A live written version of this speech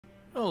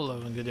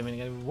Hello and good evening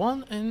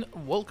everyone, and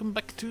welcome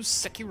back to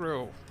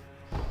Sekiro.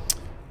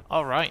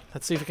 Alright,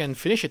 let's see if we can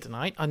finish it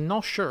tonight. I'm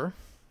not sure,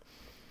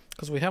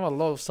 because we have a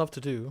lot of stuff to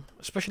do,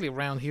 especially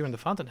around here in the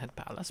Fountainhead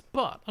Palace,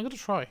 but I'm gonna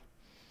try.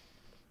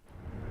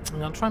 I'm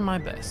gonna try my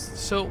best.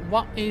 So,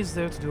 what is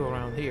there to do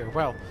around here?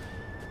 Well,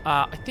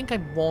 I think I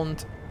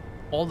want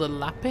all the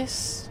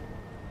lapis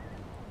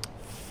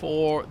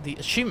for the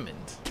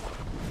achievement.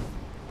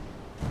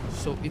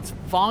 So, it's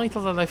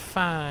vital that I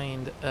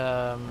find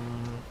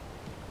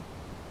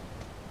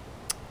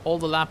all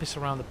the lapis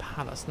around the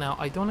palace. Now,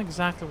 I don't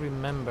exactly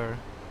remember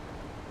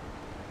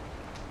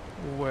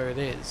where it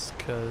is,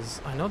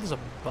 because I know there's a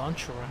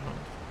bunch around.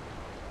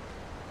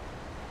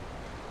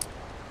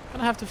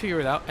 Gonna have to figure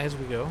it out as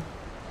we go,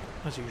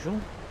 as usual.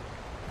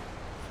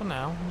 For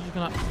now, I'm just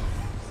gonna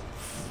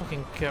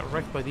fucking get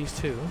wrecked by these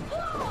two,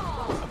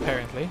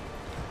 apparently.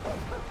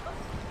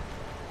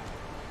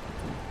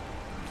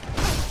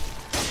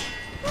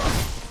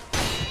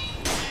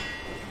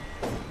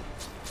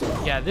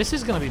 Yeah, this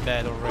is gonna be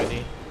bad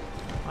already.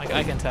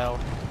 I can tell.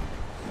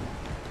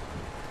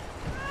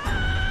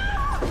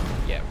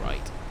 Yeah,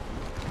 right.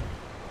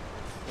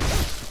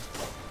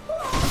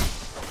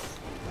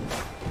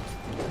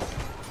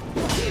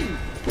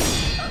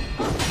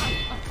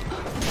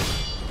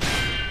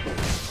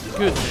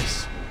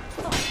 Goodness.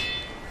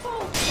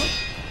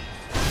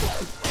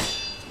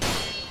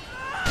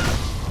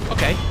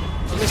 Okay,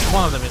 at least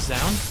one of them is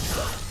down.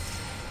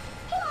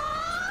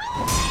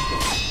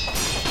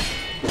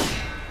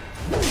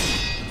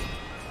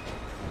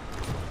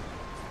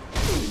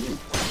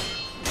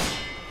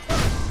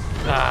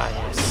 Ah,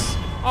 yes.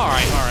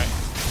 Alright.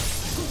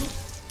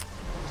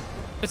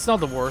 It's not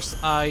the worst.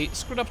 I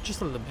screwed up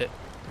just a little bit.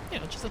 You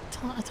know, just a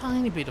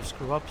tiny bit of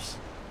screw-ups.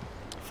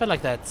 I feel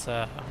like that's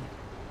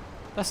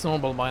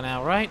normal by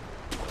now, right?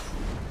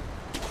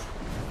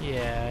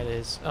 Yeah, it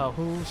is. Oh,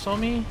 who saw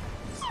me?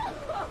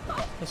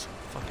 This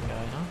fucking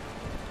guy, huh?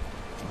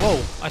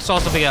 Whoa, I saw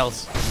something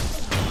else.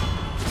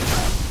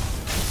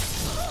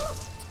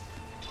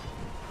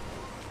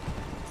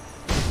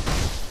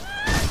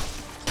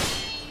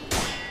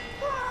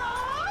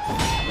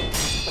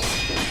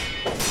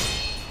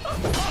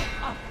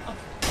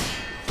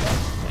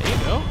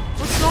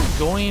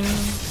 Going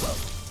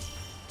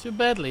too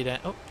badly then.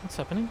 Oh, what's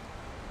happening?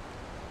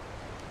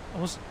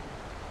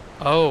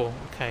 Oh,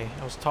 okay.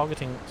 I was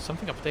targeting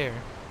something up there.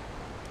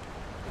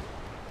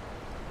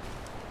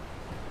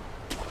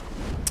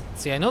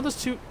 See, I know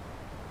there's two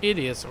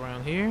idiots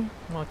around here. I'm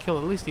gonna kill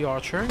at least the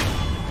archer.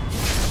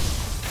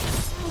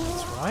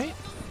 That's right.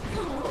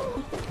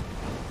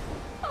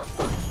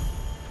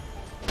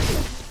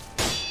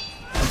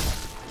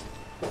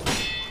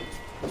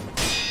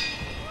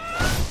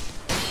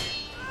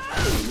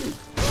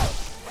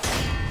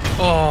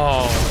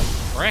 Oh,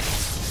 wrecked.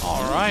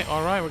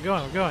 Alright, we're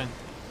going.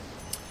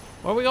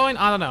 Where are we going?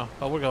 I don't know,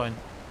 but we're going.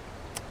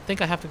 I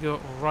think I have to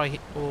go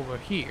right over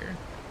here.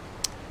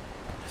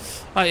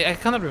 I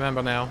cannot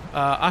remember now.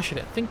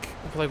 Actually, I think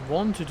what I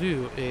want to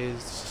do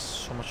is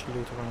so much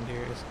loot around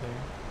here, isn't there?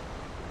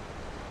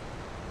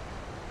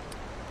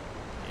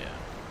 Yeah.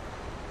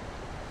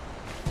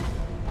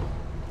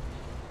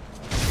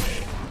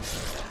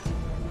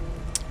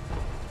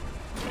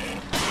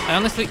 I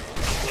honestly...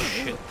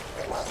 Shit.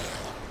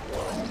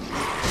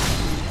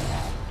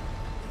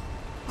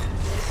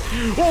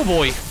 Oh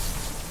boy!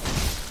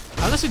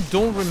 I honestly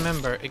don't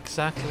remember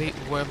exactly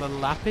where the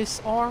lapis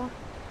are.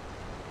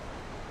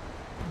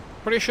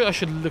 Pretty sure I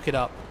should look it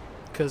up,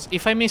 because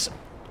if I miss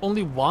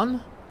only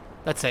one,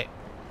 that's it.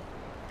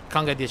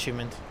 Can't get the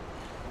achievement.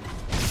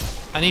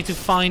 I need to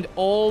find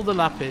all the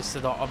lapis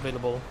that are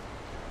available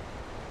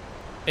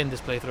in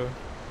this playthrough.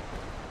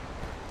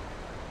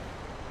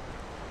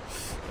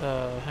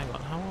 Hang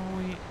on, how are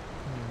we?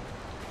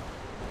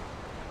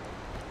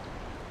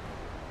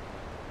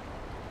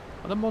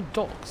 Are there more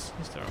dogs?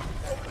 Yes, there are.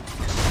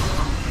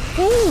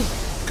 Oh,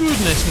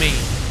 goodness me!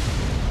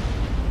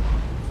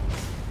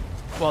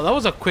 Well, that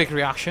was a quick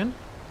reaction.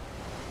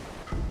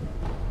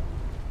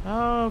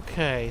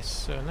 Okay,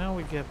 so now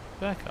we get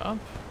back up.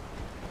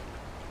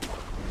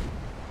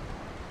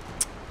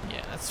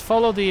 Yeah, let's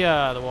follow the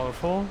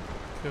waterfall.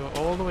 Go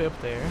all the way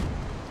up there.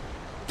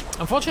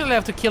 Unfortunately, I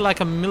have to kill like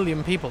 1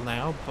 million people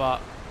now,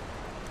 but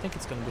I think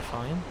it's gonna be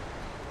fine.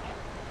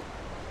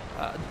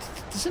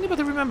 Does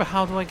anybody remember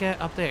how do I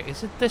get up there?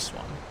 Is it this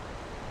one?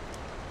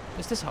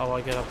 Is this how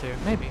I get up there?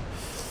 Maybe.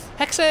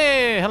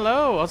 Hexy!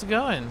 Hello! How's it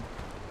going?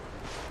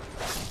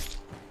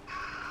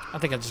 I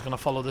think I'm just gonna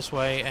follow this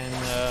way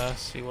and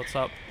see what's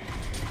up.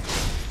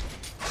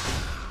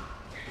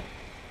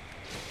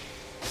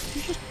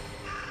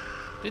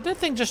 Did that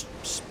thing just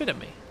spit at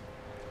me?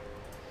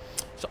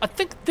 So I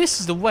think this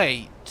is the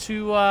way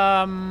to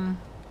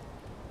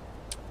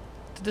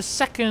the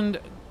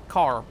second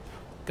carp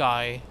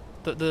guy.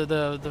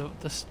 The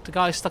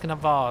guy stuck in a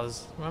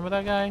vase. Remember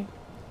that guy?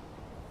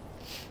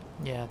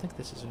 Yeah, I think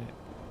this is it.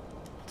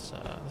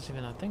 There's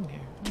even a thing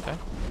here. Okay.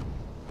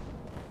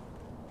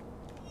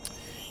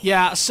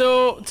 Yeah,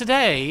 so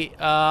today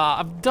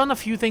I've done a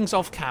few things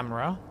off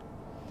camera.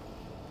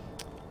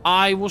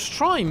 I was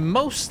trying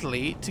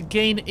mostly to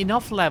gain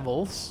enough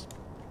levels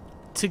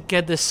to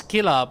get the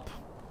skill up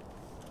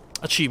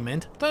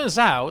achievement. Turns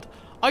out,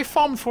 I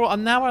farmed for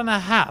an hour and a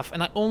half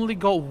and I only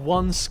got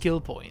 1 skill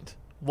point.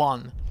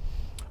 1.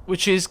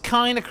 Which is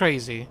kinda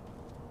crazy.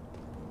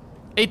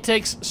 It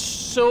takes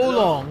so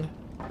long,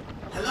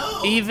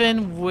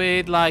 even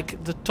with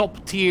like the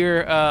top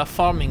tier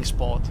farming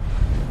spot.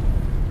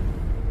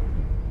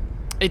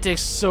 It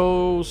takes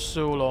so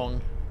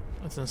long.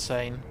 That's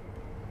insane.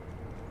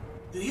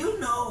 Do you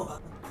know?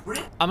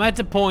 I'm at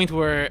the point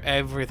where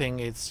everything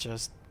is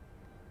just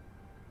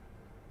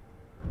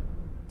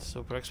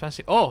super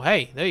expensive. Oh,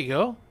 hey, there you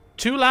go.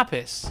 2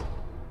 lapis.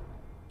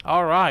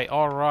 Alright,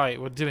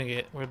 we're doing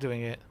it. We're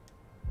doing it.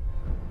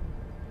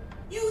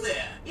 You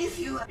there? If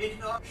you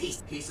ignore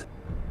peace,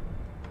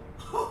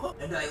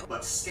 and I but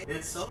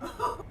it's so.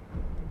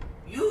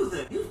 You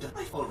there? You've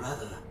died, or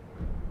rather.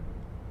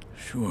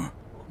 Sure.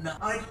 No,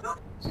 I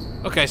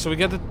don't. Okay, so we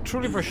get the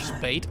truly precious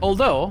bait.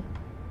 Although,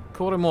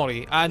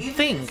 Koremori, I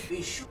think.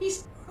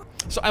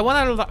 So I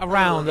went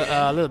around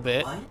a little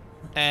bit,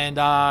 and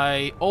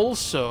I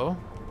also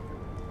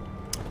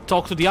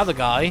talked to the other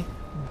guy,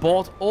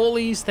 bought all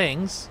these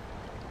things,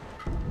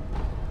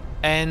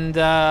 and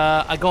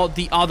I got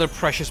the other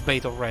precious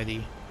bait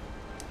already.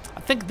 I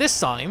think this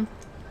time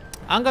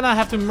I'm gonna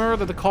have to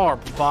murder the carp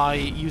by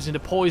using the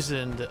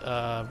poisoned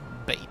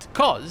bait,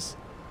 cause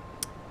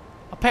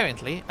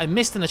apparently I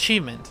missed an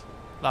achievement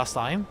last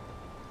time.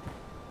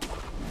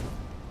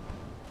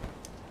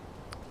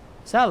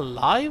 Is that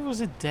alive or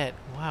is it dead?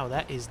 Wow,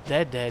 that is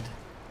dead.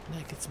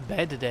 Like, it's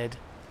dead.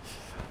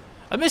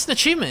 I missed an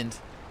achievement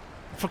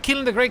for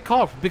killing the great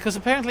carp, because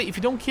apparently if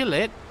you don't kill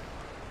it,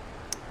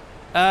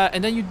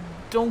 and then you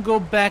don't go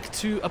back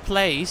to a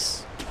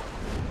place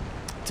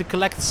to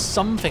collect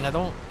something. I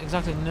don't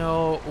exactly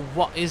know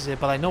what is it,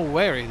 but I know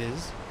where it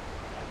is.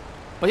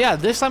 But yeah,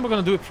 this time we're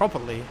gonna do it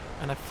properly,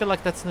 and I feel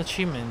like that's an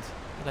achievement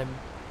that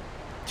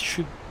I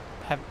should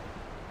have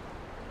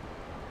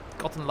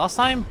gotten last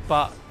time,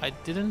 but I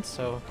didn't,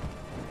 so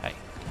hey.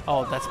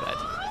 Oh, that's bad.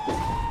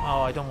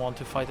 Oh, I don't want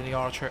to fight the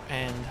archer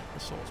and the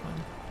swordsman.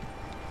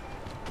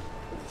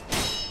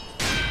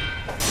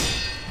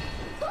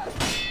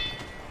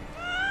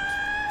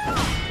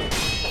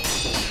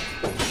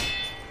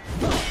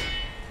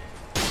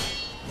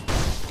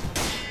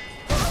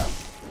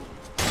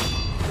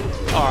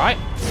 Alright,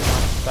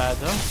 not bad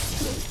though.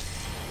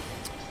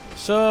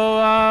 So,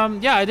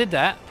 yeah, I did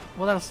that.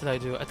 What else did I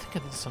do? I think I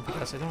did something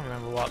else. I don't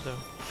remember what though.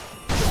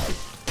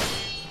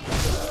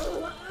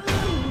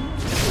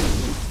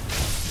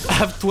 I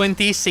have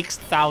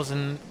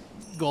 26,000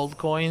 gold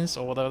coins,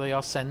 or whatever they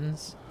are,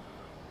 cents.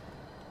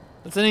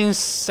 That's an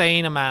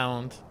insane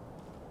amount.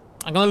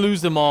 I'm gonna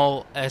lose them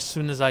all as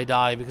soon as I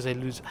die, because I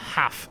lose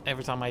half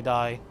every time I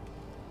die.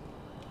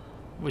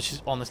 Which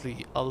is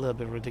honestly a little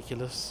bit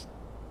ridiculous.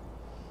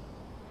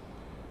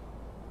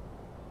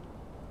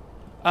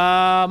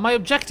 My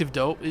objective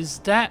though is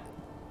that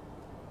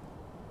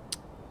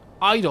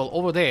idol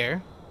over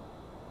there,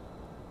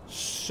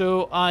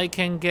 so I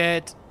can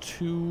get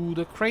to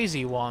the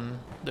crazy one,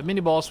 the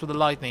mini boss with the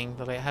lightning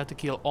that I have to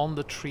kill on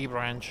the tree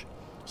branch,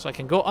 so I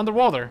can go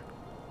underwater.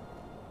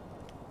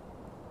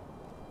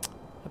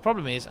 The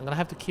problem is I'm gonna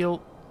have to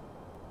kill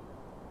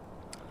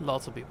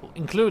lots of people,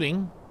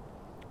 including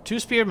 2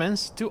 spearmen,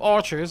 2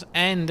 archers,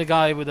 and the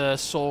guy with a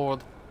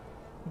sword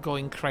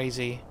going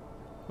crazy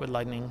with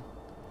lightning.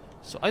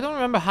 So I don't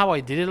remember how I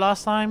did it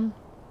last time.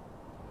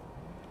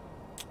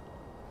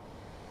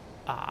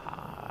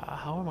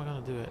 How am I gonna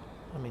do it?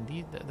 I mean,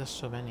 there's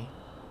so many.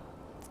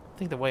 I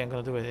think the way I'm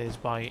gonna do it is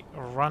by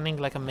running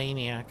like a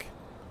maniac.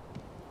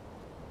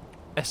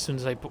 As soon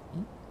as I put...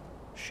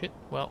 Shit,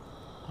 well,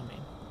 I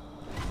mean...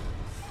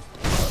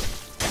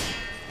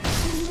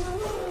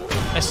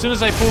 As soon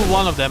as I pull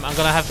one of them, I'm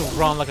gonna have to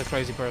run like a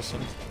crazy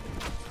person.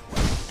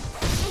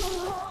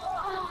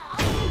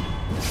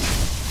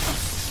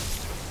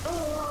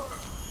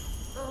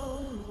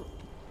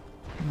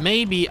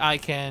 Maybe I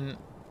can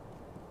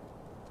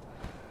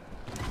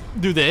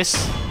do this,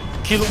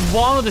 kill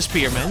one of the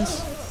spearmen,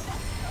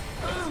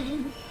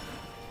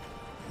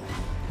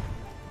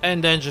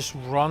 and then just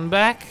run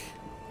back.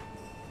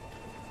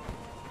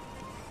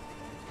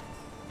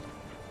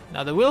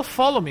 Now they will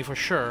follow me for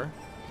sure,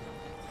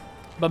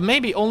 but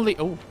maybe only...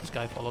 Oh, this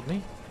guy followed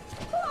me.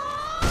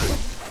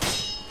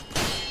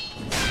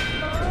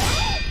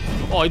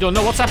 Oh, I don't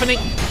know what's happening.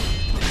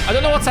 I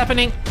don't know what's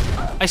happening.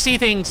 I see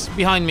things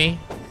behind me.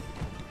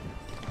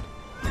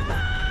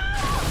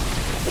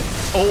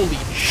 Holy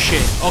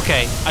shit.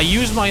 Okay, I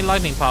used my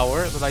lightning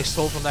power that I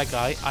stole from that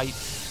guy.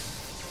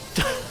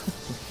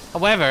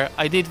 However,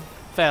 I did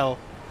fail.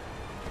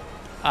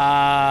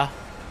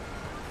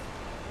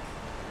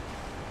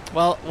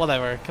 Well,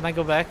 whatever. Can I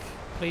go back,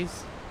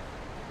 please?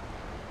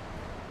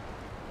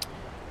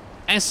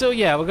 And so,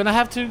 yeah, we're gonna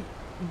have to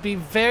be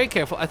very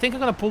careful. I think I'm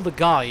gonna pull the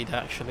guide,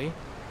 actually.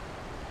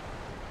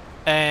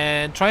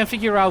 And try and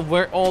figure out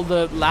where all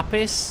the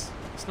lapis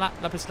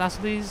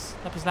lazulis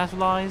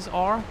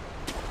are.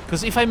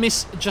 Because if I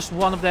miss just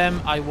one of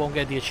them, I won't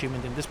get the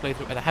achievement in this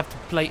playthrough, and I have to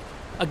play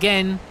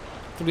again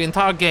through the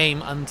entire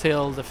game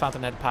until the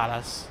Fountainhead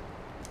Palace.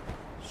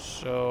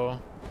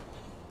 So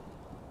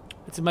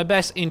it's in my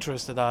best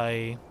interest that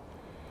I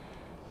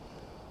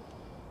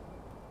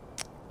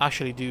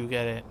actually do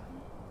get it.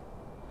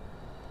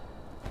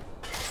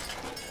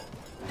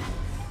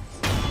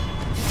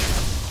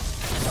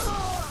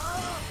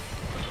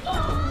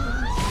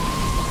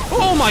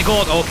 Oh my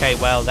god! Okay,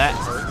 well that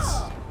hurts.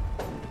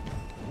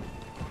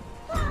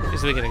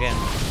 He's doing it again.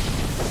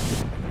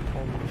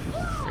 Oh my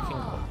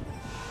freaking god.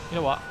 You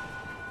know what?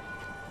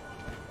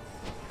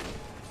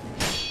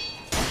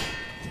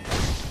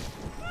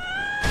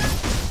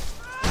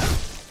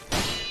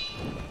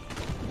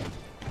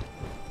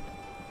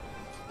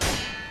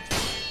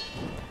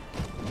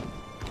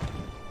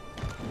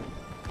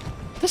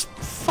 This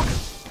fucker.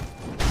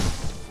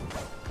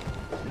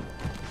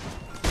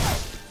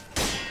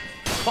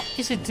 What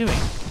is it doing?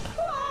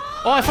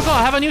 Oh, I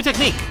forgot. I have a new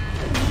technique.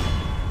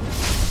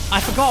 I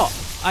forgot.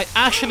 I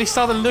actually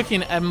started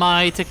looking at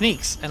my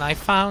techniques and I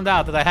found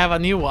out that I have a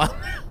new one.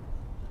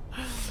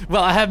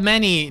 Well, I have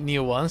many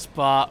new ones,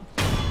 but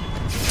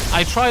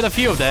I tried a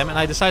few of them and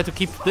I decided to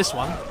keep this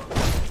one.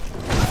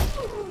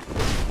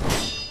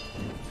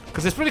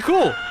 Because it's pretty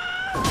cool.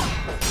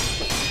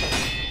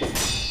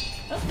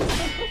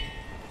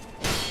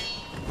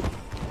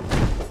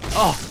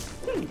 Oh.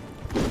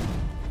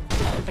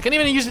 I can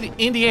even use it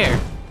in the air.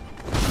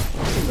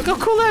 Look how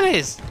cool that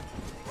is.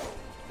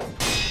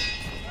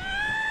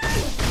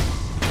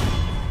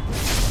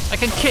 I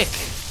can kick.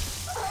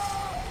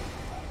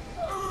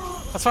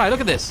 That's right,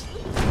 look at this.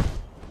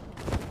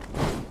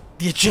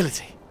 The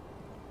agility.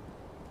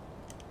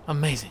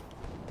 Amazing.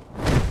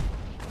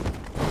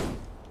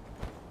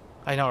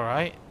 I know,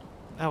 right?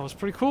 That was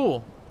pretty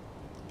cool.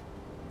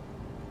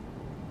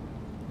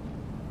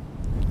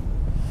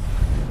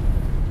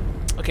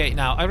 Okay,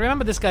 now, I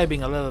remember this guy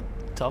being a little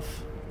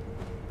tough.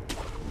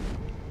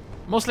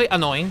 Mostly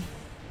annoying.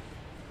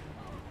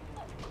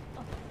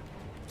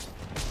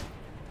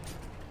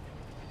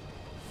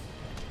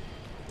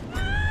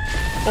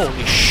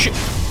 Holy shit.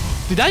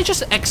 Did I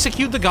just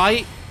execute the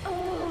guy?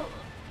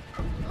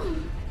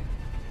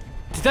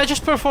 Did I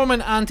just perform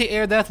an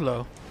anti-air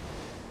deathblow?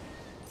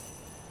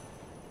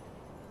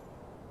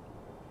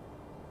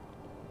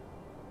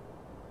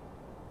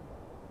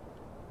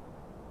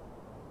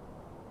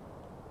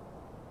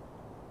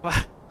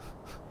 What?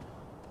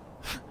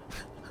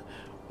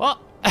 What?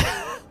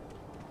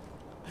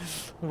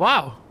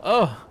 Wow.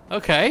 Oh,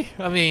 okay.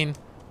 I mean,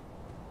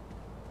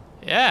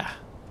 yeah.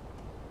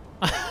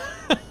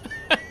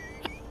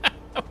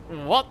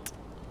 What?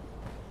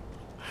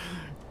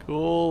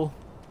 Cool.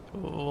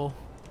 Cool.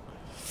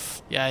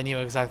 Yeah, I knew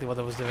exactly what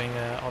I was doing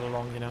all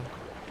along, you know.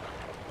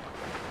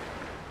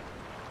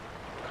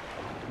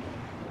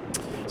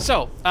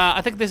 So,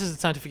 I think this is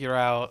the time to figure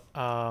out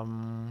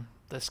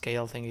the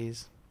scale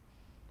thingies.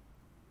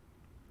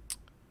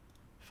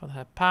 For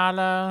the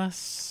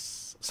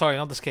palace. Sorry,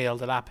 not the scale,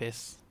 the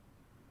lapis.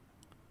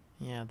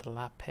 Yeah, the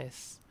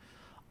lapis.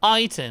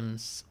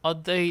 Items. Are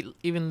they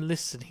even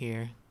listed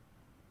here?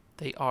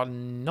 They are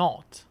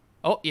not.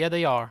 Oh, yeah,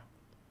 they are.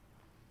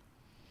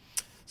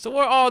 So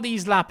where are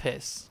these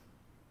lapis?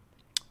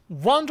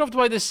 One dropped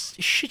by this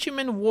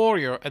Shichimen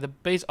warrior at the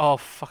base. Oh,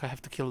 fuck, I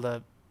have to kill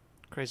the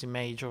crazy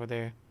mage over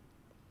there.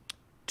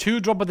 2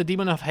 dropped by the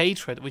demon of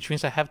hatred, which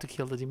means I have to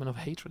kill the demon of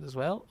hatred as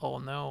well. Oh,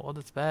 no. Oh,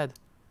 that's bad.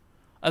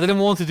 I didn't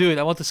want to do it.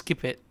 I want to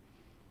skip it.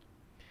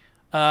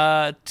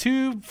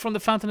 2 from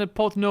the Fountainhead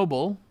Pot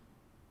Noble.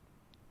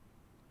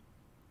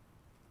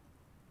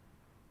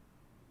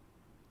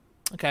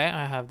 Okay,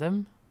 I have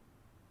them.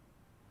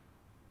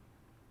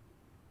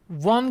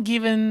 1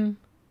 given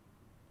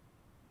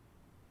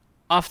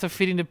after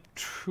feeding the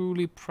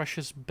truly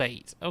precious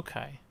bait.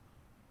 Okay.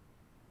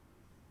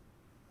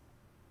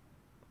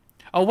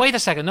 Oh, wait a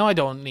second. No, I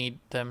don't need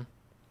them.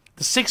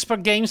 The 6 per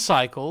game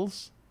cycle.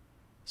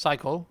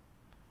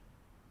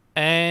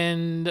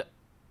 And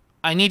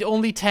I need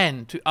only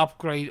 10 to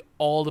upgrade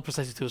all the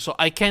precisely tools. So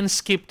I can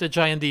skip the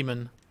giant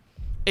demon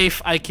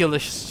if I kill the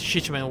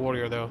Shichimen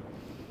warrior, though.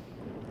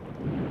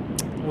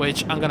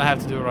 Which I'm gonna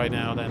have to do right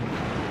now, then.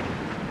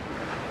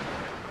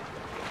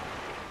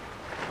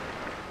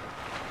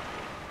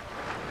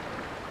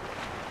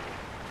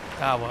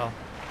 Ah, well.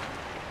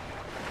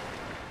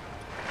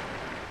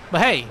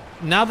 But hey,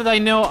 now that I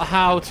know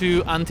how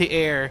to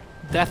anti-air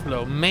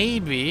deathblow,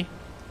 maybe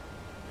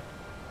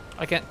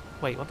I can...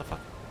 Wait, what the fuck?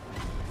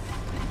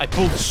 I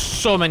pulled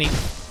so many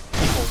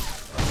people.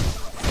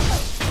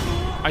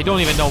 I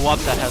don't even know what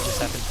the hell just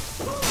happened.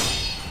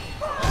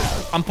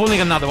 I'm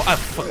pulling another one. Oh,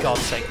 for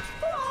God's sake.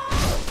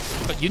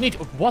 But you need...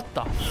 What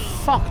the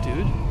fuck,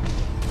 dude?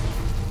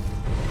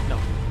 No.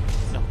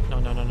 No, no,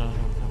 no, no, no, no,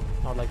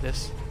 no. Not like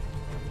this.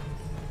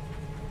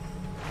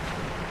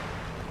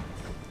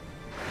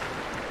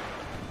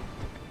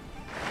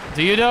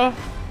 Do you though?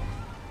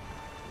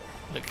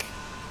 Look.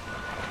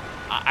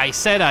 I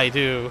said I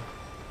do.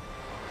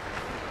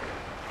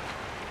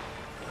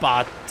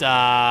 But,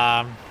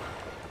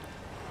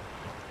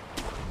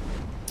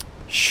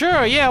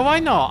 Sure, yeah, why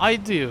not? I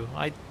do.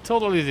 I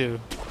totally do.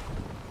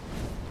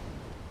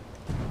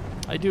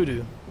 I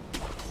do.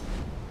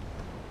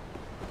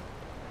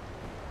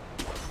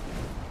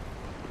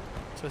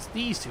 So it's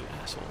these two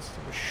assholes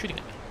that were shooting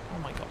at me. Oh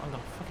my god, I'm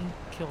gonna fucking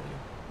kill you.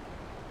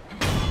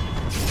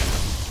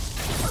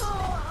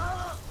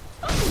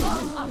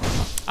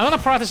 I'm gonna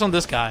practice on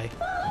this guy.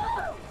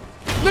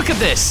 Look at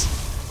this!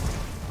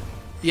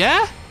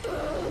 Yeah?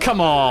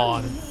 Come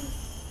on.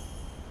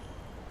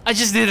 I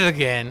just did it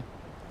again.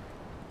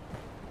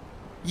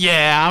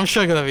 Yeah, I'm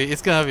sure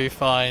it's gonna be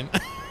fine.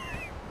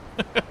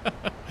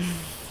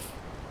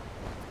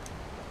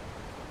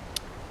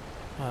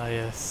 Ah,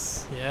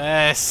 yes.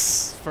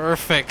 Yes!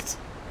 Perfect!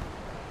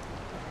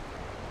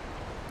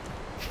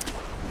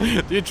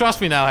 Do you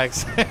trust me now,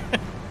 Hex?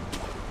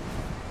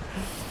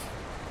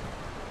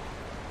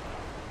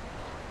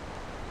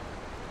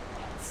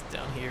 It's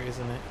down here,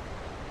 isn't it?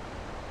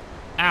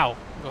 Ow!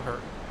 Got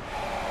hurt.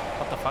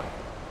 What the fuck?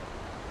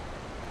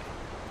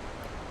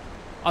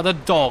 Are the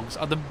dogs?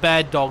 Are the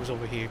bad dogs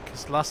over here?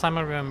 Because last time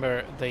I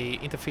remember they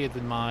interfered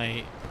with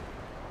my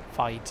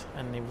fight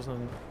and it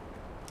wasn't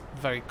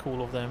very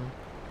cool of them.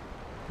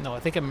 No, I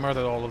think I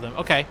murdered all of them.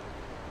 Okay.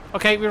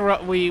 Okay,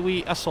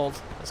 we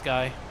assault this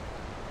guy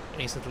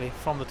instantly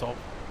from the top.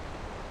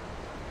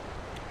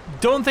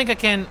 Don't think I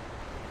can...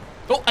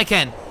 Oh, I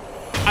can!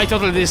 I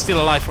totally did steal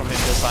a life from him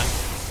this time.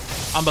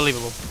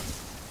 Unbelievable.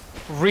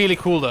 Really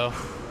cool though.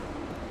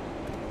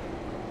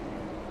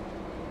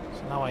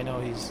 So now I know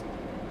he's...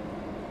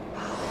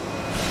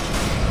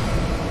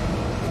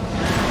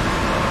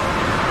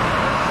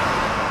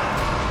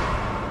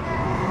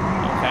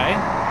 Okay.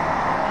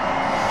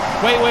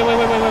 Wait.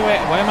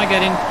 Why am I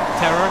getting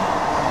terror?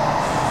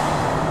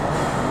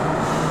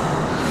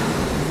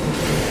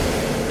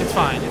 It's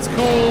fine. It's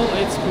cool.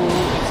 It's cool.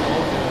 It's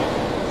all good.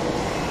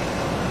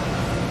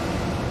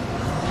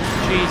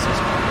 Jesus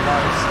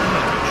Christ. I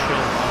need to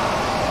chill.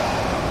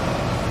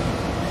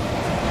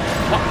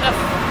 What the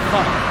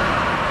fuck?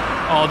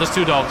 Oh, there's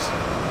two dogs.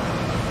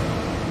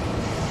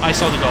 I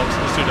saw the dogs.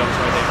 There's two dogs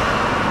right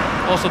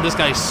there. Also, this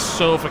guy is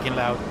so freaking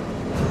loud.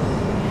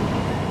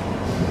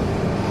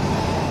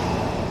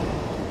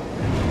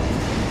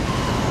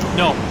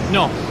 No,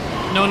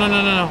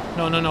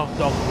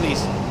 dog,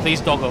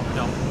 please, doggo,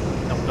 no,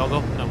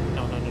 doggo, no.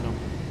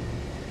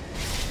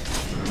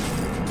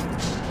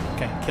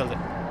 Okay, killed it.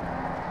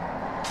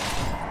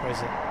 Where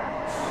is it?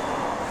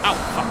 Ow,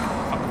 fuck.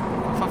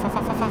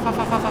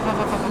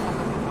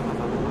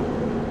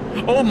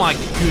 Oh my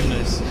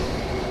goodness.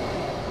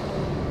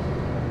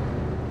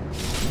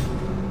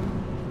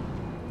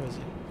 Where is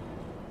it?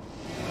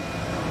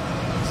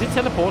 Is it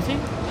teleporting?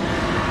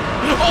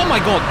 Oh my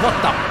god, what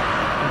the?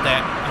 I'm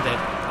dead.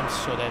 I'm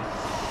so dead.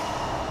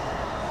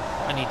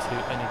 I need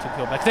to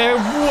go back there.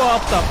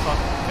 What the fuck?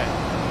 Okay.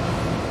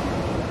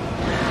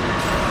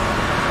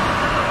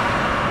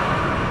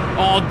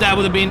 Oh, that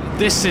would have been...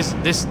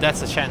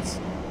 That's a chance.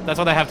 That's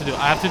what I have to do.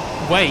 I have to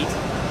wait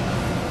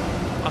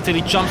until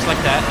he jumps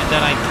like that, and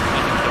then I can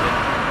kill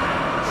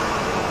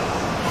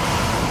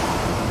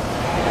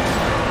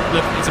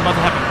it. Look, it's about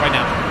to happen right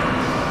now.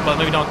 But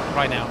maybe not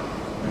right now.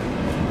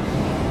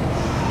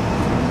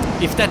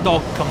 If that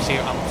dog comes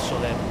here, I'm so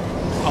dead.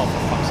 Oh,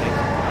 for fuck's sake.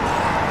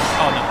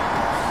 Oh, no.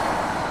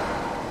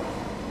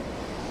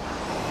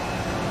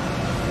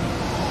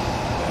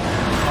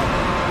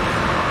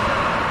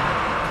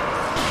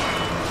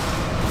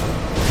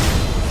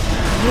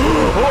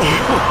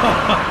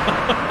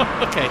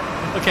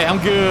 Okay, I'm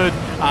good.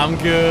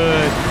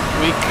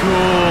 We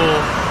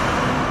cool.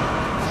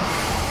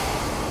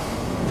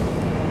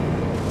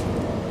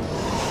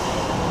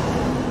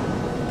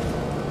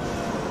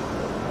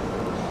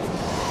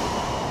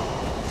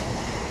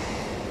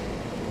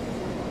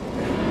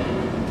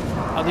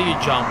 How do you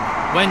jump?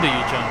 When do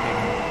you jump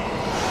even?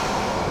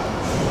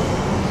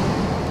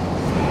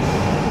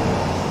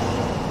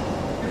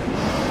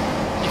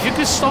 If you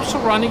could stop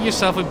surrounding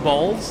yourself with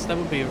balls, that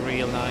would be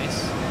real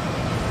nice.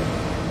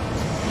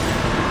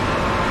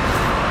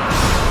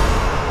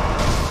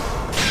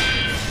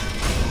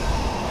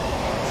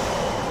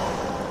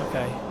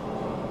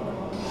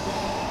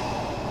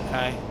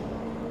 Okay.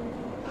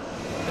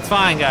 It's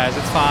fine, guys.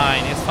 It's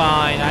fine.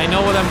 I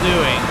know what I'm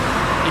doing.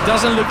 It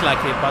doesn't look like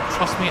it, but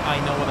trust me, I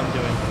know what I'm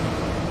doing.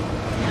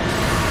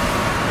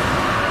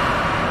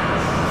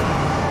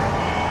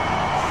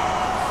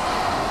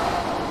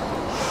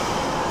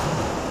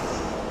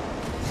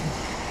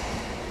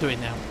 Do it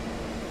now.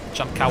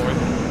 Jump, coward.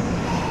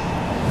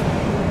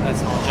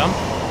 That's not a jump.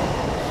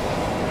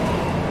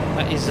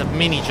 That is a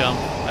mini jump.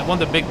 I want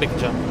the big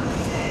jump.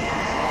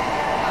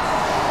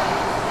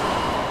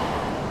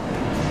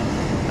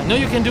 I know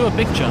you can do a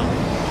big jump.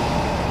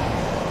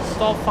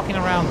 Stop fucking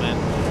around, man.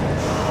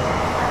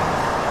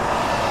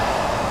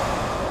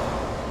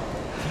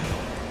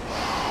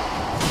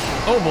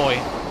 Oh boy.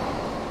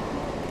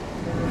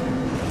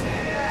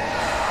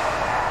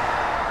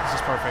 This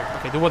is perfect.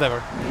 Okay, do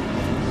whatever.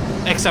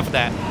 Except for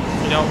that.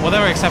 You know,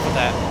 whatever except for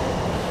that.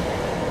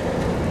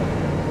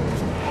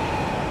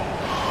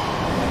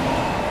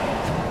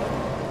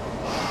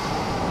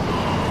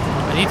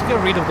 need to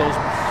get rid of those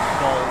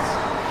balls.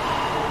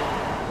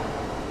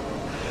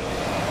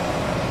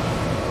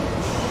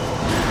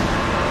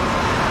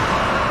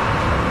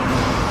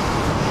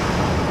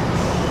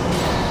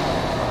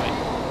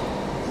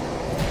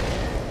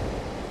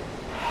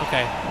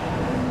 Okay.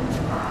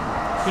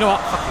 You know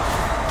what? Fuck you.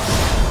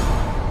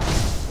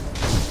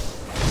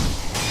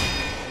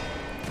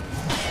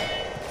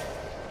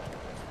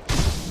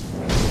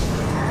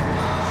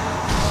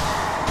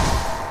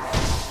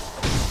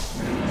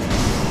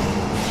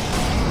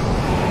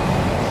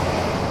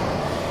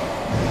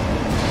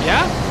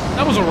 Yeah?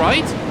 That was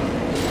alright.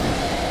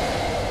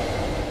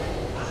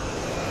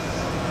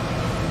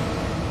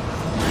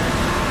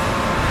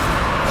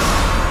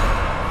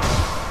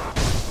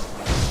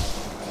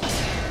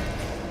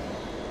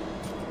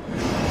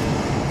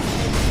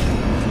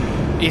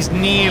 Is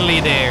nearly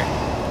there.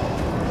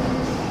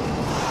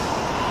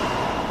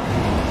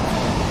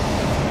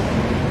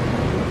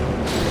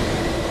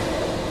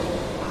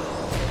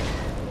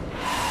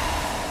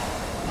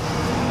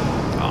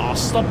 Oh,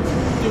 stop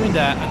doing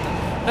that.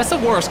 That's the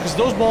worst, because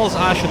those balls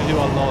actually do a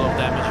lot of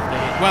damage. If they,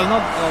 well,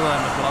 not a lot of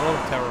damage, but a lot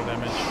of terror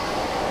damage.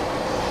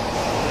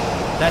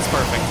 That's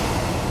perfect.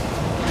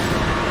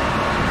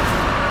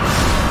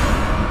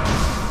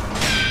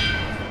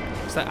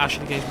 So that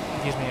actually gives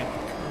me a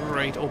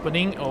great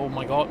opening. Oh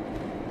my god. I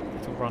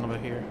have to run over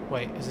here.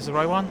 Wait, is this the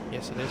right one?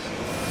 Yes, it is.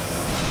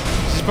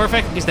 This is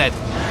perfect. He's dead.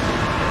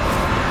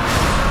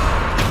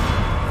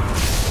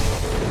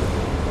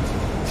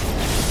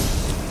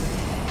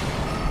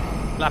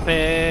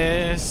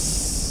 Lapis.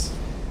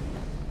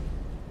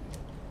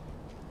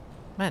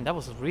 Man, that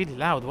was really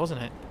loud,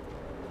 wasn't it?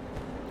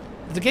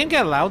 Did the game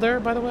get louder,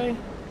 by the way?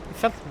 It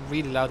felt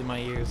really loud in my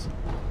ears.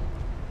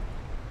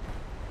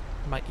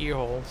 My ear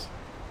holes.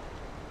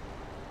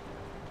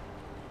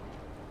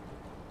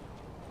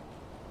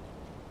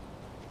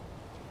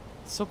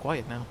 It's so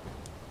quiet now.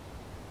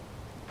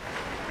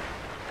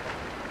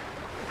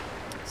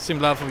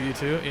 Seemed loud for you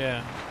too,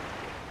 yeah.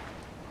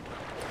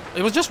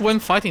 It was just when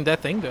fighting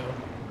that thing though.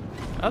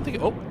 I don't think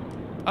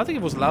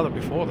it was louder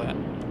before that.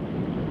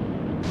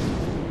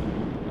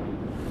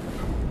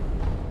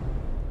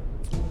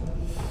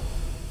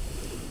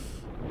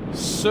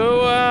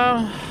 So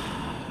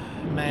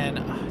man,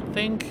 I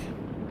think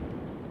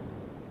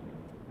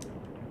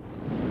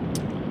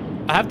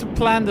I have to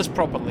plan this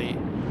properly.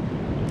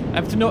 I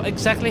have to know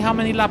exactly how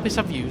many lapis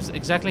I've used,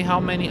 exactly how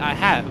many I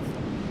have,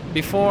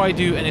 before I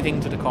do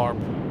anything to the carp.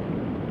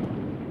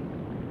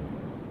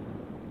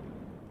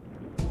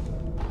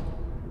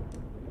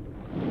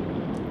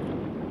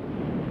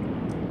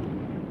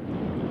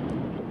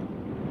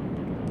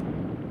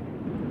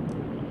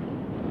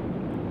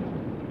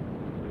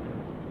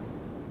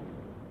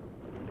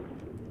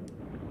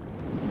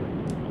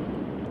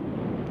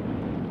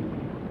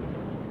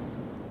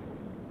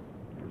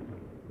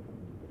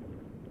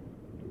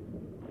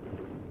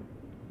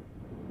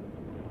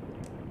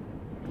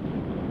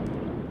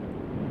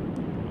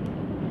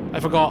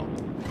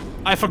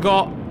 I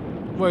forgot.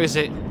 Where is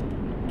it?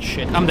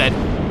 Shit, I'm dead.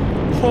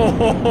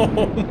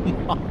 Oh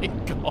my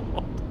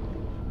god.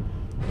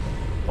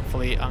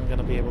 Hopefully I'm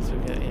gonna be able to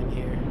get in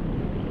here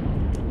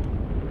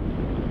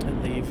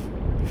and leave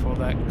before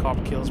that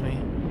cop kills me.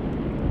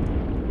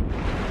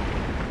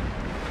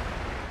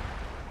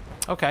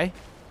 Okay.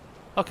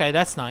 Okay,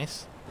 that's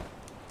nice.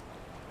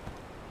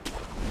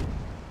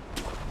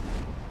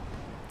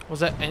 Was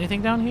there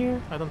anything down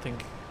here? I don't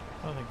think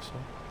so.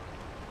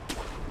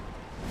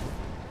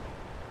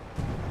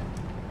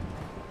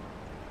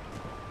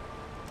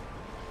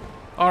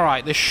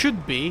 Alright, there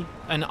should be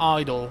an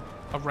idol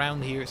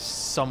around here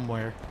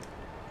somewhere.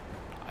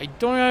 I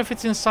don't know if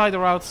it's inside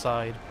or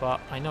outside, but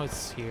I know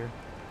it's here.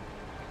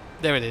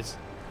 There it is.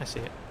 I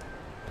see it.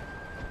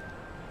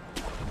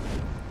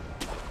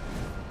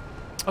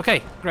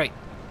 Okay, great.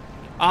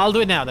 I'll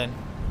do it now then.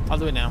 I'll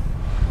do it now.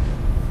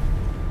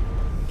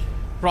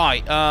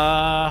 Right,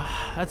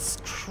 let's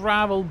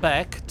travel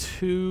back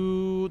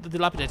to the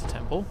dilapidated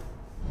temple.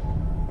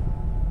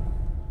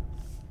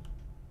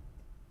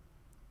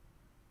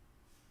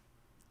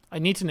 I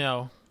need to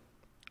know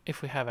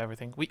if we have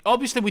everything. We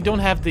obviously don't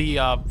have the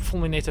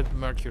fulminated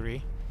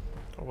mercury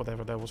or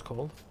whatever that was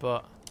called,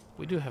 but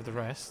we do have the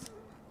rest.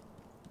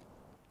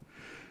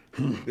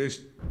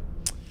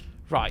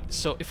 Right,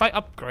 so if I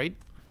upgrade,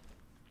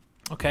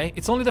 okay,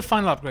 it's only the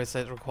final upgrades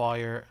that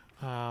require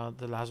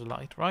the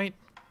lazulite, right?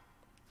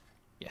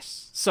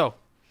 Yes. So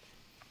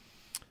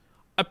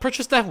I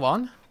purchased that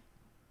one.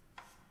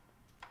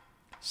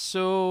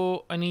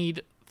 So I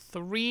need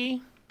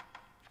 3,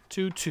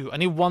 2, 2. I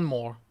need one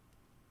more.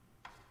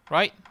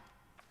 Right?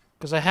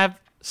 Because I have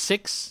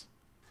 6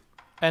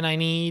 and I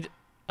need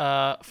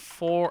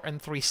 4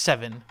 and 3,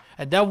 7.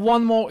 And that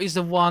one more is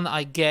the one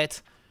I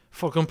get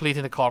for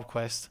completing the carp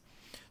quest.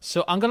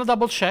 So I'm gonna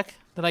double check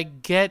that I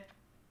get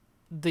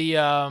the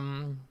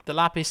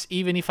lapis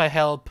even if I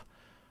help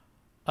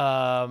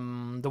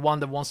the one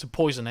that wants to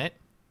poison it,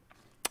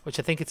 which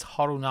I think it's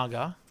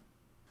Harunaga.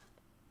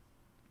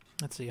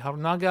 Let's see,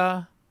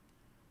 Harunaga.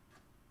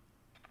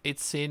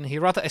 It's in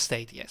Hirata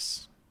Estate,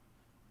 yes.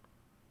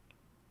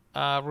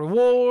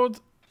 Reward.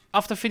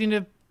 After feeding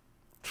the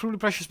truly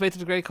precious bait to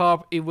the Grey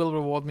Carp, it will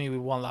reward me with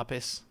 1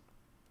 lapis.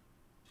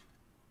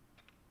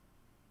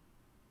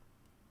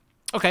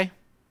 Okay.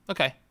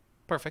 Okay.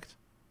 Perfect.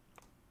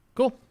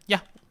 Cool. Yeah.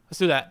 Let's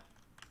do that.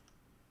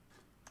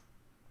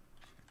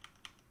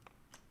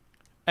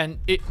 And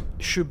it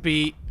should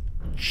be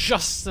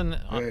just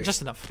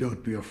enough.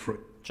 Don't be afraid.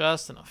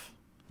 Just enough.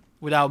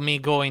 Without me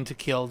going to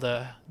kill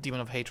the Demon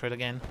of Hatred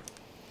again.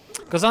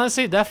 Because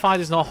honestly, that fight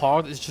is not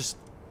hard. It's just...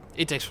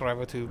 It takes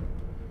forever to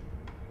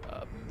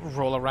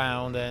roll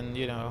around and,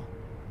 you know...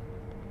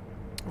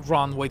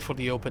 Run, wait for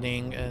the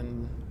opening,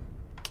 and...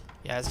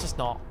 Yeah, it's just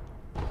not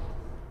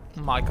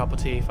my cup of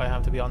tea, if I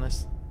have to be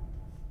honest.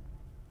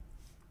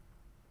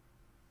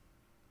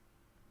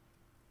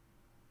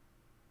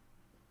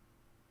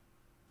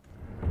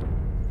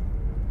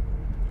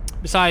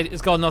 Besides,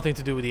 it's got nothing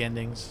to do with the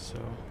endings, so...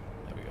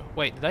 There we go.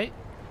 Wait, did I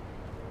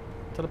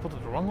teleport to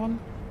the wrong one?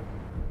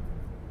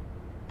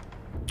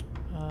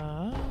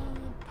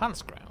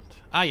 Pants ground.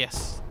 Ah,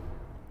 yes.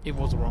 It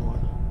was the wrong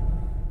one.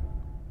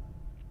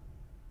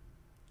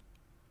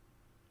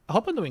 I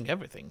hope I'm doing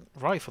everything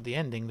right for the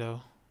ending,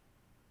 though.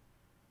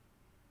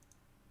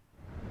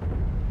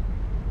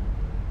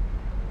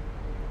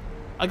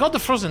 I got the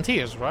frozen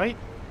tears, right?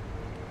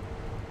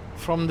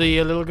 From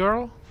the little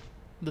girl?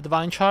 The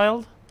divine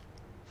child?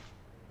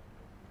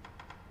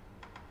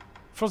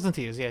 Frozen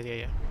tears,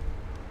 yeah.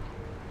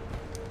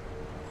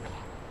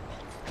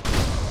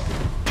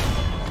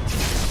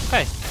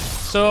 Okay,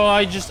 so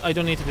I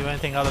don't need to do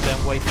anything other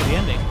than wait for the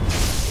ending.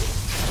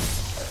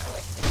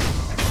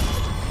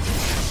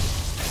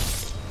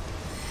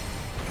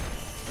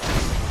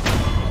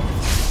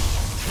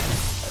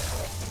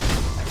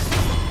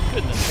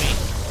 Goodness me.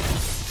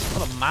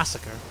 What a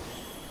massacre.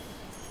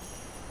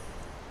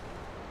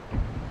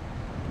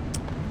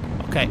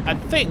 Okay, I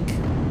think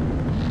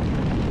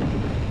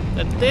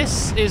that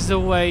this is the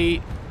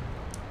way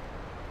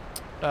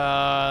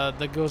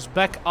that goes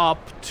back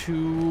up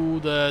to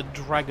the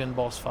dragon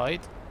boss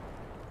fight.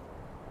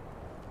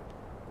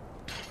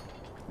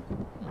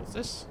 What's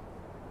this?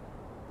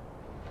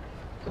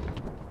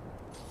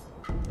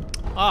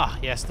 Ah,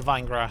 yes, the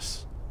vine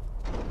grass.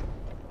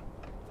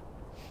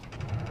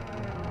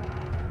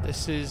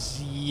 This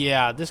is...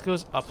 yeah, this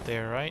goes up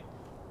there, right?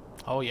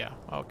 Oh, yeah,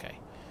 okay.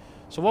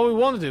 So what we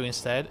want to do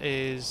instead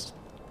is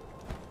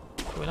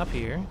going up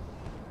here.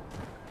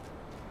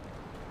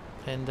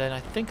 And then I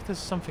think there's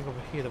something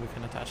over here that we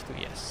can attach to,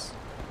 yes.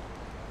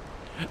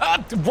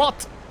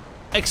 What?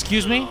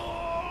 Excuse me?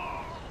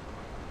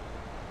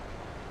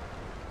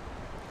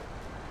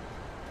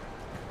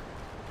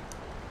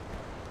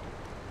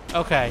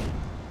 Okay.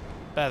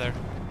 Better.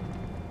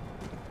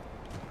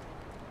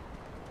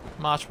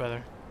 Much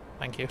better.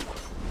 Thank you.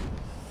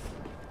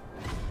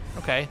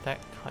 Okay, that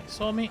guy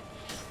saw me.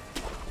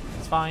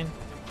 It's fine.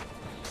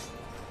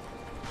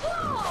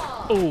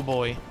 Oh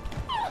boy.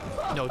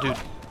 No, dude.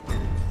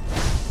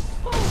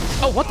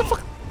 Oh, what the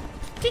fuck?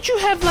 Did you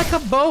have like a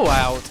bow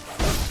out?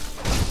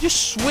 You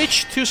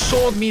switched to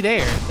sword me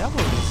there. That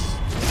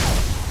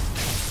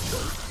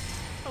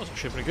was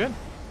actually pretty good.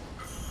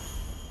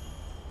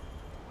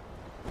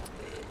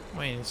 I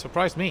mean, it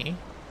surprised me.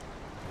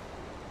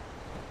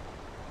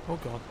 Oh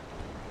god.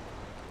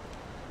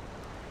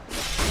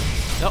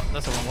 Nope,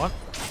 that's the wrong one.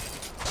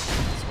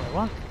 That's what I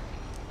want.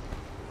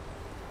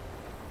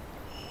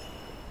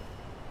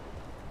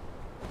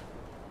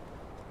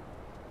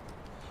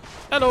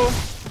 Hello!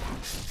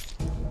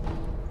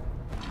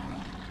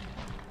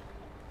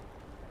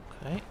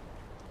 Okay.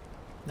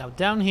 Now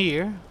down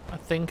here, I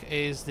think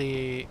is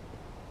the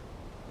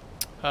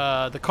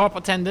carp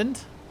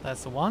attendant.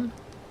 That's the one.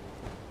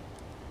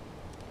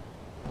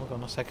 Hold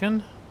on a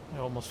second. I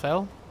almost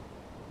fell.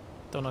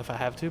 Don't know if I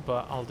have to,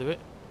 but I'll do it.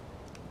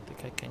 I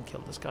think I can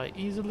kill this guy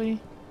easily.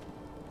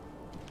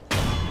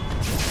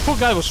 Poor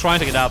guy was trying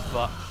to get up,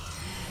 but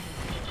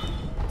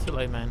too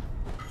late, man.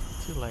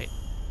 Too late.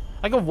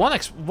 I got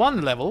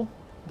one level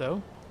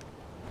though.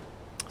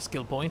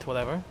 Skill point,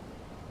 whatever.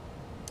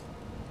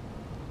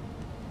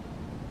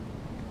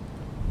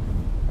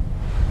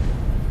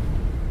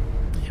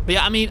 But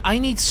yeah, I mean, I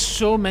need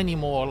so many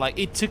more. Like,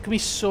 it took me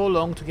so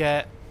long to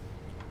get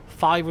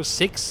 5 or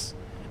 6.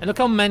 And look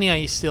how many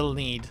I still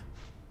need.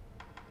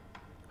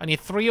 I need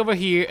 3 over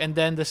here, and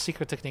then the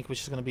secret technique,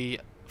 which is going to be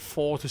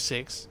 4 to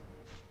 6.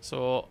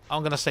 So,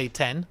 I'm going to say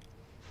 10.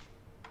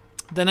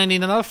 Then I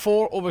need another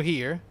 4 over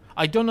here.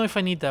 I don't know if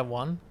I need that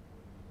one.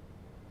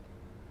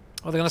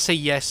 Oh, they're going to say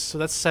yes, so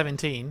that's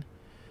 17.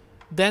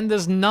 Then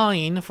there's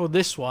 9 for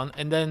this one,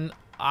 and then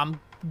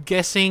I'm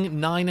guessing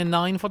 9 and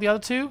 9 for the other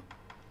 2.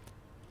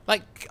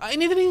 Like, I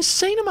need an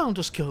insane amount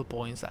of skill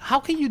points. How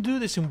can you do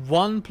this in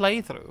one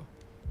playthrough?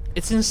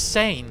 It's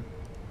insane.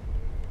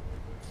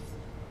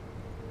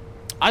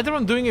 Either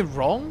I'm doing it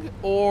wrong,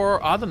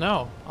 or I don't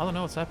know. I don't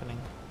know what's happening.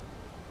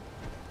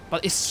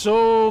 But it's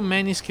so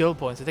many skill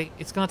points.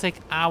 It's gonna take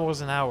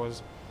hours and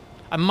hours.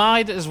 I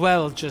might as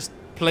well just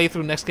play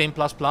through Next Game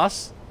Plus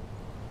Plus.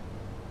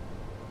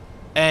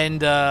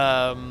 And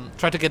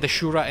try to get the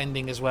Shura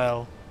ending as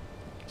well.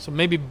 So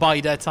maybe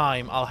by that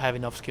time I'll have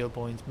enough skill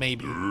points.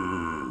 Maybe.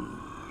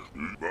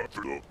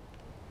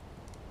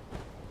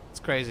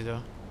 It's crazy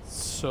though.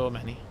 So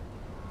many.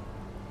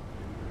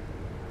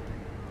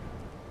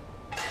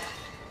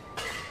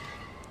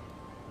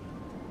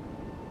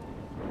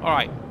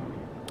 Alright.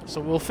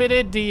 So we'll fit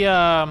it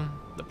the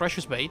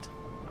precious bait.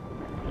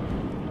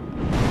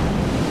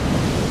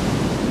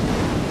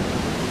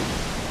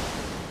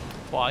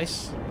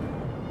 Twice.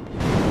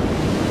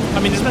 I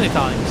mean, as many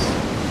times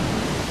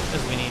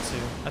as we need to.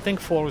 I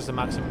think 4 is the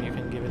maximum you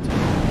can give it to.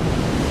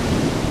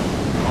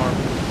 Or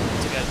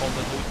to get all the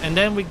loot. And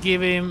then we give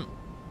him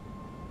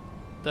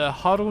the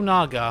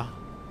Harunaga.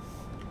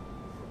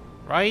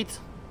 Right?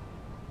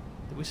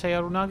 Did we say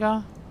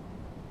Harunaga?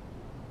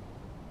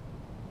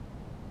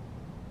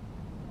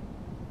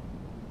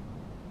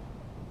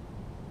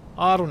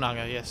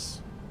 Harunaga,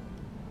 yes.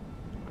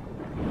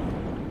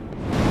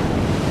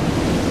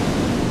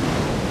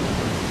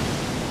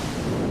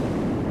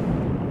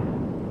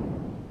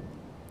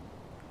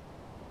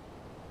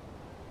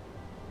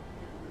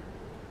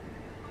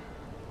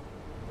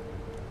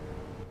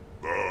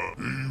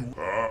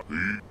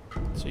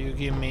 So you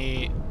give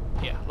me,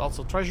 yeah, lots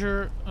of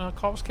treasure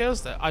carp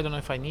scales that I don't know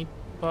if I need,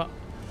 but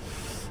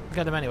I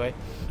got them anyway.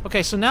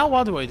 Okay, so now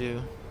what do I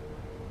do?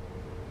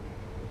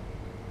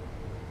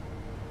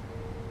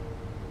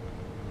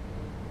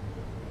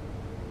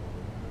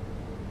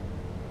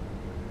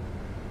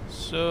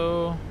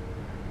 So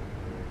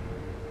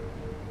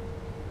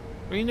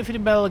ring the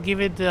defeated battle, give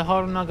it the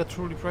Harunaga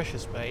truly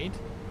precious bait.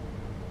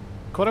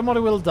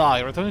 Koremori will die.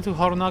 Returning to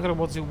Harunaga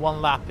rewards you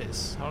 1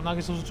 lapis. Harunaga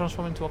is also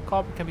transformed into a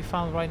carp and can be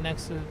found right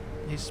next to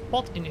his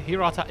spot in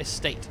Hirata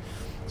Estate.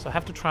 So I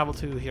have to travel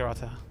to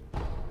Hirata.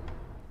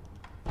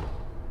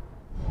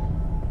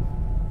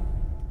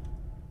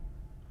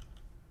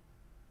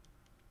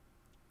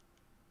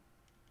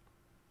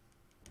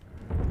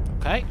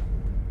 Okay.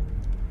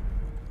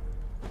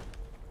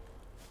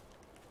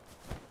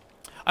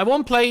 I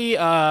won't play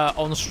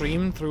on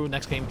stream through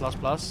Next Game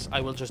Plus.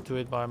 I will just do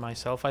it by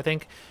myself, I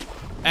think.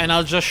 And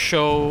I'll just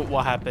show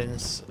what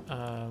happens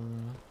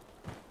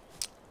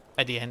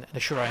at the end, the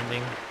Shura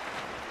ending.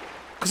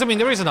 Because, I mean,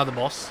 there is another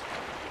boss,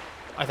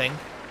 I think.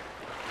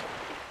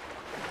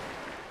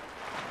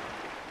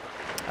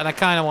 And I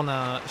kind of want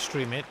to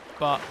stream it,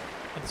 but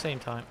at the same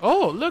time...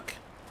 Oh, look!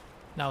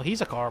 Now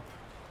he's a carp.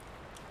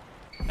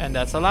 And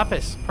that's a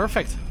lapis.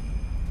 Perfect.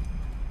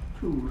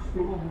 Too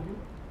small.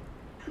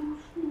 Too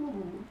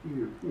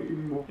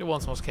small. You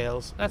want some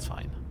scales? That's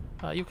fine.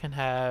 You can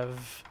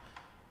have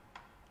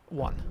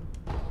 1.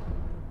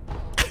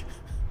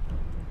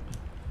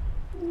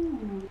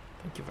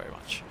 Thank you very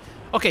much.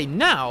 Okay,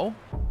 now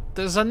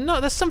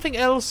there's something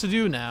else to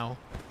do now.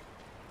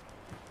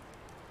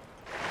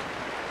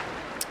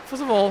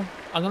 First of all,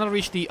 I'm gonna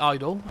reach the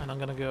idol, and I'm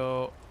gonna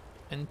go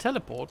and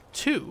teleport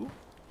to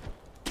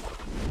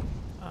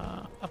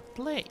a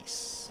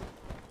place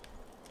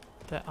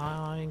that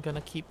I'm gonna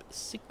keep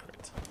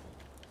secret.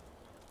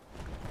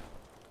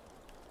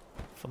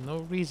 For no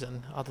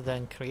reason other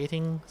than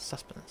creating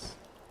suspense.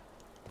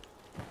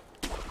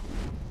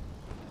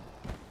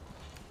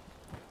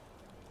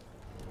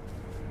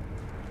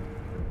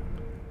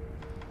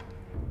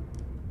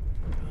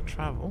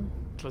 Travel.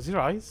 Close your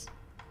eyes.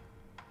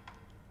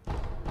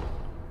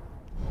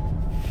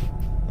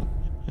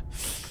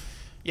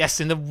 Yes,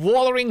 in the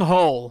watering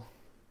hole.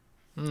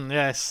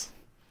 Yes.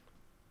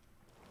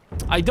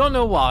 I don't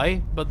know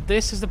why, but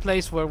this is the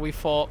place where we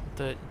fought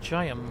the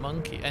giant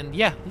monkey. And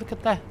yeah, look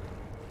at that.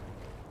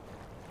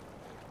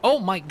 Oh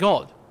my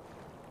god.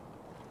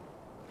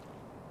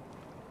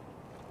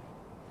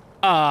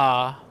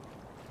 I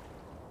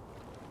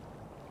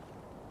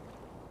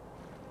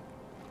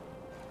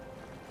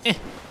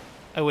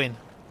win.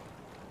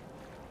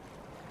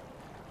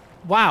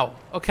 Wow.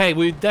 Okay,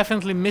 we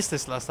definitely missed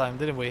this last time,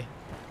 didn't we?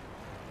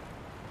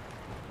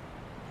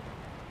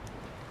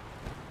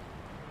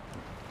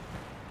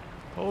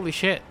 Holy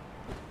shit.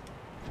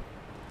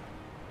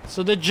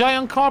 So the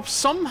giant carp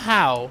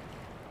somehow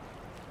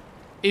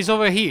is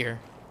over here.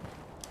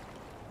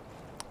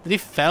 Did he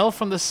fell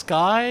from the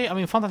sky? I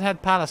mean,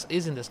 Fountainhead Palace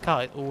is in the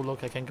sky. Oh,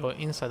 look, I can go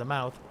inside the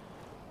mouth.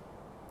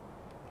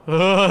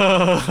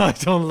 I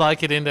don't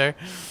like it in there.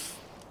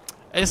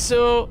 And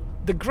so,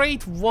 the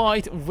Great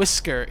White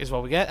Whisker is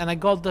what we get, and I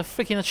got the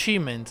freaking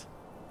achievement.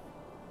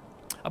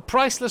 A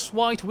priceless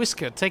white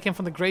whisker taken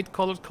from the Great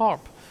Colored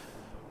Carp.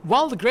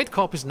 While the Great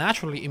Carp is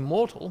naturally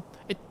immortal,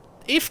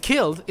 if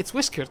killed, its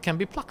whisker can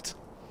be plucked.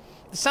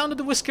 The sound of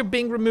the whisker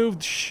being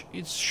removed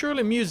is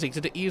surely music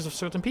to the ears of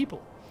certain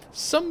people.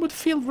 Some would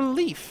feel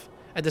relief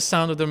at the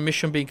sound of their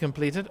mission being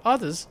completed,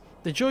 others,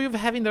 the joy of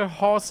having their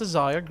heart's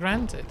desire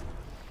granted.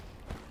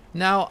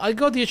 Now, I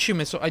got the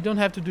achievement, so I don't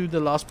have to do the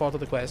last part of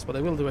the quest, but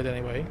I will do it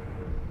anyway.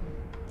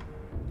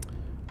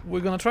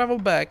 We're gonna travel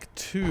back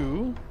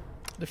to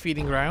the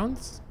feeding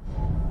grounds.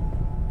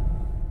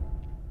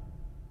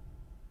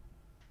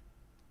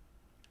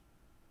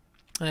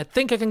 And I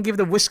think I can give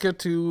the whisker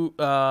to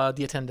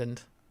the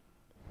attendant.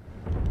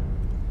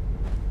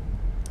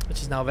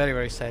 Which is now very,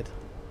 very sad.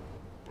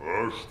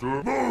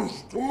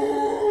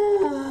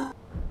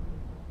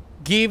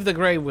 Give the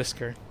Grey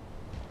Whisker.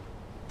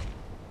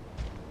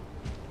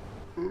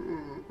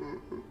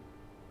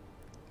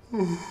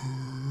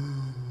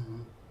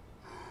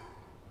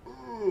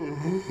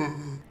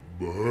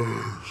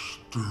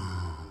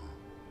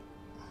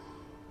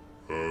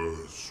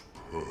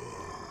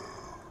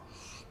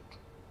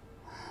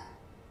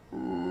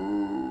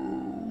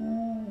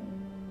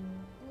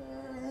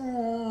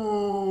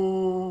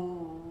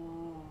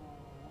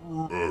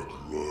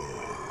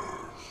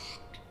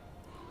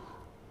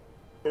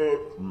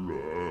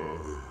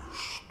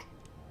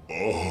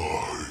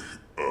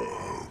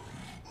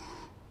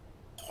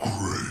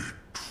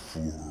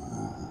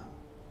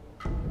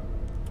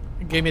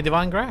 Gave me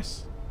divine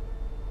grass.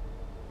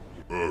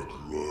 My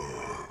duties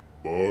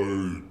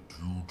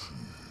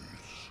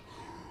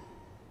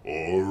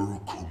are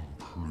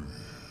complete.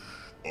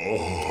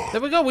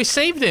 There we go. We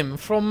saved him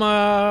from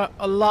a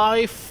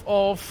life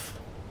of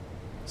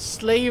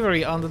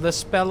slavery under the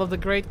spell of the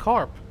Great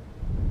Carp.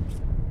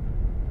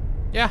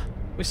 Yeah,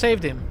 we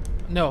saved him.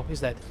 No, he's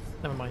dead.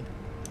 Never mind.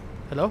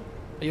 Hello?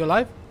 Are you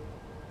alive?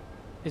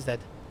 He's dead.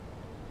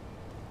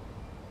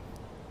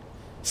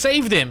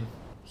 Saved him!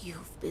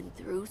 You've been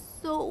through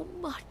so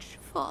much,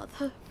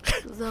 Father.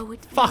 Though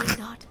it Fuck. may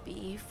not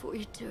be for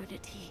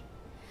eternity,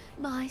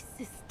 my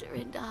sister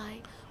and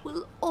I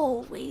will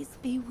always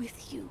be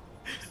with you.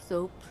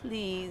 So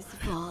please,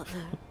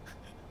 Father,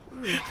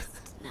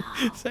 rest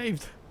now.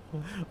 Saved.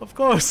 Of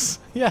course.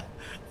 Yeah,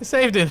 I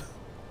saved him.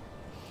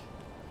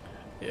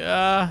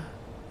 Yeah.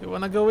 You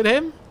wanna go with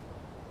him?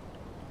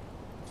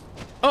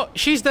 Oh,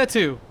 she's there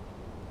too.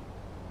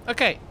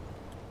 Okay.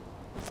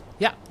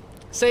 Yeah.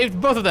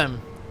 Saved both of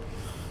them.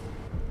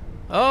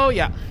 Oh,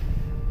 yeah.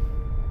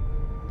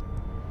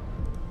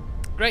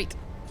 Great.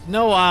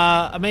 No,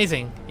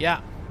 amazing.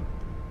 Yeah.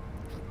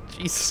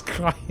 Jesus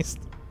Christ.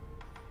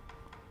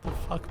 What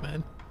the fuck,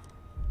 man?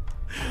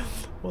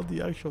 What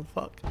the actual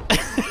fuck?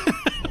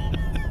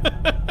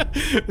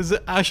 Is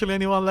there actually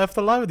anyone left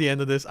alive at the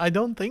end of this? I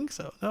don't think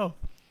so. No.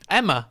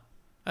 Emma.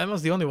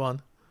 Emma's the only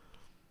one.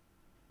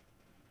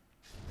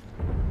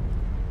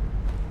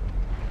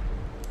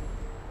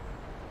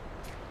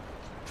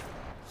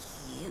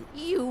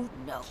 You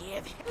know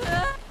him.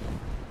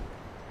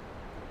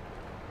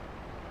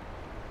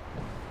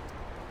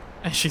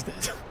 And she's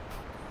dead.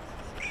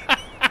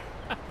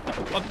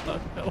 What the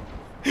hell?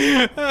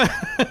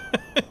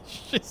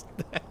 She's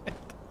dead.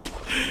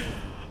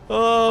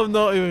 Oh, I'm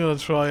not even gonna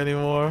try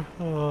anymore.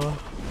 Oh.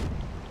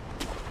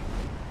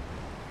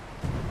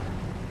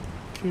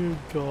 Good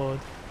God.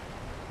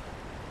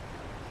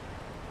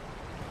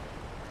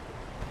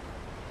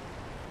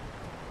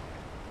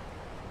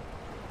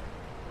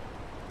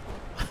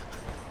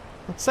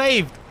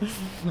 Saved!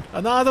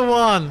 Another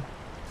one!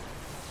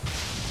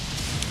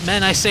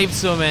 Man, I saved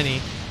so many.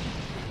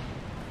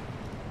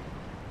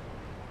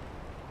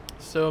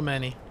 So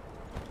many.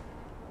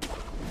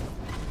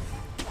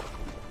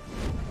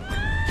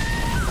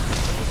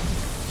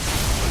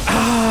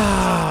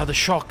 Ah, the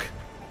shock.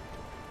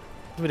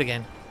 Do it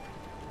again.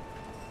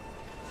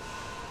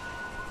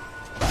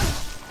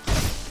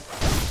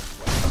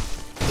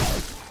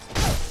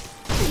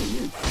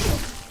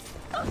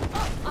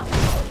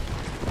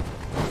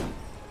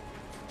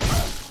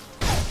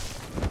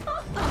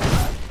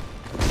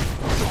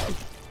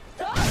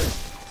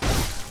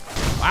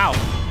 Wow.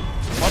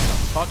 What the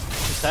fuck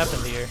just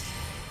happened here?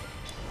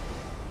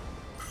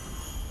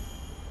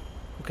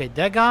 Okay,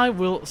 that guy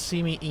will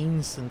see me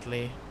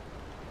instantly.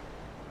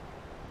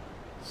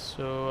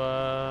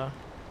 So,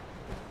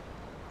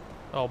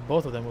 oh,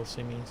 both of them will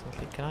see me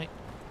instantly. Can I?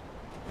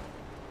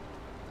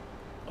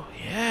 Oh,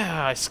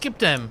 yeah, I skipped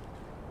them.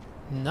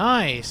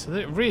 Nice.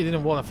 I really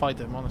didn't want to fight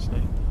them,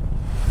 honestly.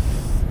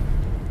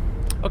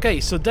 Okay,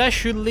 so that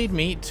should lead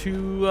me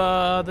to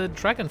the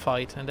dragon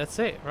fight, and that's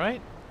it,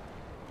 right?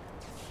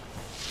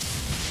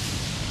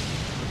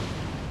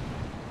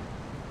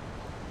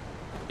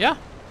 Yeah.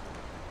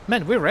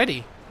 Man, we're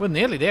ready. We're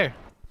nearly there.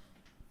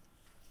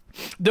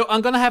 Though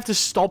I'm gonna have to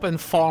stop and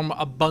farm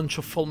a bunch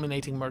of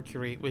fulminating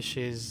mercury, which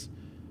is...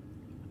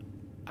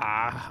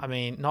 I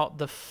mean, not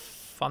the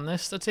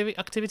funnest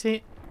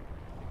activity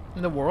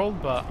in the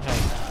world, but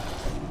hey.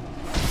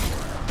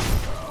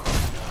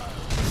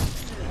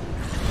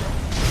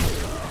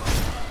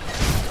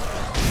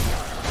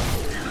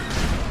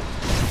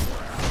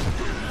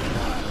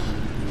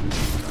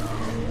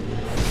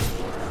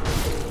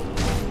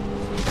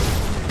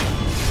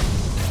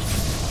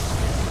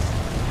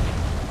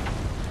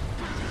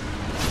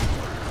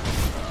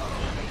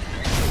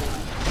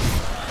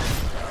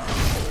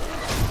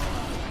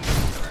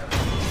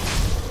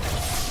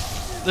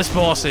 This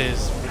boss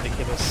is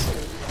ridiculous.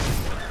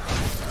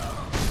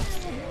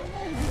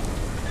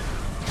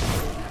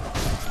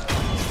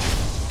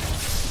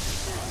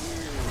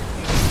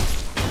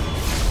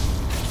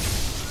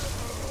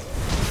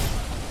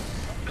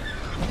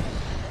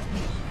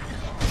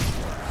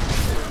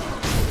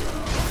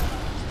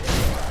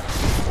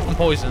 I'm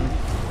poisoned.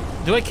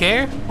 Do I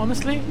care,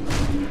 honestly?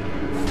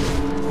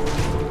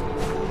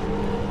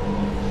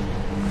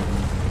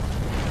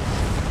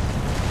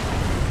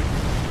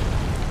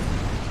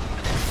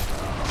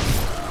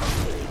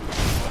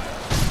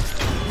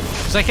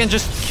 Because I can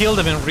just kill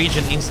them in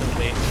region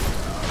instantly.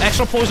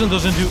 Extra poison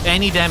doesn't do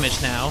any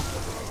damage now.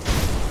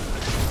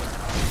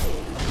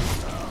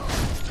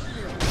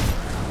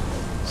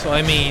 So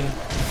I mean...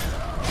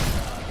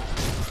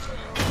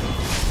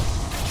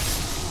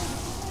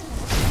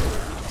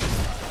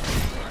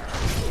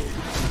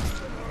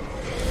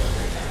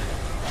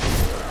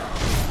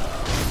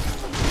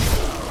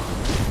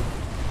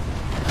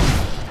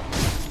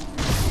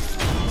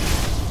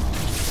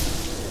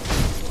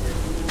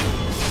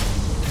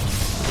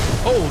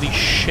 Holy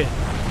shit.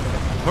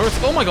 Hurts.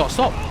 Oh my god,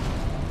 stop.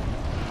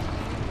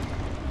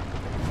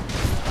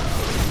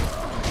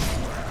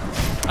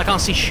 I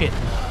can't see shit.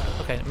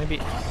 Okay, maybe...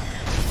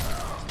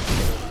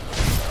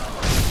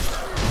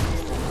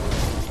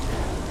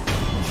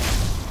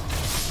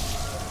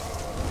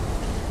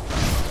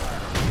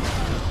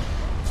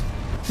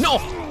 No!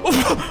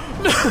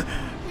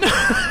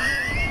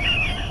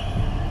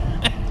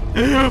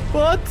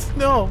 What?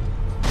 No.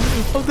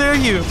 How dare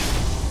you?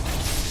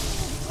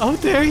 How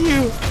dare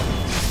you?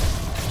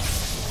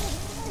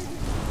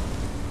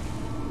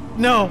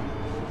 No.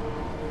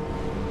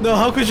 No,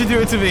 how could you do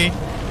it to me?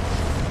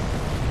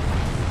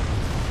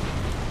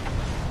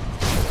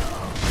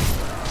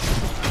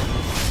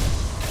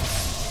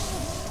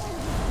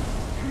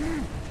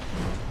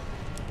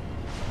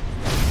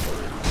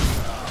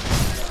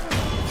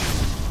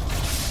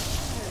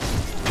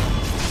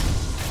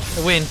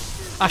 I win.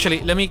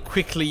 Actually, let me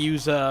quickly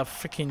use a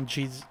freaking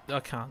G's. I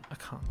can't.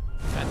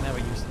 I never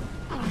use them.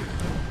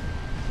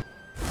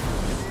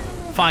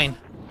 Fine.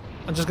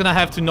 I'm just gonna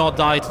have to not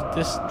die to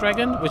this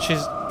dragon, which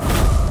is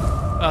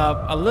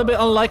a little bit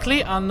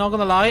unlikely. I'm not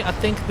gonna lie. I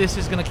think this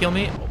is gonna kill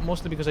me,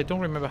 mostly because I don't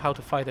remember how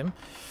to fight him.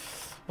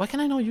 Why can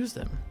I not use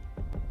them?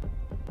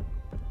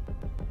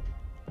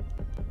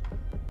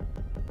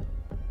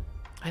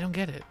 I don't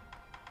get it.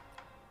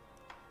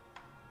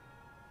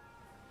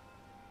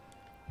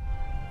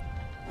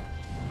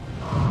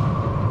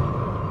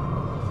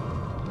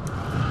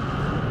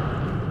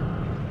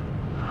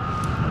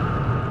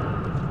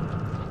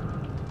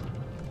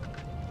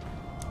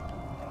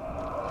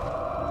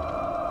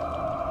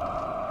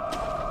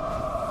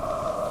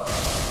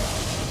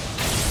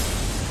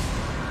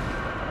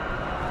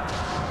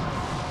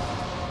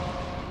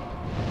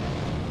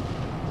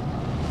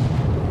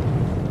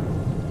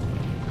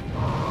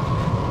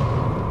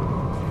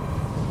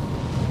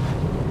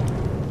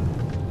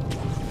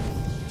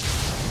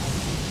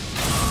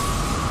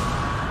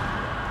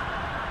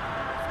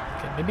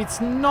 Maybe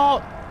it's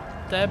not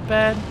that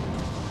bad.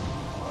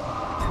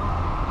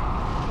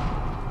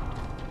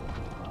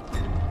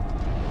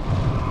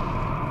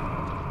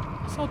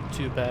 It's not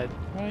too bad,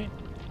 right?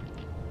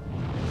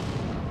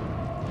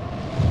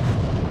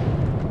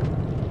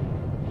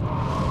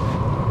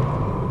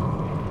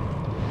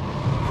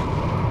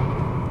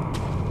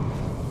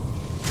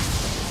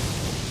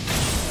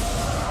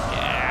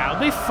 Yeah, it'll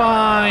be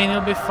fine.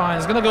 It'll be fine.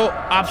 It's gonna go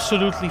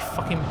absolutely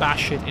fucking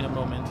batshit in a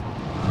moment.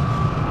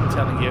 I'm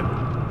telling you.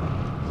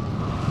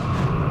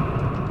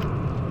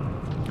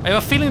 I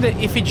have a feeling that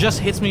if it just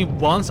hits me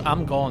once,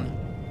 I'm gone.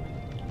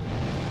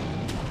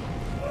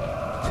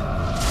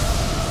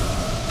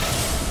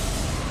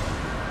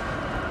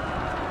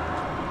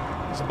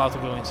 It's about to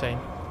go insane.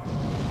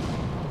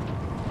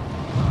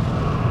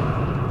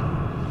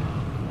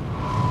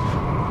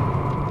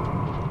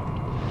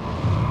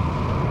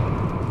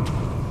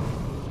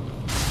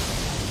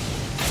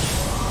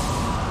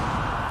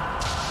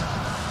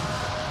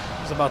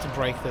 He's about to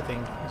break the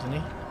thing, isn't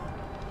he?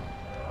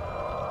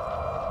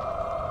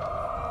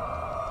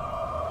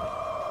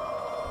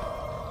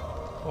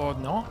 Or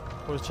not?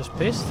 Or it's just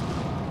pissed?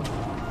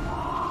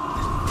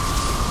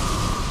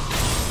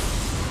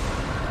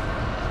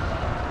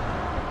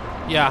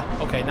 Yeah,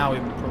 okay, now we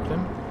broke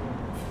him.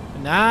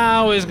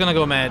 Now he's gonna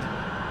go mad.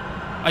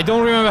 I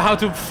don't remember how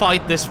to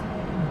fight this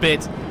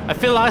bit. I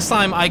feel last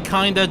time I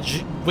kinda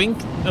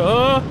winked.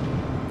 I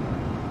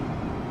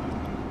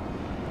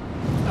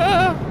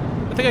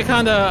think I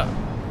kinda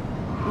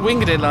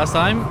winged it last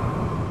time.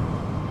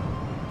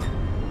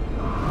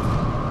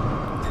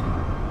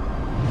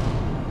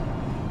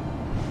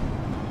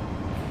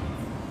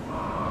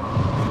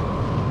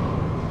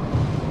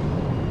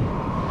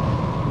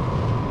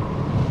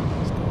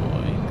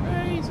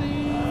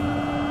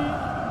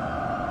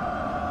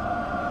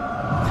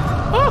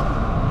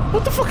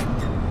 What the fuck?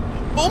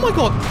 Oh my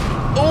god!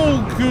 Oh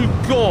good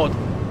god!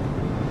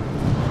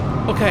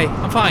 Okay,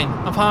 I'm fine.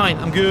 I'm fine.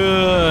 I'm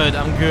good.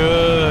 I'm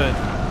good.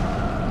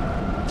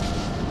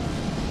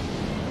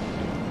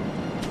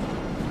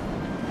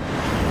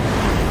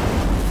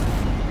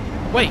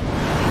 Wait,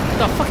 what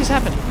the fuck is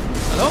happening?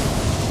 Hello?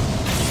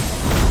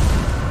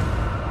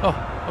 Oh,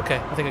 okay.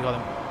 I think I got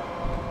him.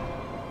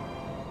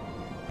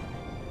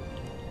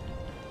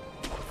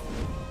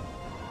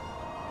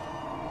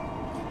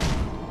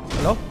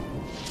 Hello?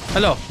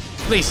 Hello,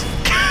 please.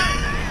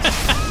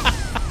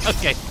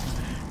 Okay,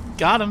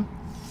 got him.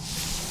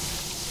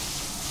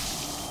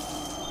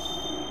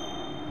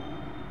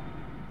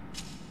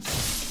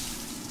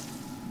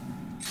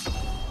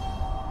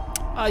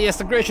 Ah, yes,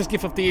 the gracious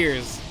gift of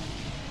tears.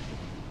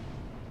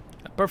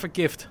 A perfect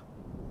gift.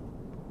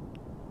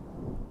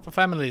 For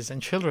families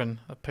and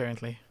children,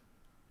 apparently.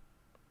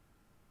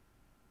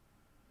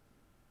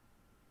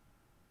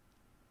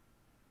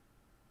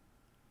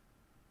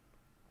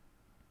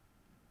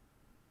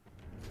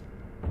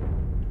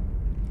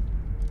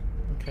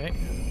 Okay.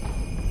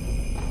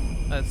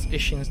 That's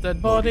Ishin's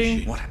dead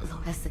body. What?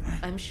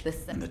 I'm sure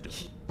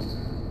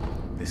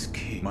This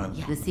key. My.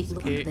 the secret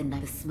Okay. of the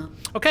night smoke.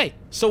 Okay,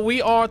 so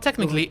we are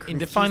technically in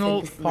the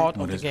final part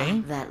of the is-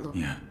 game. That Lord,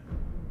 Yeah.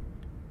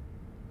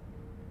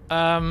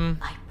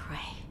 I pray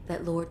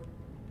that Lord.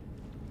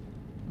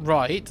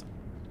 Right.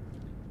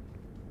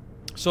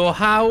 So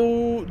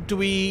how do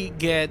we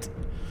get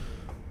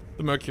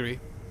the Mercury?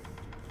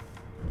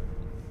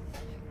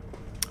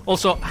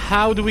 Also,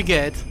 how do we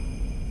get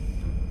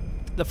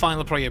the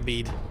final prayer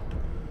bead?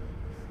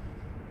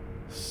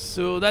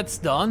 So that's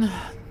done.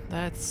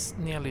 That's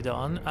nearly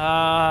done.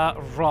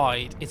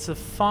 Right. It's the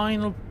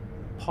final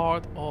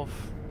part of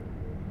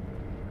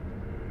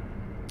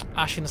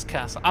Ashin's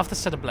Castle. After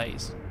Set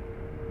Ablaze.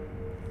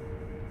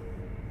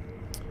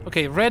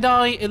 Okay, Red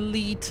Eye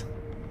Elite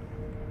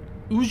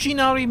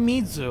Ujinari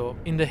Mizo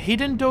in the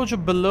hidden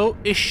dojo below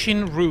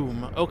Ishin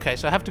room. Okay,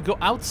 so I have to go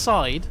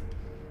outside,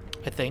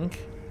 I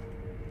think.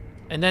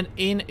 And then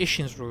in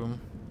Ishin's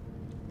room.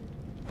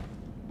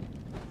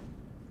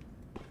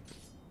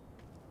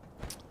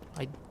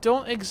 I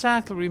don't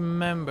exactly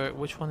remember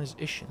which one is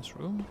Ishin's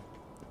room.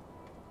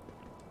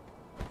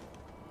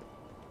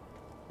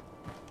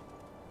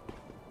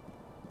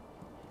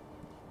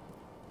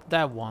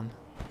 That one.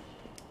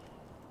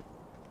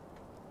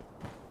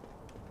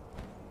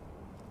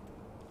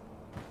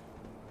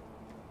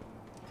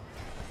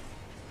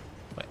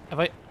 Wait, have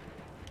I...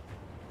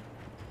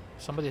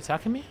 Somebody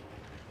attacking me?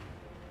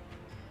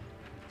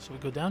 So we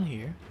go down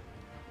here.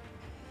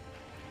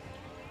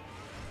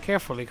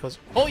 Carefully, because...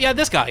 Oh, yeah,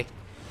 this guy!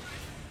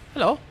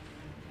 Hello.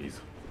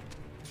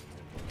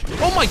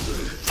 Oh my...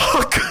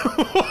 Fuck!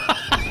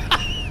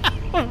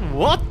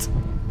 What?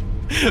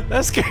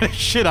 That scared the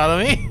shit out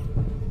of me.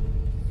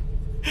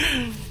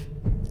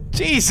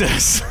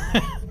 Jesus!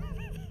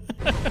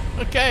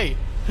 Okay.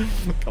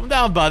 Calm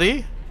down,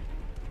 buddy.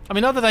 I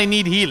mean, not that I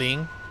need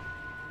healing.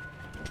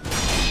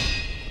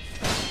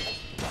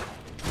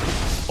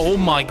 Oh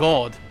my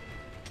god.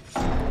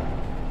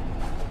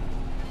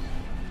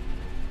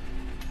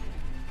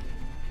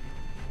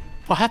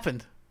 What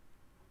happened?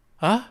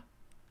 Huh?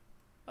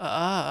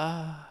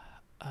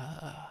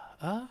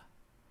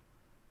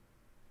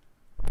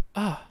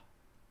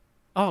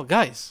 Oh,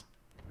 guys.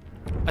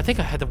 I think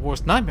I had the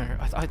worst nightmare.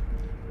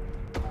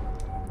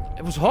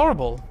 It was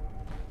horrible.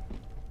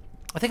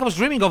 I think I was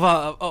dreaming of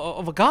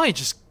a guy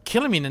just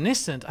killing me in an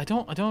instant. I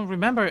don't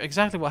remember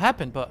exactly what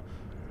happened, but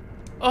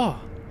oh,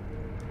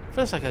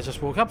 feels like I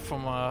just woke up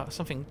from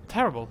something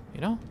terrible.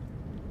 You know?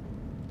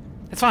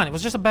 It's fine. It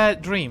was just a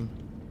bad dream.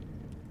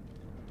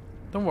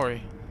 Don't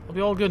worry. It'll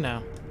be all good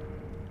now.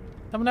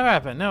 That would never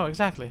happen. No,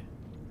 exactly.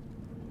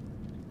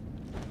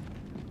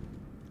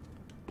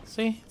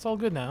 See? It's all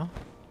good now.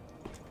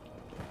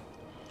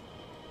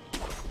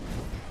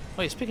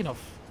 Wait, speaking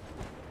of...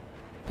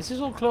 Is this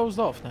all closed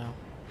off now?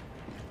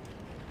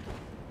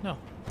 No.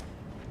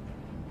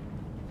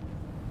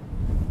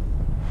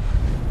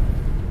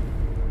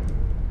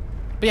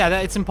 But yeah,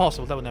 it's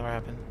impossible. That would never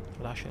happen. That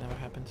would actually never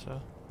happen, so...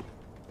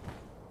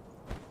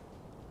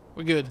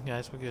 We're good,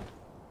 guys. We're good.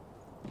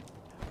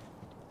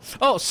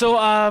 Oh, so,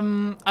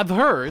 I've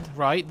heard,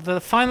 right,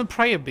 the final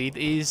prayer bead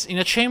is in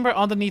a chamber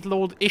underneath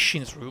Lord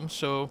Ishin's room,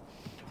 so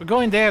we're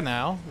going there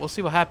now. We'll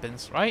see what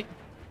happens, right?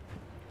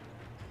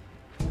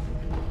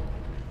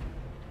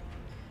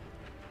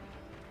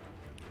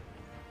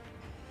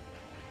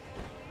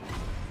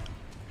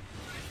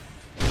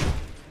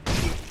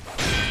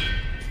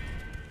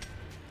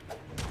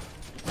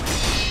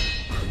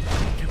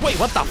 Wait,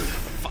 what the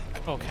fuck?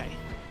 Okay.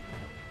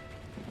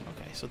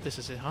 Okay, so this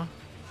is it, huh?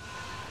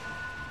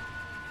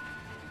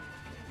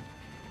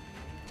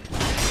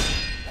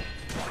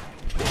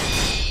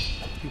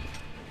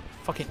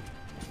 Fucking...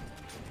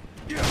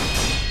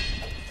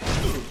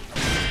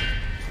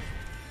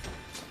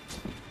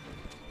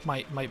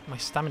 My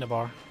stamina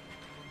bar.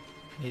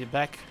 Need it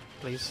back,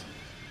 please.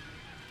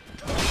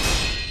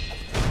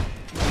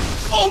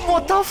 Oh,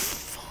 what the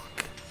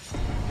fuck?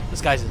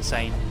 This guy's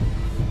insane.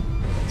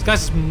 This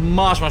guy's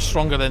much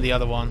stronger than the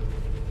other one.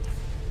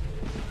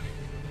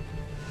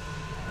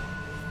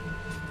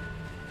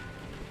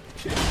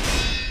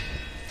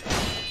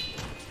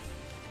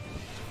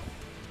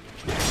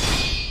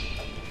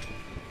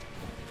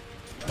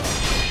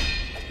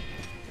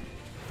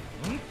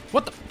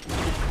 What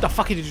the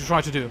fuck did you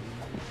try to do?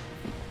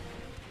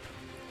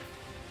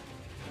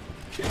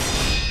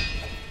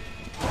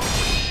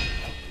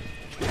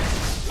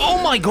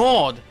 Oh my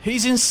god!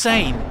 He's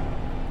insane!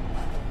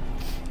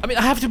 I mean,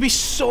 I have to be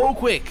so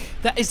quick.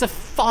 That is the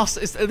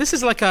fastest. This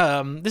is like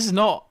this is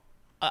not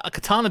a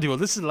katana duel.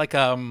 This is like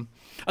a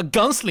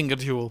gunslinger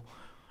duel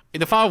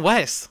in the Far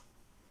West.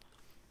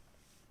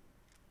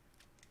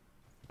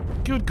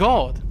 Good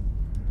god.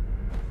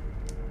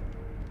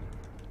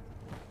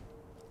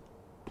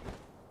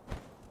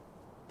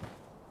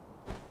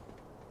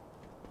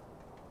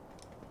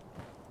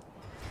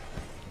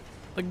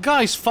 The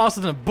guy's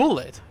faster than a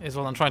bullet, is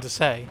what I'm trying to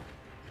say.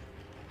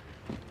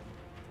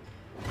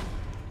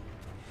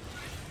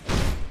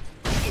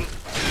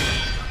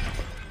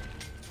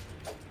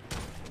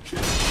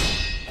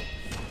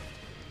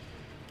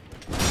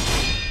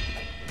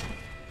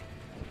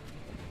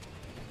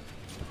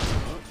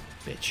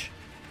 Bitch.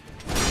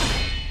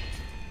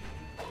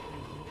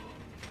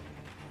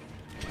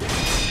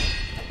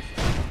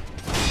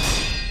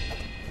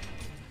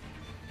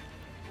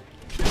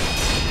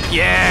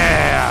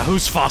 Yeah!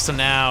 Who's faster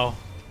now?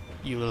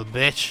 You little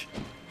bitch.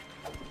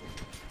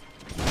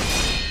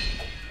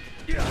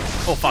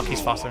 Oh fuck,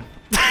 he's faster.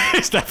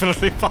 He's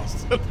definitely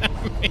faster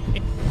than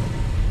me.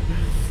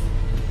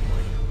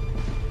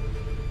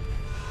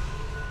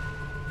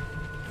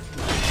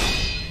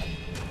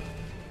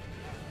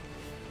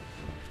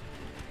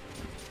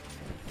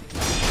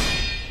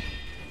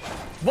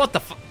 What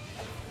the fu-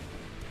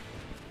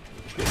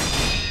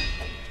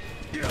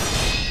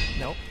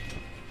 Nope.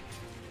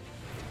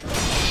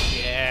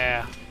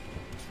 Yeah.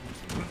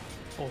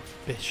 Oh,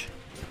 bitch.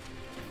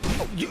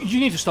 Oh, you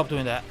need to stop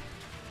doing that.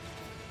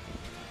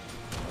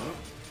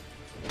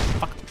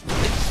 Fuck.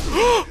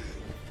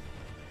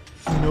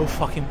 No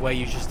fucking way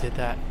you just did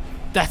that.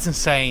 That's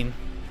insane.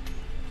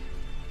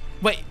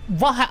 Wait,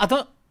 what I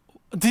don't...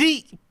 Did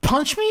he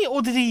punch me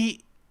or did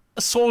he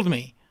assault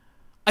me?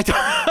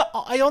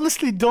 I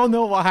honestly don't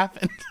know what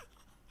happened.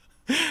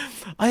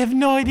 I have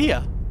no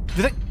idea.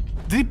 Did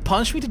he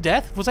punch me to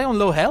death? Was I on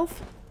low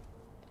health?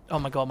 Oh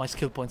my god, my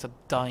skill points are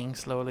dying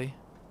slowly.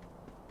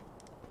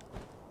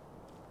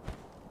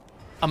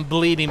 I'm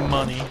bleeding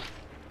money.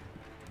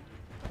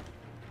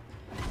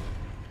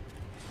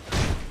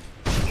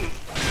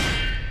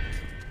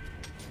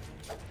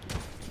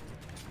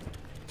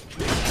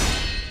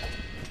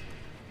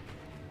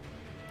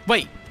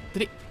 Wait,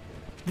 did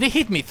he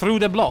hit me through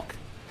the block?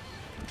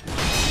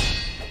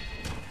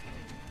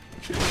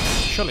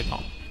 Surely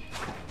not.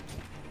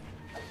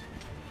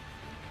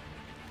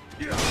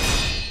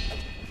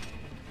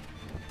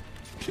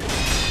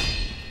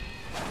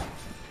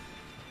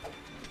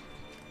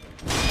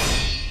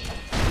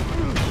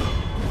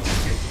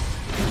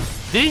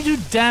 Did he do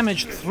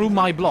damage through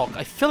my block?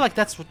 I feel like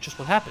that's just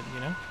what happened, you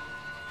know?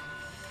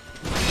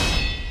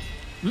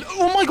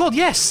 Oh my god,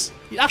 yes!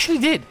 It actually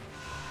did!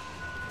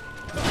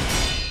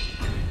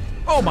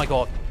 Oh my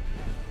god.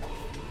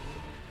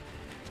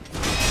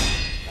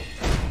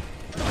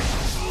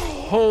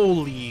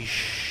 Holy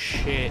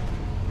shit.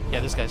 Yeah,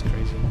 this guy's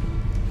crazy.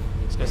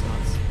 This guy's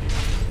nuts.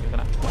 You're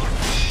gonna...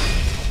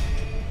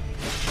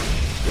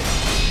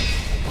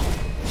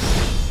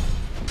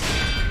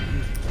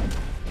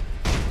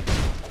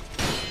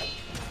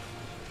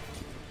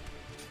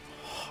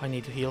 I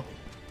need to heal.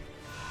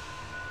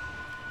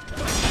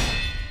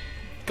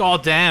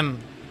 God damn.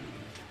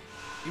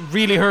 It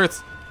really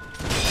hurts.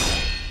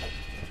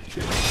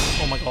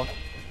 Oh my god.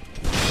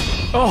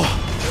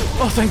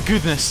 Oh, thank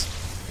goodness.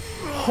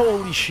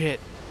 Holy shit.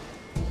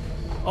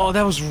 Oh,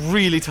 that was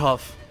really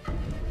tough.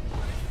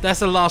 That's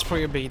the last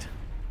prayer bead.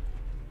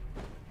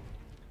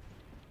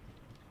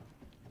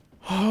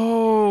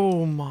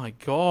 Oh my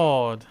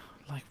god.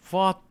 Like,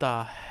 what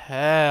the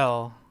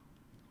hell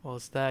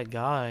was that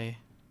guy?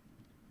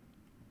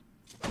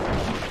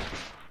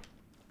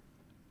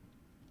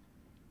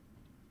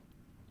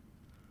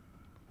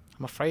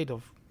 I'm afraid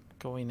of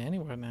going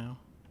anywhere now.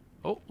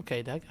 Oh,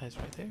 okay, that guy's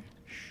right there.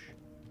 Shh.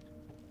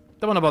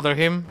 Don't want to bother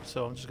him,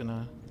 so I'm just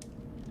gonna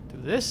do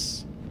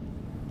this.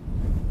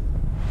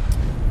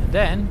 And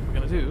then we're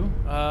gonna do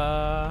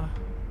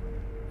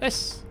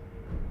this.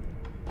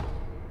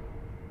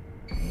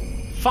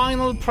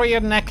 Final prayer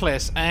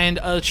necklace and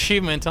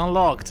achievement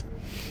unlocked.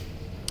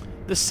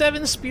 The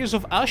 7 spears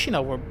of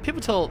Ashina were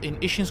pivotal in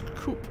Ishin's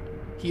coup.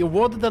 He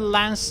awarded the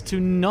lance to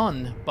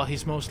none but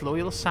his most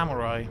loyal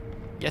samurai.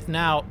 Yet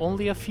now,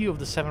 only a few of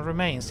the 7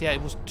 remains. Yeah,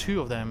 it was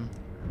 2 of them.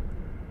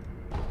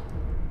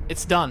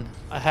 It's done.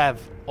 I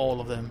have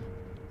all of them.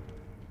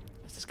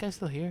 Is this guy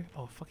still here?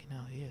 Oh, fucking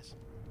hell, he is.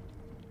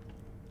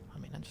 I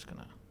mean, I'm just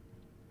gonna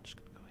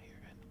go here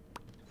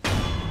and...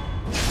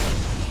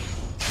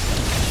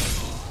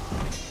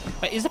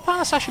 Wait, is the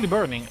palace actually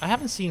burning? I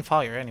haven't seen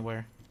fire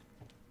anywhere.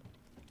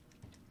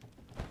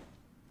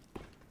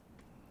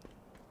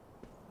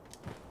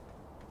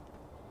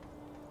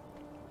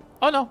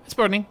 Oh no, it's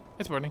burning.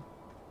 It's burning.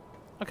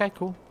 Okay,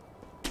 cool.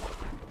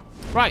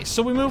 Right,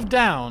 so we move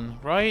down,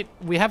 right?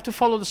 We have to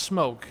follow the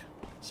smoke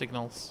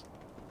signals.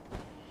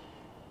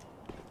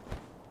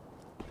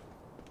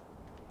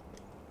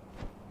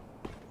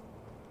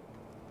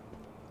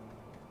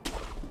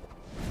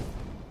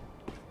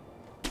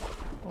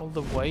 All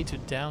the way to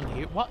down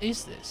here. What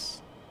is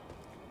this?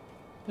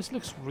 This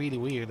looks really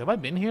weird. Have I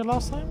been here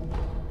last time?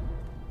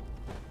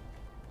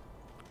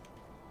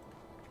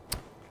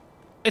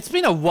 It's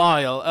been a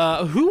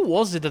while. Who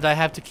was it that I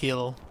have to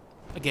kill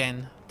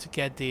again to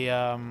get the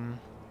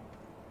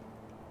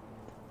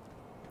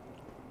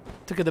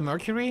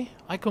mercury?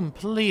 I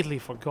completely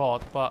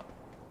forgot, but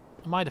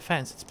in my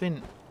defense, it's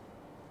been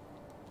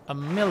a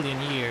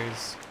million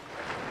years,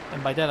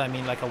 and by that I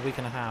mean like a week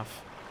and a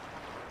half.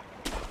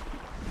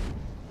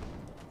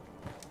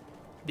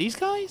 These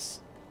guys?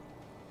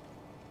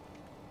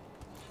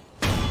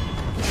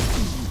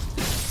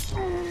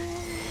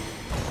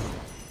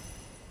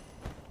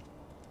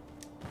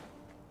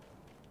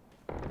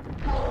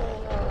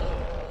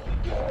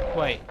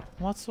 Wait,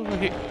 what's over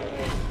here?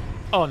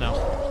 Oh no.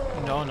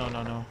 No, no,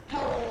 no, no.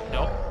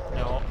 No,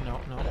 no,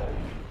 no, no.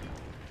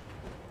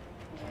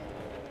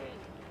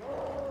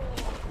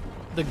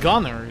 The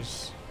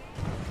gunners.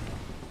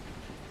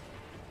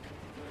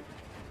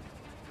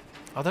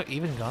 Are there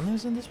even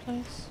gunners in this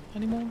place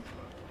anymore?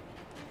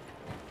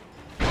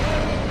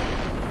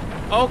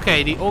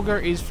 Okay, the ogre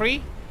is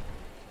free.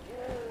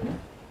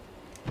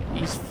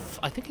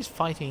 I think he's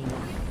fighting.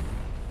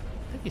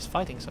 I think he's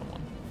fighting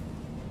someone.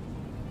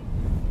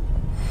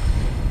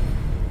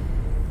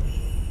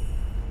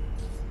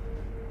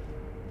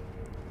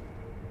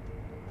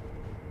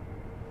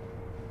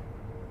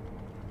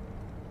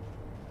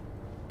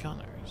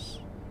 Gunners.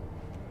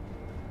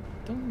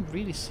 Don't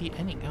really see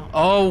any gun.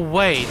 Oh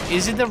wait,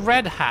 is it the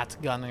red hat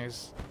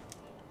gunners?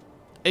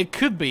 It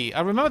could be.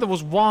 I remember there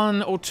was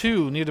one or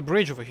two near the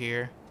bridge over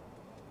here.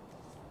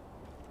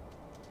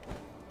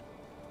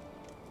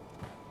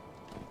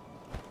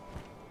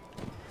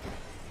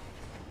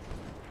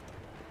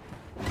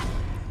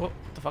 What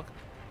the fuck?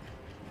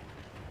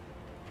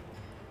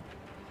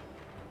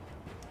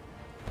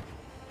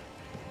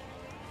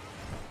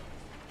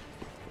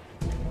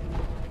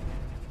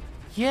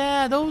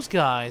 Yeah, those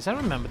guys. I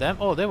remember them.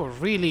 Oh, they were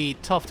really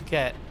tough to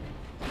get.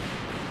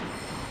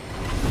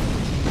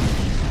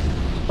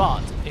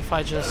 But if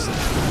I just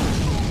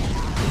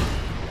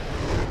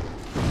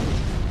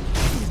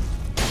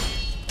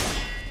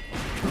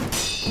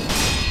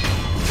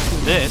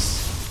do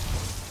this,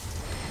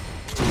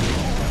 I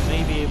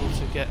may be able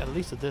to get at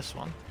least to this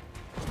one.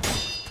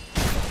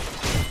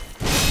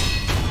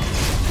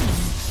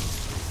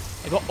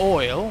 I got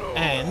oil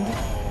and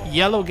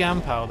yellow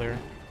gunpowder.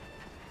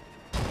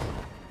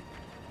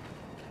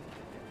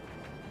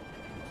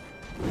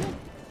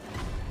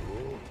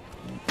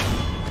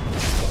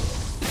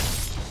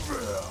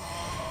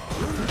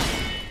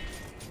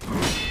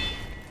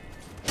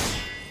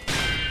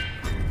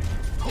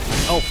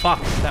 Oh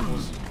fuck, that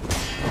was...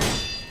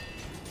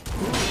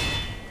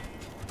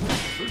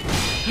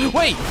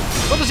 Wait!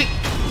 What does he...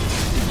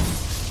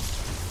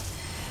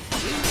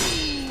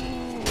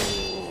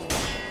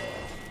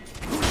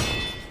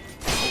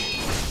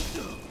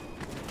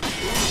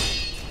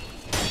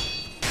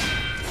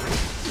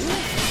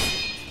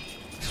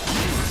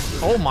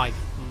 Oh my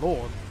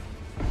lord.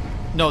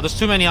 No, there's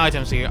too many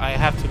items here. I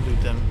have to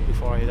loot them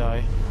before I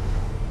die.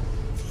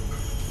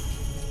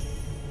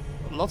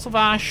 Lots of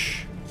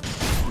ash.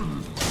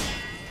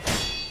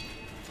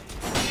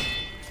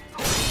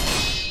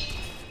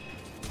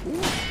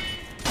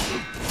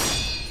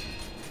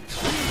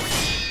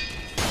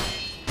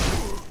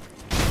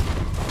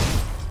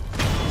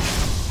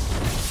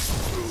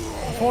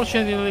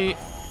 Unfortunately,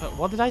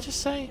 what did I just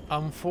say?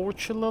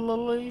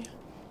 Unfortunately,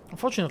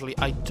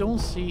 I don't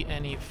see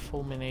any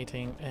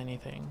fulminating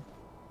anything.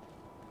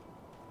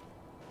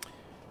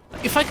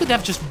 If I could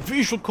have just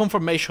visual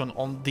confirmation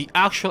on the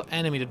actual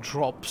enemy that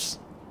drops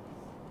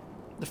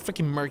the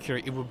freaking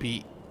mercury, it would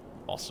be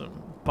awesome.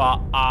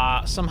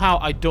 But somehow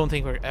I don't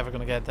think we're ever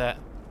gonna get that.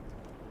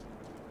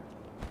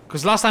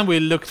 Because last time we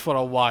looked for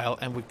a while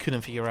and we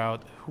couldn't figure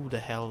out who the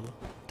hell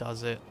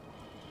does it.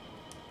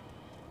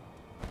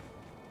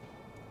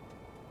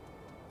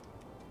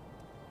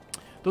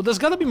 Though there's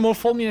gotta be more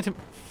fulminating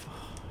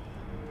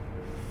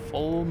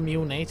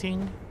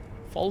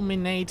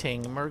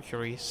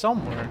mercury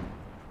somewhere.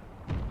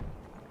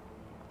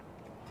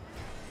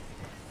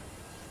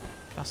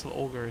 Castle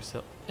Ogre is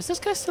still... Is this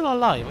guy still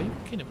alive? Are you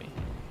kidding me?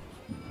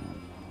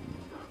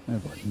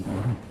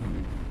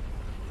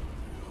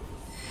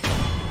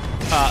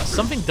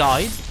 Something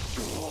died.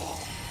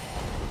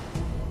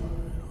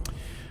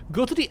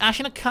 Go to the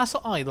Ashina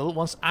Castle Idol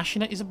once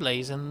Ashina is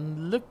ablaze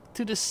and look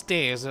to the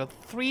stairs. There are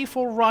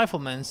 3-4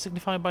 riflemen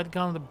signified by the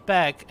gun on the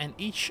back, and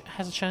each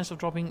has a chance of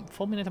dropping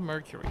fulminated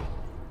mercury.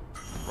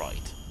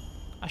 Right.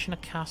 Ashina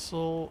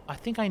Castle... I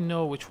think I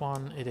know which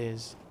one it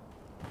is.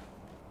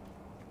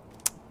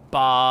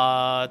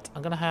 But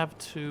I'm gonna have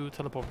to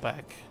teleport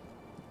back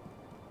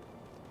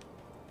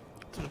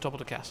to the top of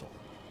the castle.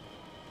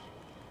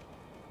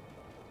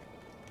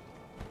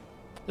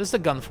 This is the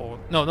gun fort.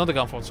 No, not the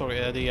gun fort,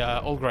 sorry,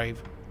 the old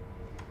grave.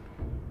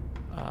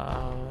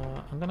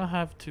 I'm gonna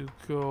have to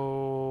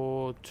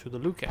go to the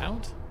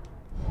lookout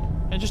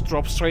and just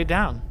drop straight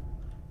down.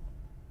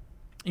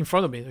 In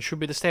front of me, there should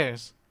be the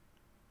stairs.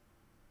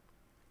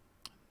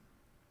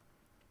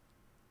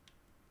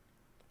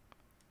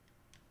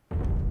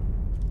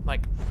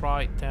 Like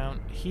right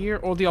down here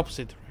or the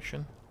opposite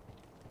direction.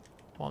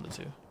 One of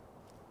the two.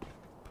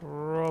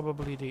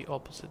 Probably the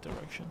opposite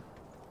direction.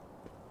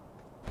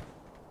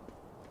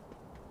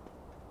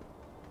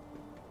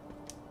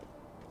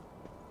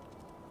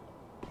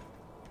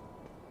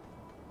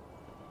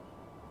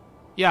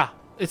 Yeah,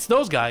 it's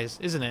those guys,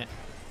 isn't it?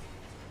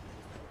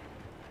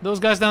 Those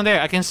guys down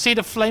there. I can see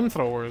the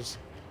flamethrowers.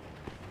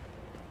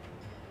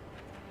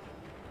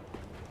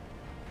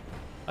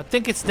 I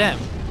think it's them.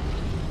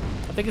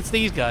 I think it's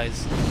these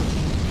guys.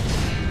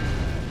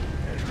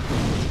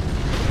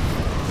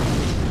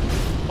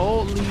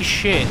 Holy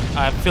shit.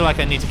 I feel like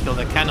I need to kill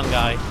the cannon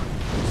guy.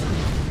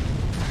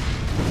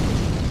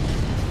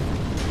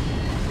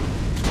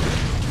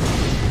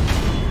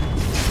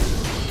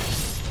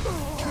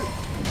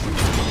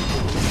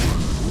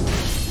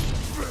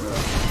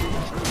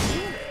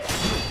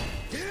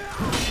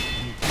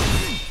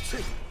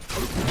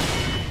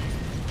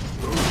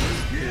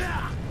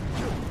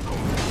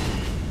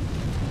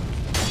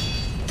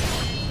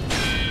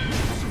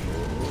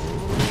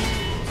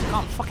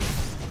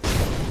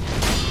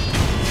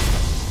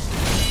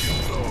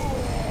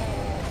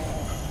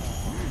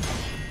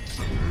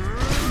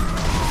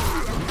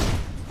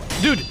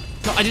 Dude!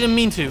 No, I didn't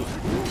mean to.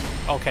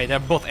 Okay, they're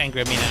both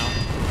angry at me now.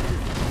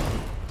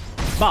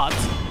 But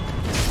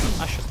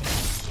I should be.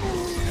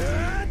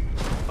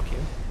 Fuck you.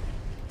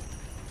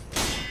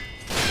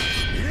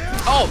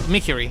 Oh,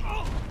 Mikiri.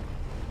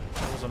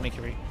 That was a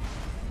Mikiri.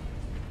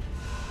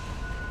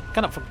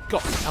 Kind of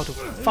forgot how to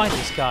find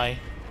this guy.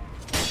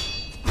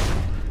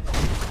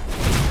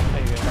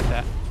 There you go, like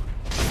that.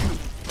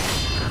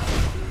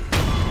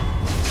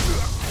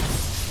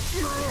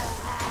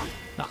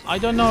 Now, I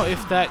don't know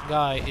if that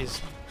guy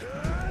is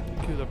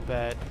good or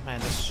bad. Man,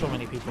 there's so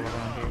many people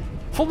around here.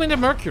 Fulminator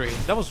Mercury,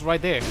 that was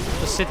right there,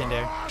 just sitting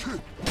there.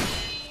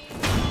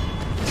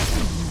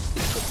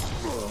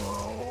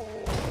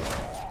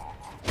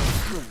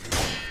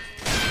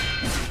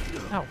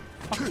 Ow,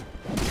 fuck.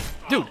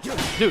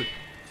 Dude.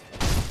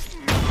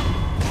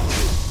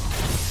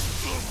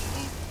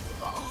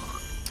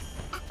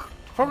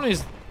 Problem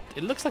is,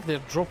 it looks like they're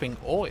dropping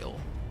oil.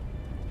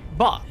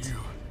 But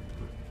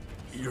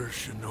You're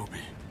Shinobi,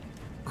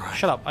 right?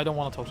 shut up, I don't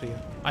want to talk to you.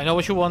 I know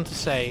what you want to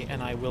say,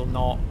 and I will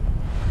not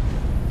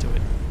do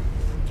it.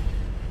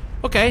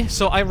 Okay,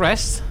 so I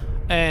rest,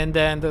 and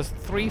then there's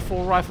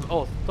 3-4 rifles.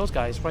 Oh, those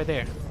guys right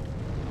there.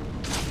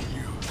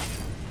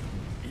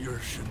 You're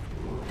Shinobi.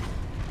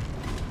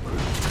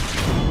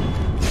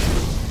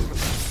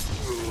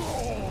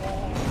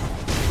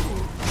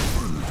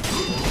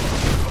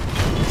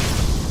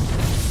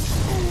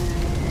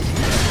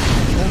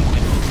 Oh my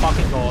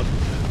fucking god.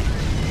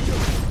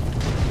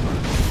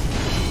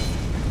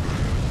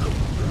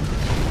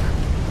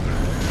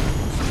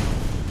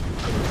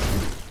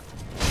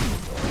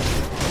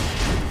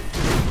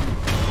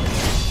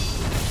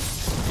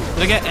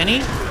 Did I get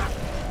any? I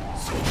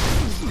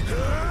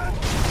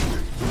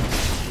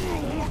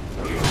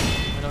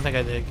don't think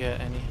I did get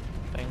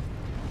anything.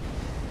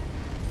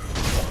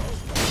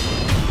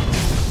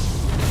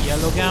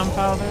 Yellow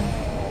gunpowder?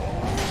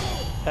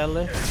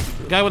 Pellet?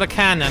 Guy with a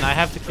cannon, I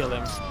have to kill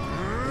him.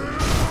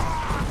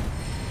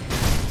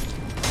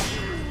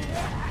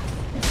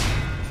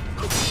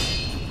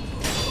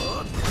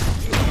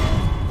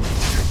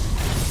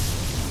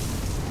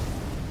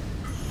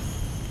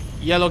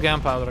 Yellow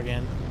gunpowder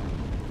again.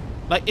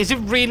 Like, is it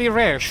really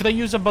rare? Should I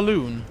use a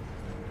balloon?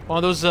 One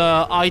of those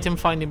item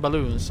finding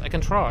balloons? I can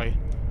try.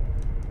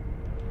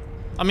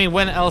 I mean,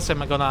 when else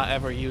am I gonna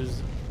ever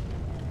use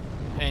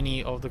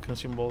any of the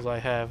consumables I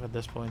have at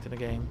this point in the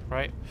game,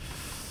 right?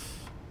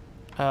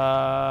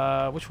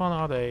 Which one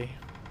are they?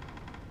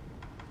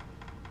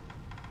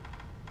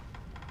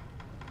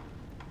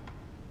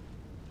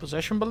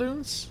 Possession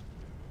balloons?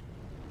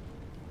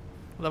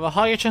 Will have a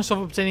higher chance of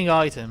obtaining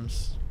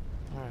items.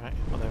 Alright,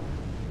 whatever.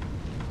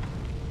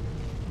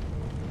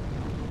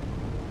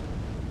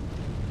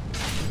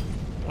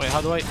 Wait,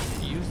 how do I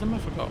use them? I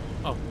forgot.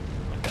 Oh,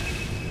 okay.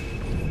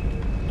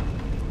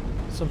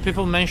 Some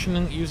people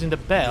mentioning using the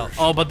bell.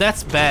 Oh, but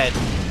that's bad.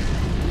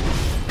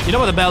 You know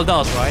what the bell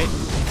does, right?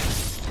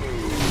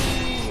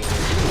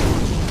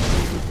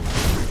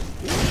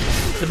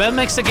 The bell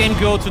makes the game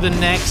go to the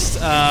next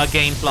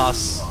game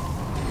plus.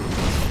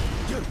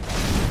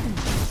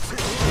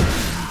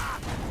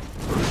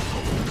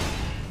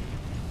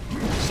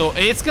 So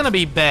it's gonna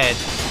be bad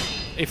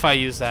if I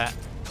use that.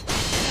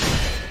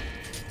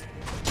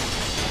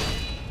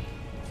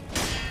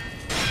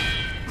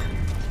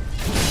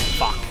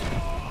 Fuck.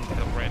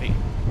 I'm ready.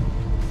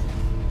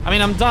 I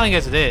mean, I'm dying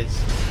as it is.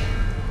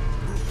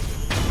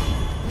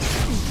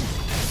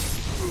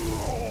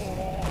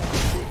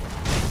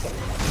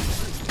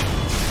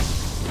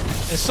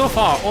 And so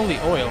far, only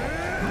oil.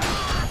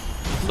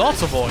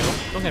 Lots of oil,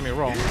 don't get me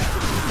wrong.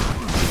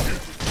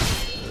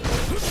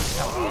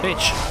 Oh,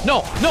 bitch.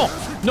 No, no,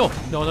 no,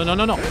 no, no, no,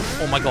 no, no.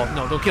 Oh my god,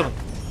 no, don't kill him.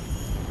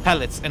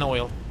 Pellets and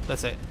oil.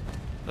 That's it.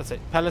 That's it.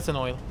 Pellets and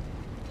oil.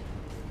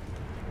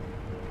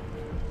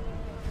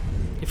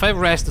 If I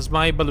rest, does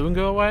my balloon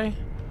go away?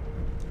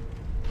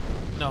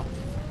 No.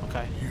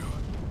 Okay.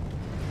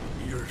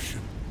 You're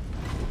Shinobi.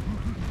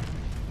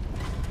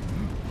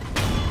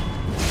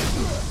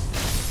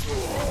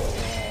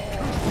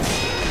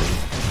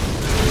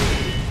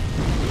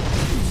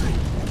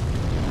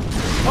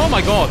 Oh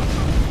my god.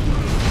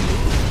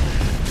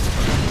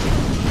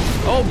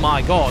 Oh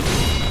my god.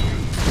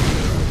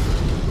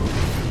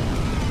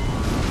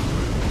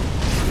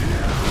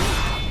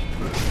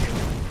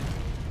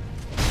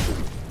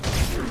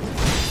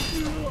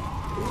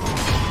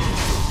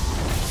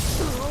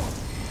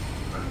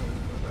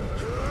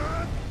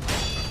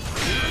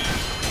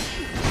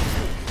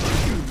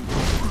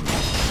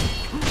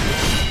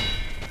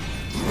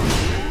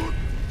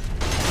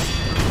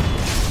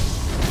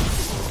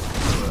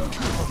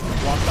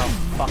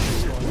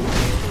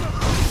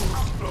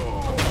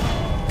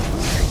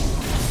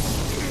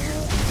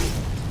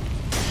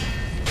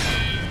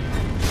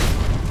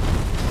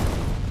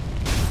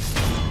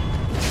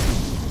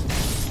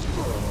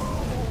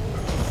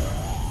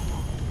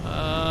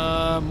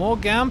 More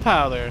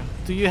gunpowder.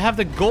 Do you have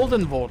the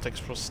golden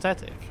vortex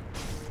prosthetic?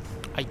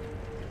 I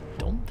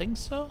don't think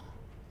so.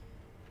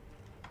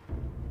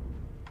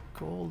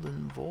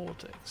 Golden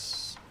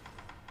vortex.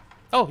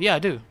 Oh, yeah, I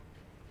do.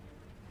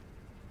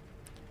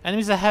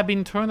 Enemies that have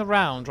been turned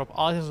around drop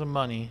items of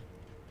money.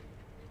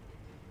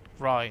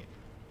 Right.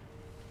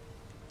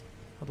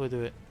 How do I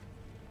do it?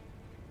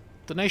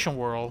 Donation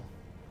whirl.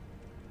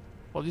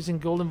 While using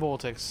golden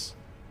vortex.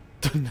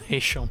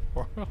 Donation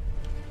whirl.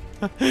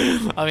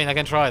 I mean, I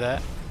can try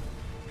that.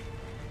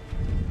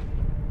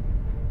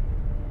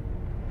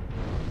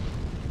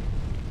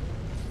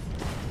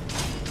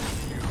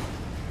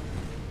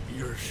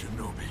 You're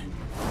Shinobi.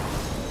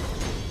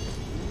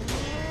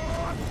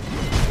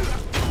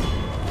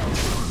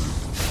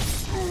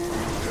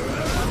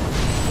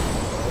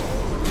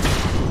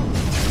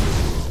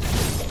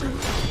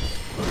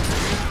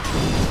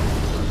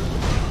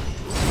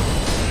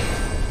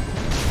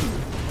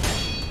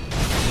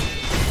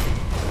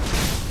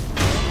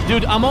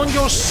 Dude, I'm on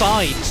your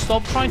side.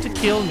 Stop trying to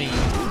kill me,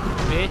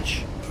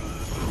 bitch.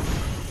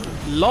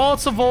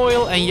 Lots of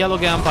oil and yellow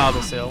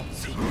gunpowder still.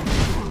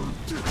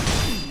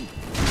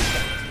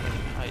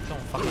 I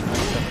don't fucking know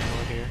what's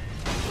anymore here.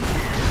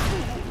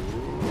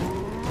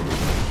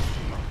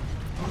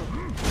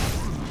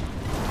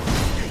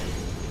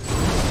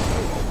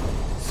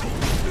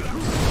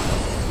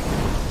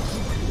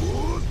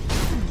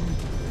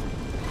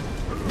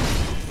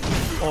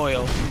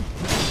 Oil.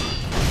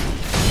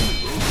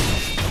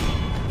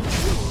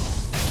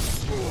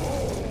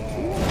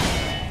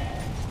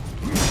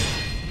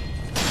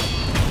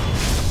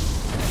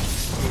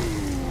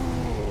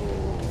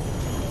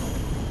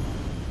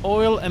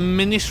 Oil and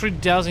ministry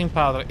dowsing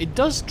powder. It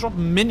does drop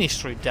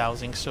ministry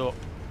dowsing, so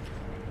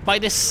by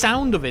the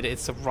sound of it,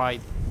 it's the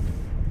right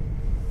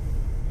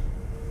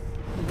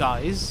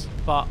guys.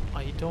 But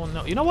I don't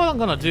know. You know what I'm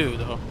gonna do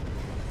though?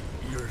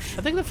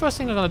 I think the first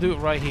thing I'm gonna do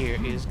right here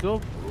is go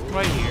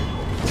right here,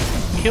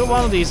 kill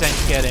one of these and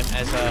get him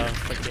as a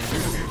freaking.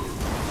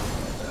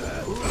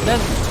 Then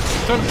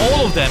turn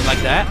all of them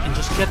like that and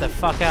just get the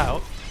fuck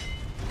out.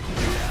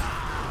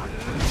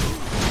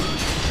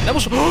 That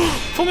was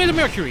 4 minutes of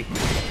mercury.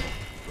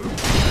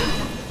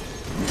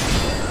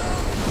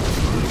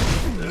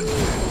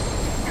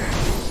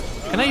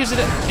 Can I use it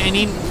at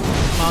any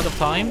amount of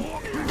time?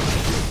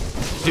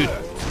 Dude.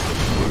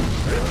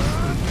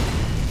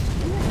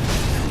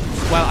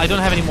 Well, I don't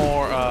have any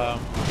more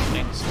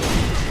things.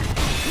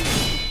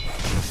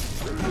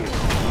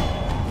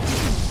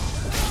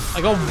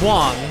 I got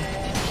 1.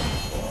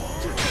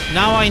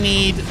 Now I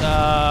need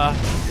how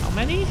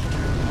many?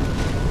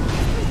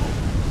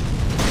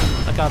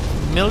 Like a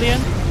million?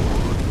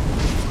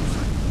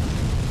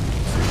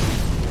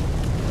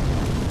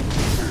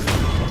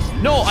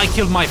 No, I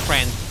killed my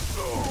friend.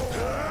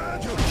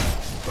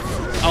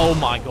 Oh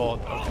my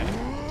god, okay.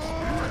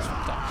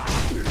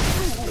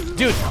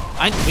 Dude,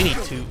 we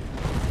need to,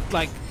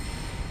 like,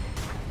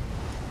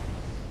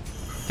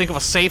 think of a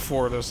safe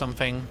word or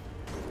something.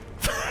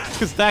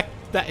 Because that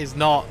is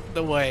not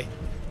the way.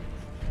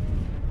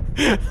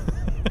 You're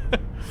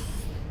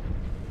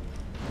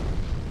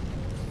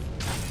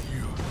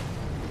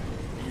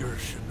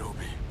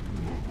Shinobi.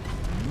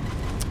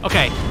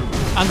 Okay,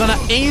 I'm gonna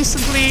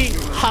instantly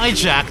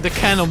hijack the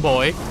cannon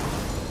boy.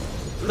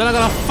 Then I'm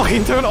gonna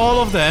fucking turn all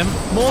of them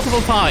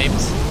multiple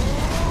times.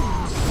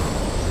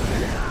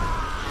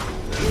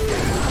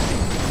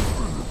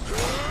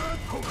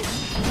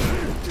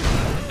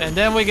 And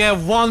then we get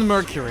 1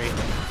 mercury.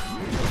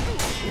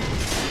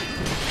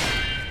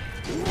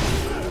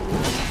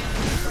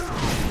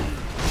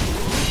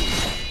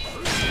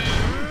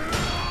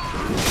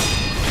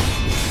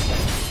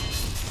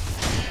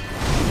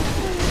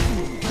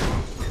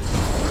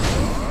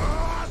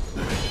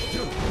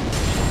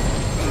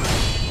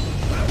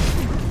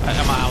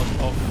 I'm out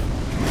of.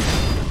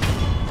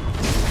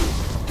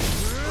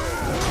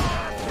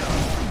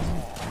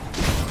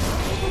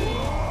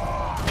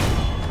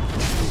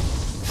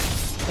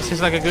 This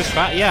seems like a good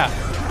strat, yeah.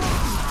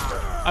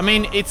 I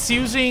mean, it's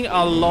using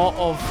a lot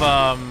of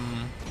ow!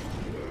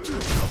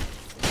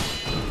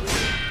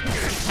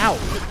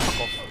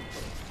 Fuck off.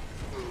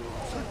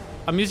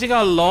 I'm using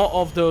a lot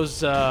of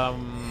those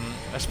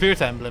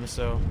spirit emblems,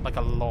 though, like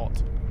a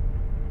lot.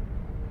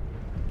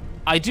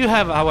 I do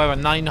have, however,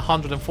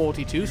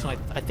 942, so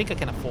I think I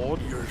can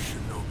afford. You're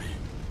Shinobi.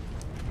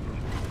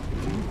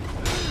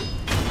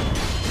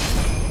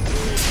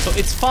 So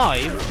it's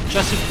 5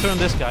 just to turn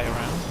this guy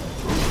around.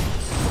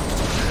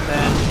 And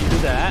then you do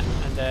that,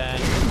 and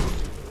then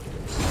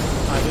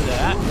I do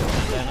that,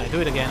 and then I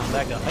do it again on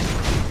that guy.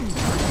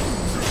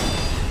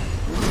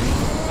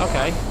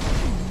 Okay.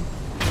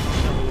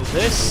 And we do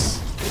this.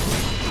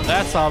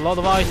 That's a lot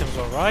of items,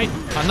 alright?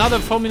 Another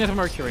 4 minutes of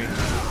mercury.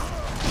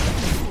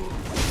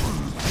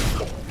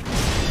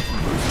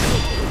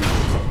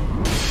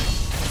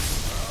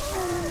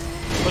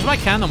 Where's my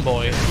cannon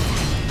boy?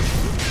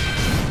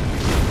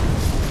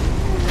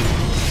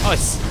 Oh,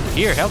 it's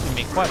here helping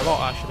me quite a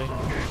lot, actually. You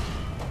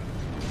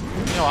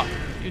know what?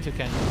 You two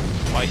can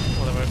fight,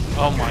 whatever.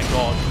 Oh my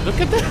god.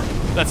 Look at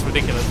that! That's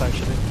ridiculous,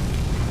 actually.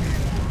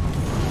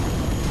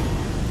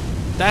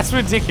 That's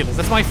ridiculous.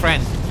 That's my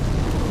friend.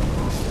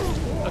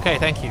 Okay,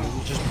 thank you.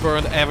 You just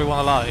burned everyone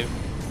alive.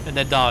 And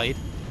then died.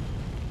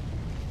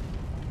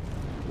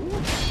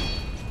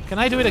 Can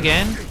I do it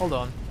again? Hold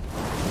on.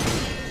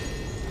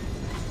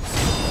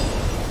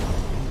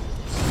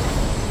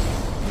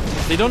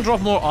 They don't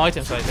drop more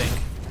items, I think.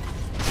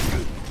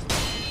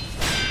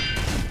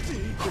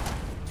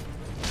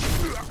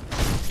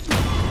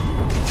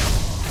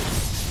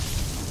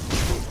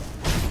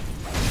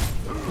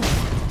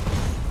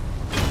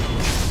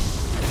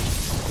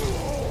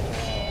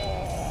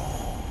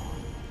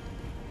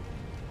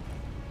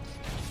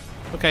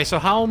 Okay, so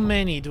how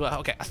many do I...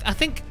 Okay, I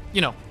think,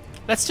 you know,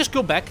 let's just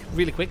go back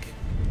really quick.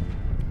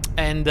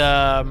 And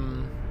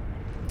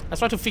let's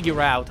try to figure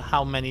out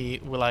how many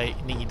will I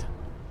need.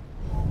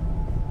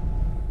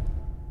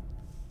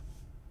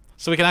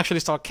 So we can actually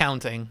start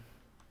counting,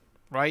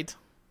 right?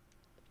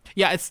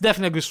 Yeah, it's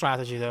definitely a good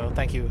strategy though.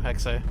 Thank you,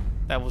 Hexe.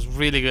 That was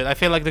really good. I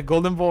feel like the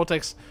Golden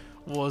Vortex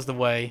was the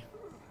way.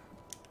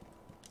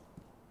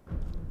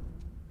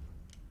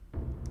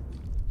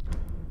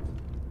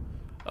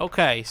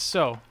 Okay,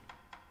 so...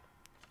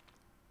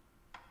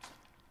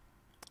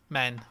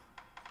 Man.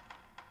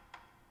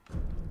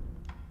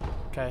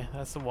 Okay,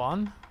 that's the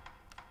one.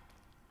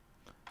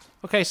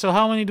 Okay, so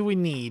how many do we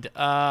need?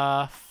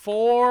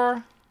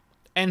 4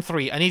 and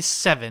 3. I need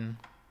 7.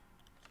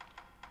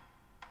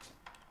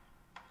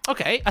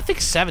 Okay, I think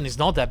 7 is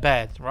not that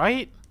bad,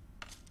 right?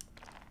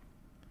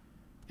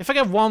 If I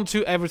get 1,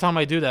 2 every time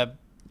I do that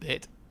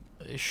bit,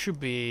 it should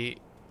be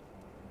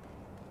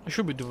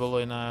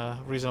doable in a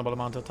reasonable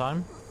amount of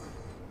time.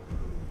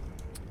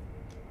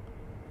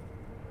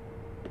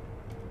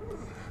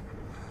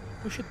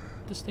 Oh shit,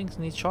 this thing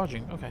needs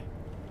charging. Okay.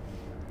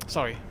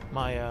 Sorry,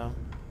 my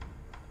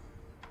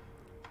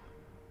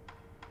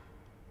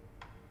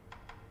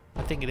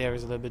I think there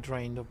is a little bit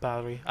drained of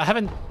battery. I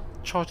haven't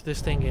charged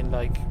this thing in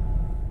like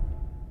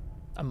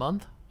a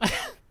month.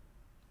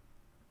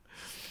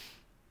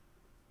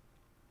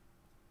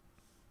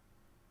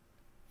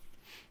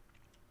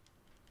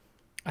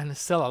 And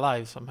it's still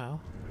alive somehow.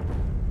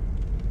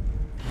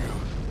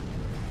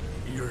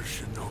 You're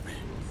Shinobi.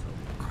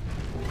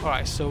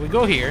 Alright, so we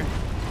go here.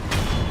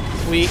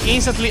 We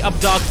instantly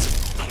abduct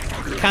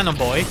Cannon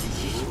Boy.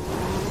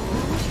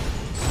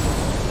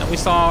 And we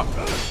start...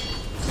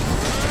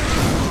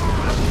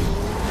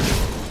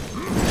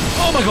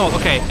 Oh my god,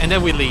 okay, and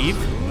then we leave.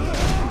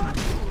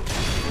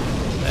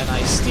 Then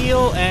I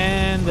steal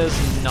and there's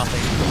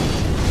nothing.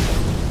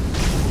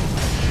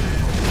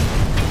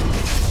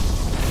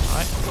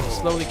 Alright,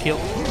 slowly kill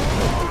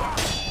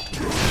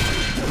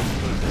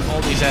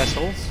all these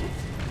assholes.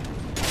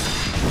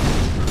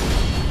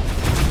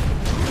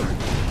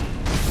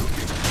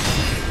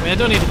 I mean, I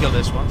don't need to kill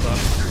this one, but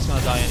it's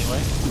gonna die anyway.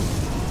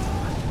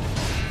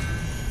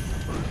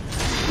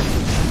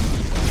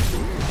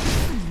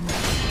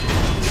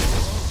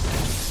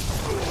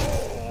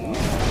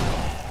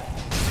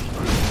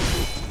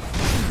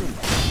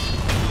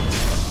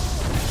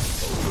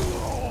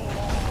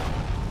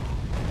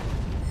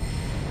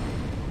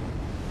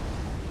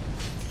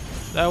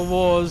 That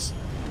was...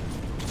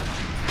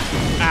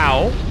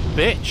 Ow,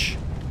 bitch.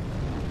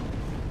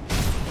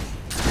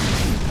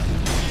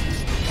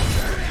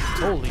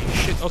 Holy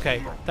shit,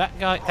 okay. That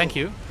guy, thank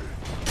you.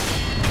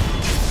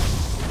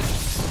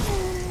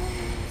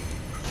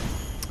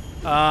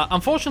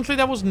 Unfortunately,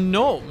 there was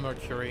no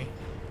mercury.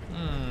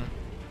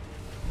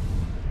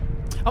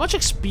 How much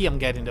XP I'm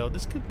getting, though?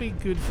 This could be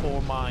good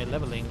for my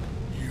leveling.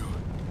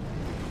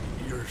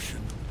 You're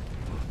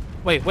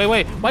Shinobi.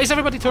 Wait. Why is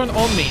everybody turned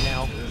on me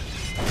now?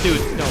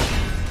 Dude, no.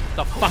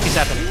 The fuck is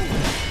happening?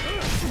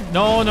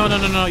 No.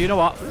 You know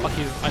what? Fuck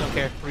you. I don't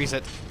care.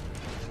 Reset.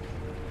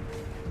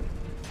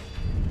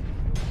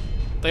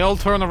 They all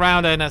turn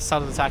around and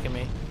started attacking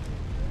me.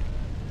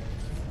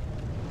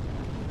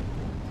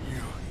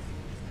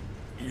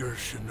 You're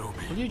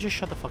Shinobi. Will you just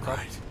shut the fuck up?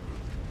 Right.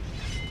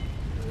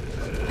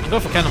 Go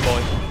for Cannon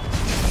Boy.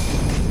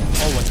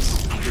 Always.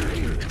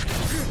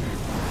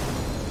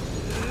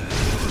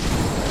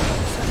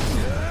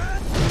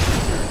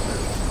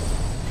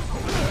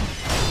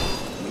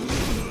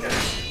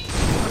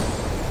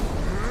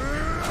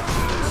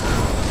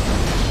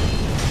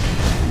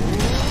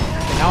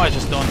 Now I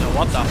just don't know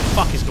what the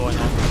fuck is going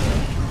on.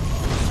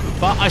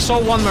 But I saw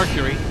one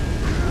Mercury.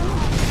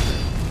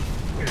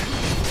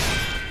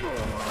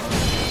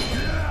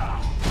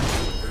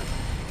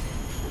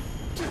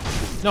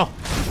 No,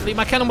 leave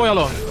my Cannon Boy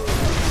alone.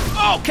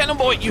 Oh, Cannon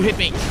Boy, you hit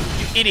me,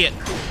 you idiot.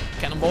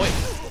 Cannon Boy.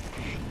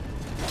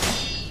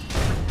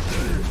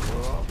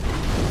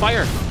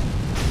 Fire.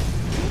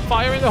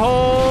 Fire in the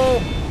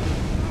hole.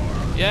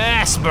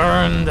 Yes,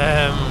 burn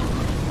them.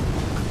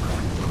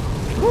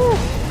 Woo.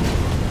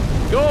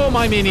 Go,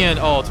 my minion!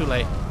 Oh, too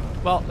late.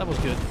 Well, that was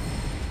good.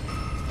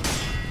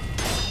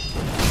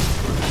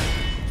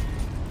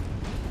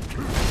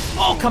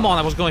 Oh, come on,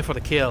 I was going for the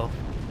kill.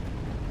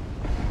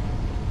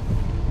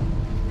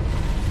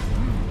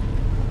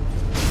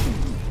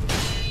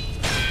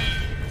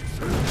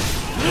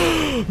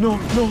 No, no,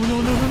 no,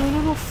 no, no, no,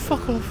 no, no,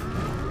 fuck off.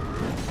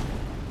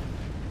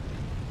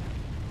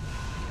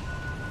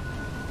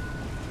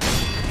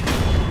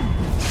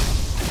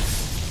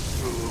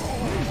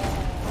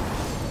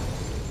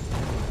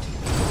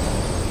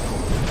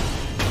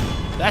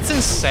 That's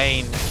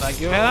insane. Like,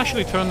 you can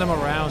actually turn them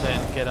around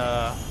and get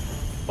a...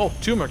 Oh,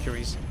 2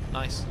 Mercuries.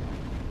 Nice.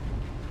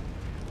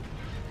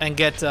 And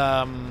get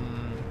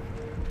an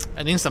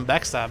instant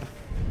backstab.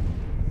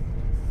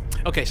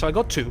 Okay, so I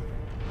got 2.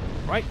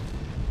 Right?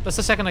 That's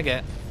the second I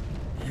get.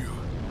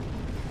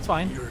 It's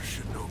fine. You're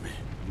Shinobi.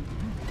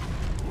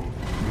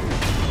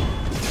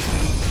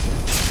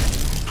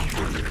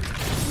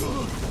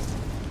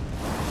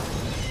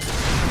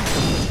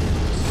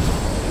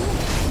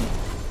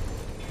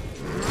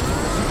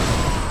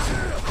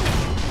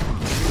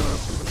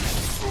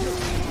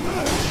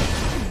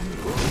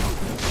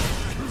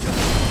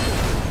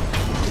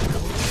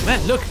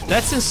 Man, look,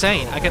 that's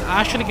insane. I can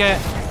actually get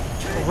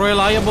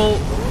reliable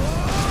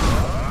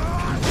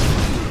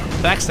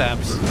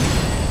backstabs.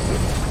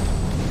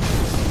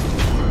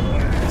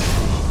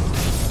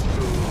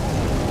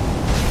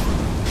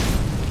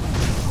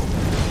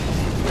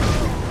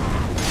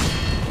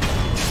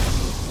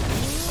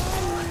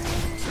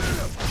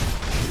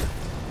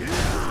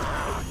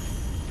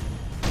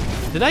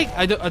 Did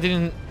I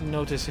didn't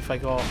notice if I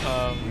got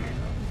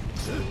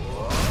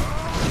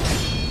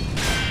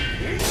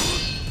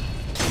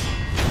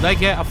did I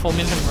get a full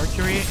million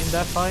Mercury in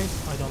that fight?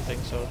 I don't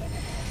think so.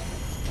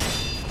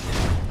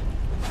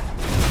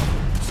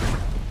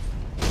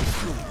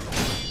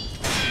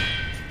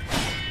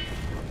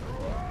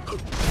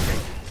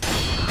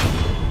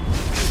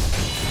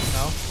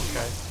 No?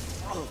 Okay.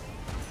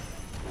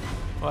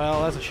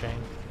 Well, that's a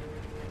shame.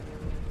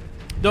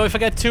 Though if I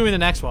get 2 in the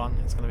next one,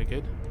 it's gonna be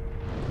good.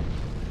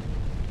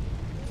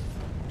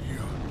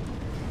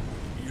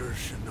 You're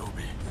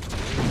Shinobi.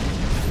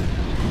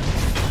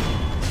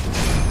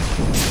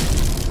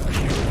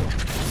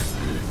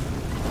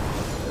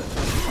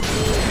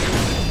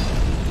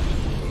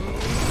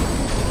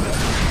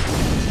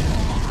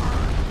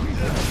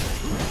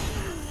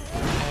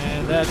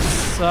 And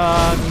that's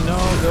no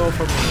go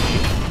for me.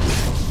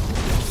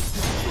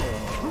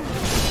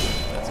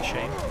 That's a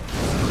shame.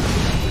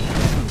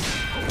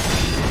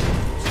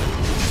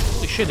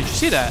 Holy shit, did you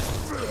see that?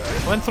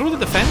 Went through the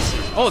defense?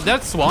 Oh,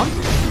 that's one?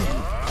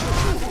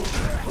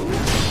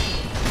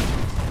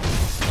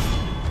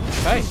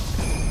 Okay.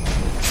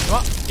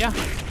 Well, yeah.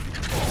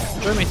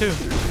 Join me too.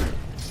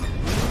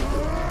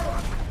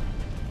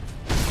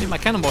 Leave my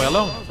cannon boy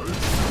alone.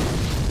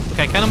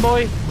 Okay, cannon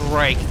boy,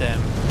 break them.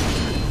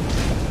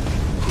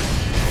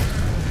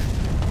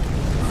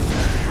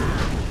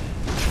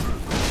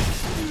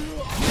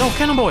 No,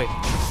 cannon boy.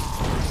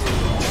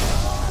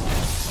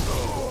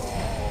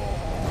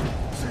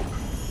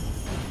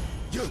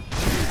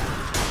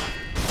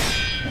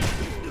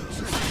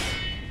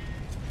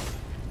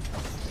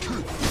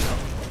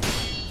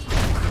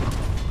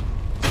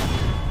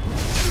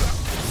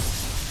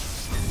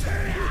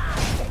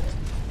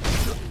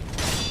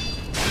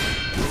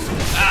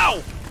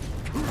 Ow!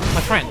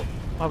 My friend,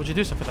 why would you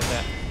do something like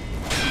that?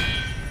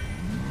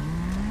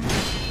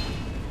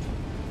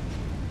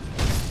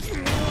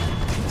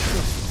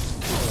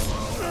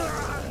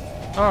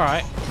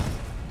 Alright.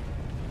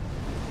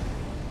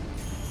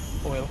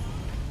 Oil.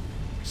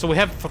 So we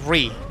have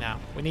 3 now.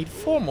 We need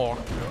 4 more.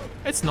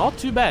 It's not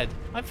too bad.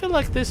 I feel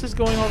like this is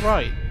going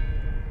alright.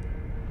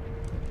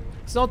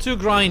 It's not too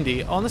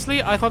grindy.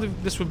 Honestly, I thought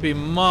this would be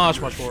much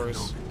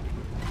worse.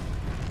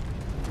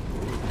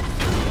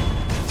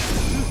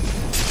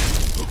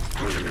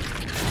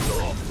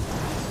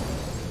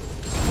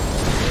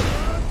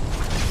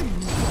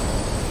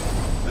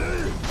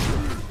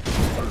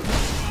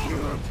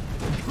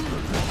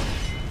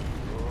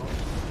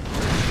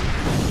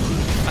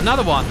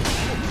 Another one.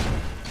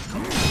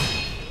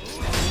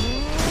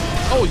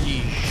 Oh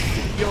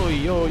yeesh.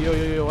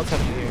 Yo, what's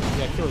happening here?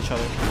 Yeah, kill each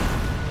other.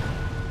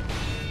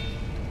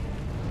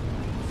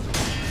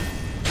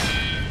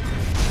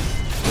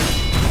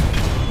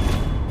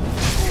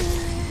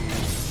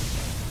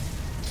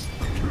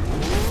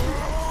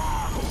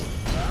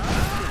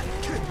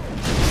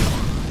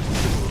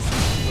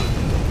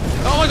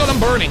 Oh my god, I'm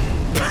burning.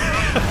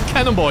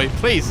 Cannon boy,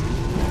 please.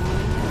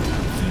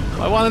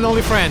 My one and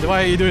only friend,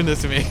 why are you doing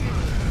this to me?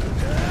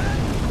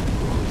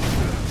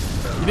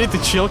 You need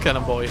to chill,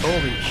 cannon boy.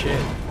 Holy shit.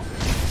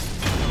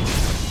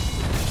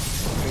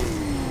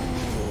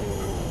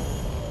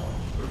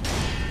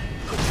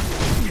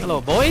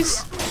 Hello,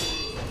 boys.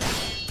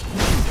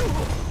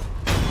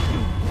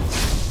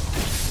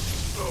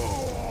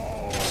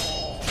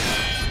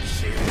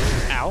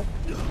 Ow.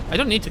 I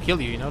don't need to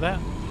kill you know that?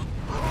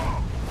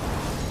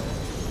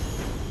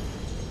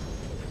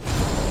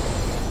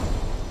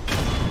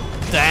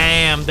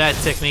 Damn, that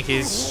technique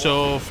is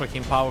so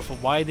freaking powerful.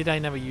 Why did I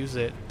never use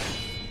it?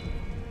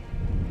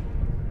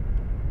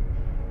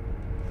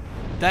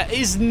 That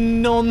is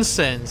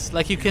nonsense.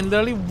 Like, you can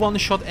literally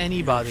one-shot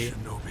anybody.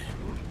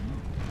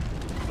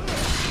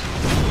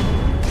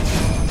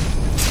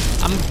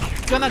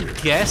 gonna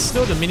guess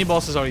though the mini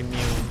bosses are immune.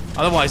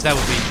 Otherwise, that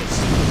would be just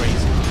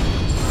crazy.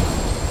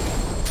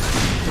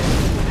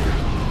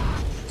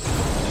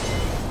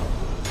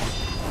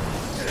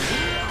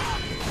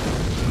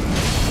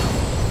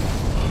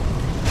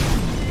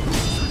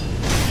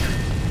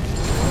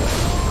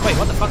 Wait,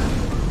 what the fuck?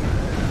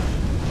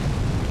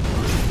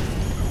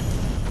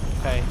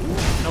 Okay,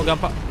 no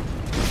gunpowder.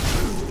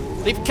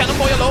 Leave Cannon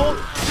Boy alone!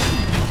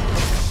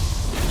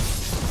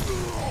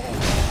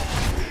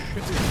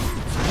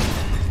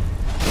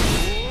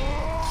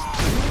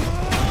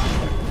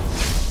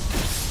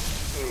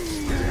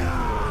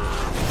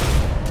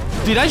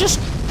 Did I just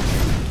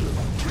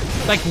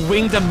like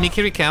wing the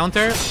Mickey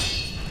counter?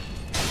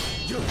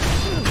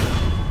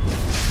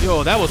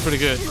 Yo, that was pretty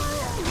good.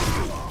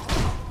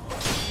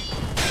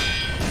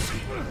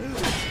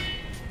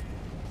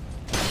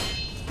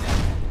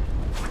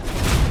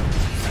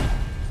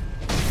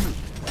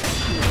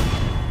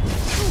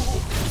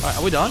 Alright,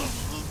 are we done?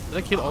 Did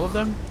I kill all of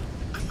them?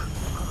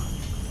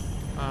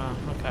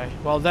 Okay.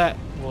 Well, that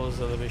was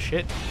a little bit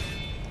shit.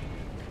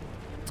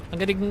 I'm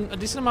getting a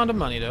decent amount of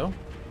money though.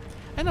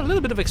 And a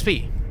little bit of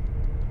XP.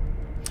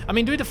 I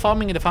mean, doing the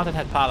farming in the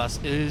Fountainhead Palace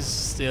is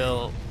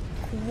still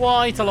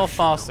quite a lot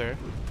faster.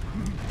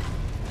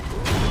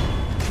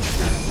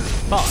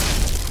 But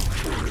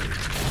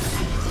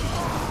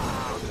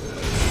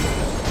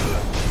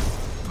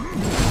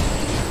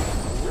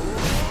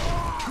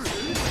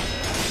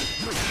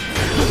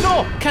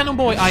no! Cannon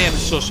Boy, I am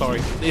so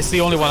sorry. It's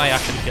the only one I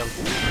actually killed.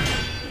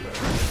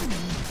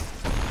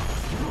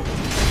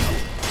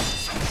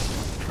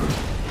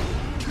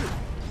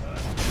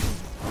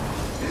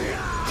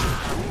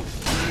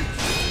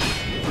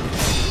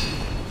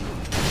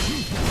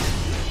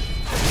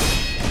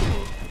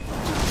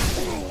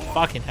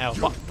 Fucking hell,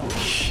 what the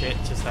shit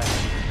just happened?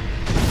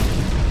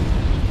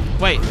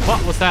 Wait,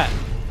 what was that?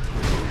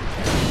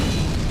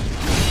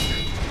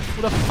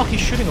 Who the fuck is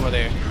shooting over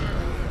there?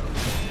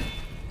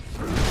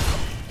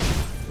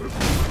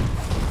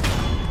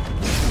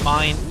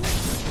 Mine.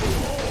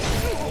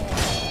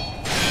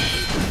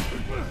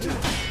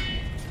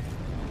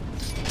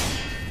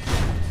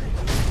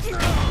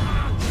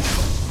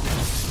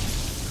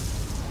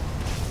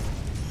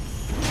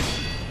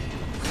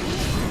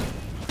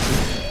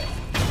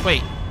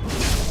 Wait.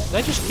 Did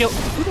I just kill?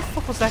 Who the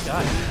fuck was that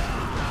guy?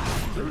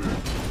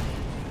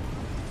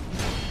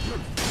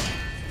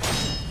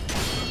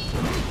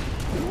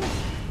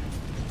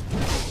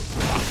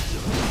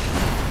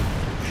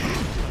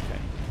 Okay.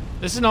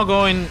 This is not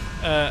going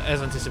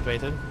as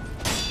anticipated.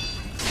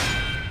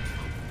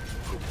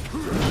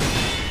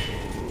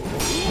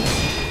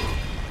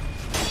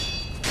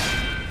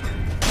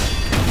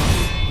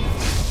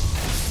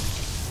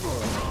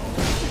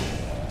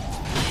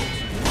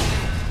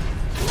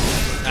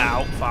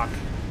 Ow, fuck.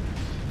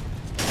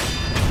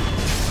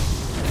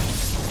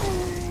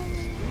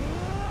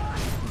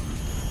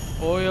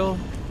 Oil.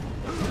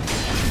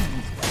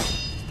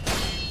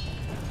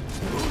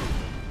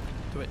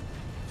 Do it.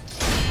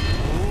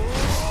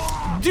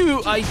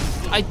 Do I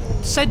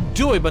said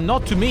do it, but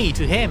not to me,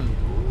 to him.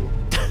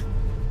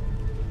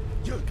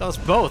 Got us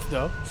both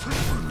though.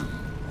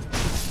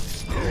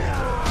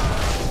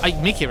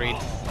 Mickey read.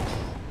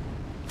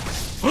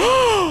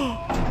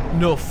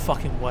 No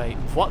fucking way.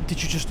 What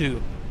did you just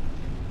do?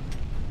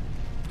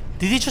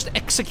 Did he just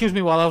execute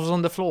me while I was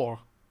on the floor?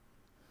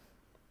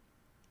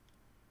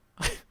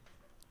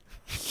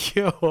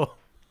 Yo,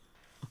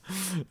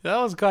 that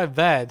was quite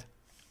bad.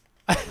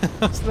 I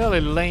was nearly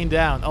laying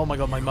down. Oh my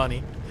god, my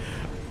money.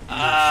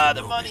 Ah,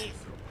 the money.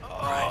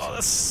 Oh,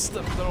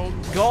 they're all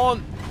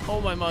gone.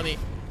 All my money.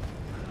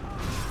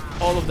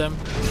 All of them.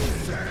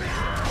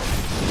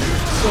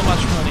 So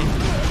much money.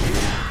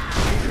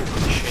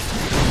 Shit.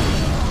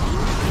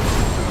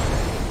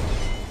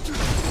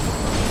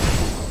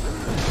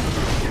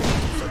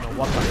 I don't know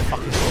what the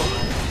fuck is going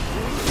on.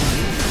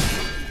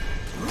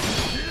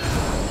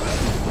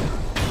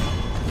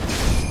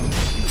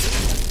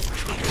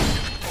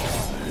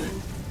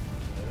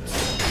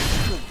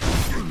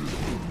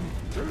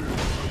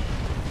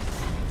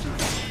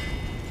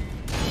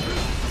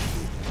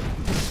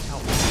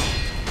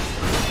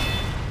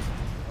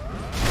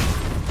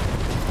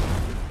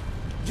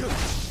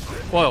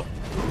 Whoa.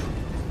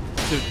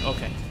 Dude,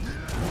 okay.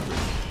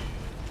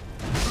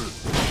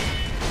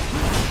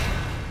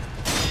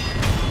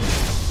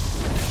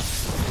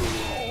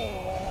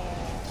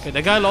 Okay,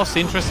 the guy lost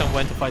interest and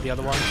went to fight the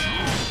other ones.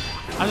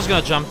 I'm just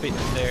gonna jump in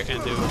there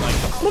and do like...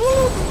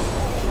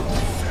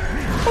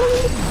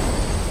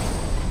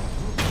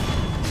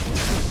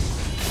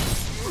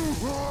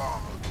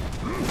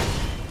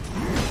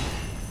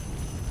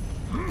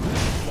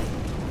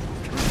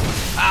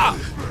 Ah!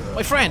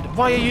 My friend,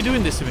 why are you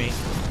doing this to me?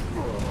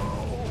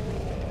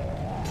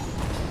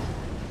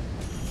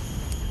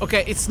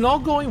 Okay, it's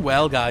not going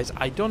well, guys.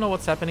 I don't know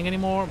what's happening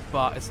anymore,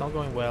 but it's not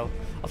going well.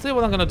 I'll tell you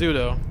what I'm gonna do,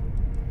 though.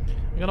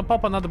 I'm gonna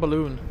pop another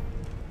balloon.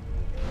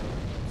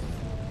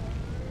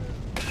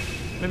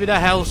 Maybe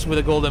that helps with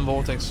the golden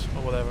vortex,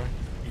 or whatever.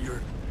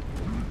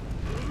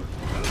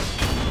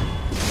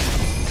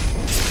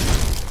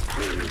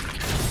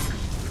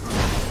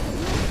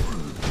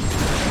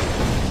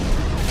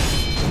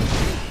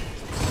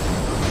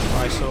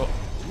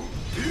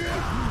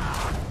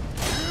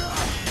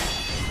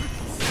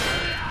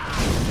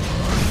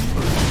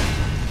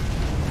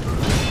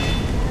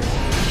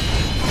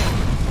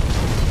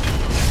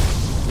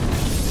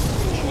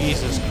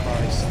 Jesus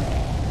Christ.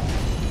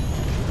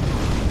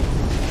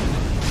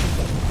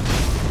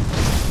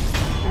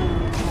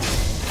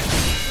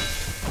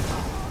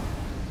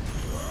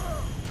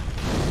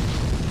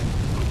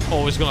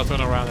 Oh, he's gonna turn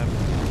around and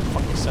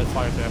fucking set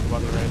fire to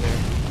everybody right there.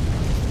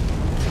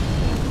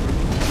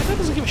 That guy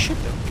doesn't give a shit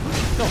though.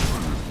 No.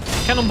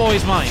 Cannon boy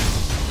is mine.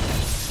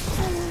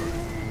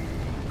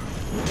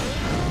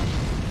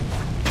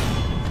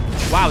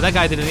 Wow, that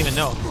guy didn't even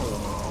know.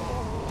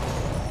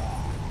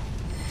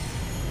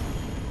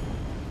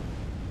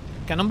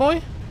 Cannon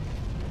boy?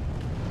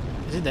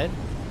 Is he dead?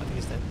 I think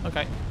he's dead.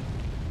 Okay.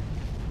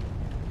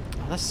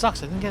 Oh, that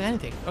sucks. I didn't get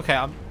anything. Okay,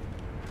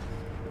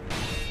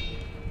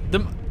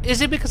 is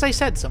it because I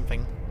said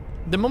something?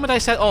 The moment I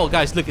said, oh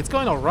guys, look, it's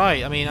going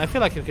alright. I mean, I feel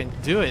like you can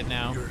do it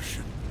now.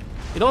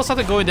 It all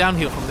started going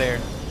downhill from there.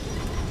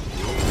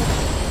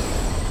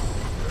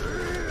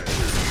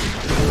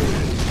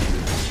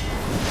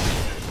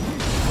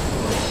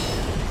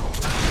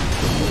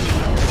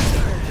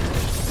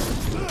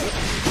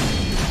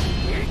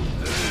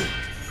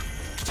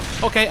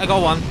 Okay, I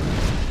got one.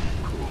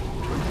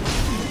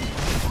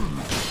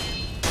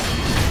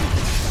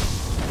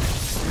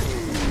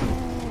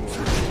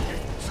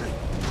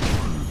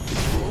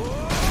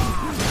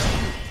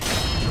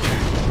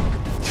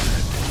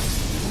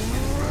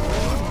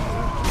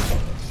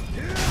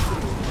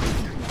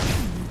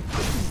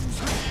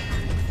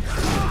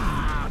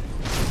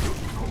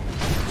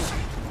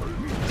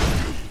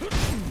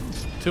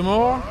 Two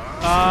more?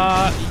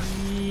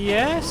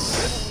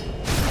 Yes?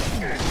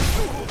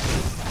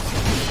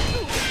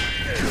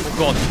 Oh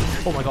god.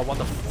 Oh my god, what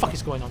the fuck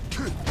is going on?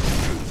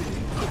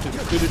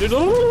 Jesus.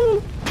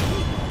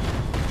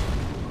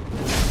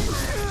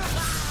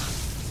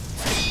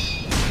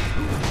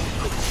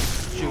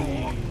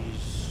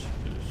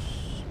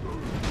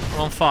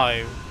 I'm on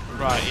 5.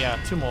 Right, yeah,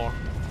 2 more.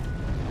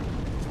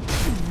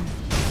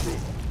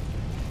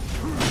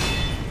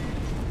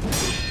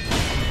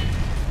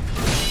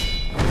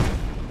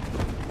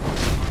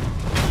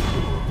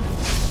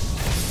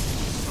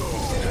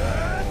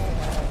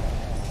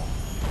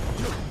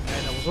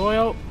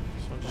 Oil.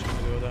 So I'm just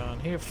gonna go down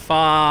here.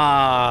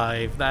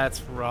 5.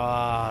 That's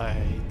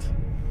right.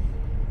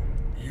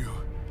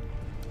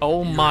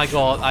 Oh my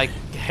god, I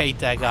hate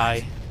that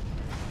guy.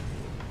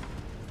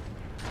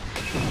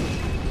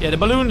 Yeah, the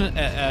balloon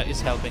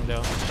is helping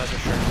though, that's for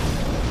sure.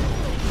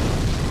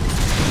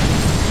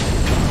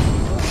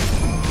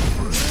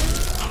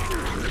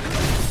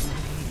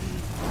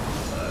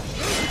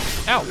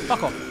 Ow,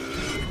 fuck off.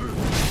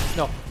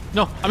 No,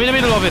 no, I'm in the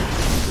middle of it.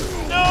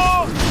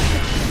 No!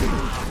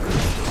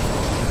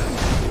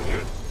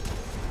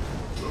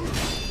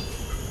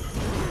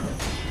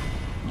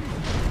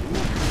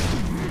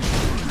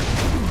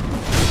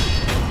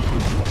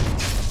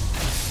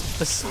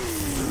 This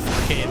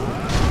fucking...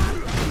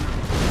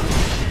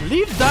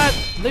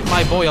 Leave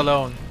my boy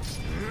alone.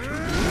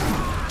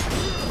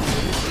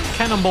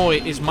 Cannon boy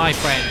is my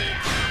friend.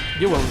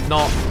 You will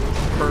not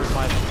hurt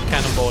my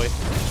cannon boy.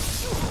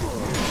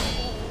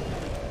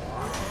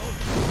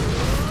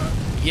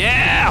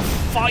 Yeah!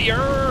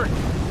 Fire!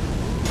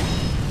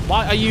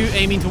 Why are you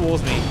aiming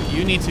towards me?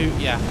 You need to,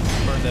 yeah,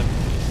 burn them.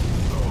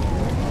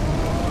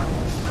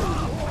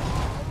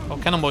 Oh,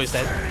 cannon boy is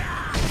dead.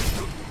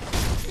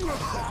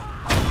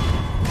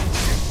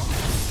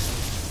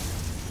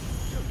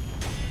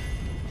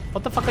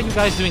 What the fuck are you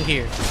guys doing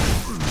here?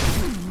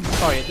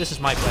 Sorry, this is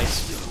my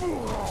place.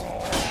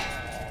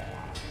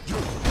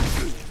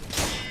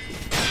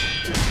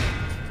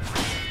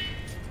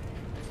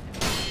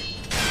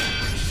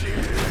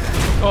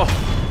 Oh,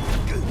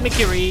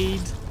 Mickey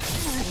Reed.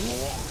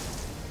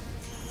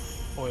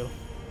 Oil.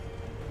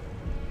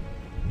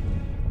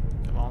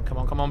 Come on, come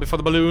on, come on before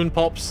the balloon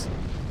pops.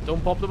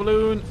 Don't pop the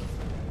balloon.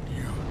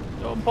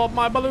 Don't pop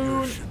my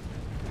balloon.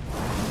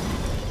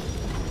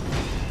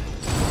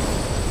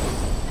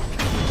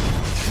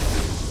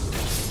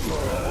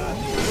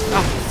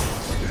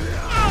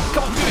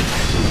 Come on, do it!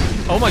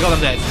 Oh my god,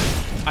 I'm dead.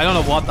 I don't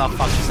know what the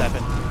fuck just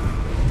happened.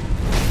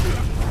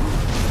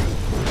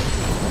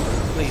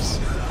 Please.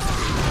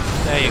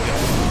 There you go.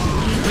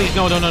 Please,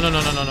 no, no, no, no,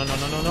 no, no, no, no,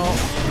 no, no, no.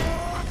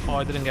 Oh,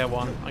 I didn't get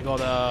one. I got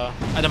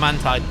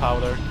adamantite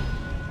powder.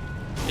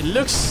 It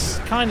looks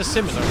kind of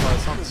similar, but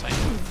it's not the same.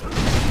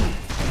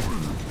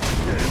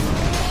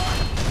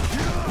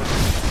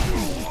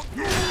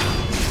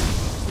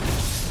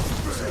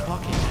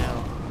 Fucking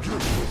hell.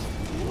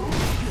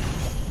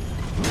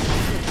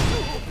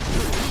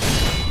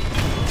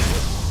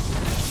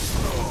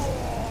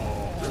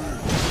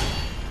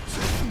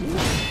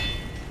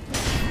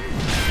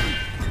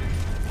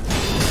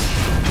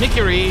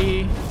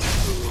 Mickery!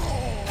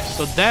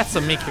 So that's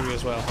a Mickery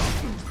as well.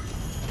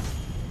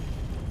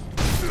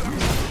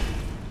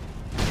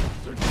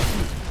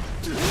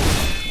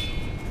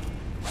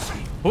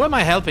 Who am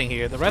I helping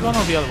here? The red one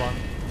or the other one?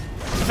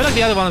 I feel like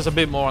the other one is a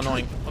bit more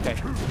annoying. Okay.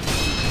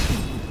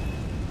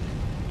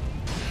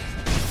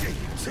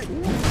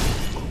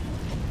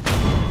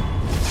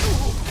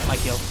 My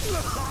kill.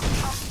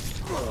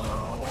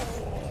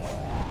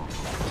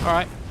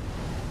 Alright.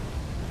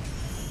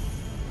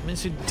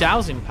 Means you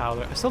dowsing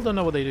powder. I still don't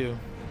know what they do.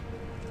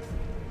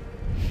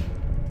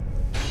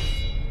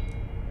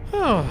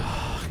 Oh,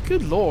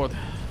 good lord.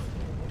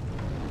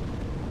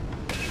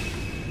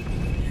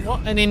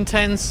 What an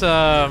intense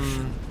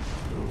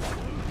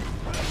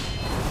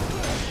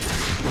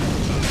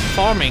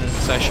farming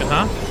session,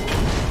 huh?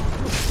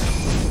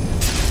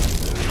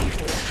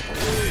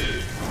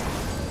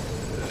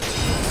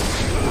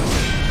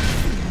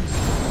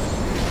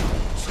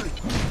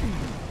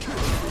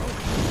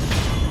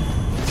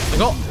 I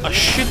got a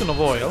shit ton of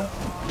oil.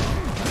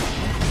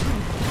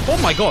 Oh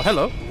my god,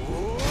 hello.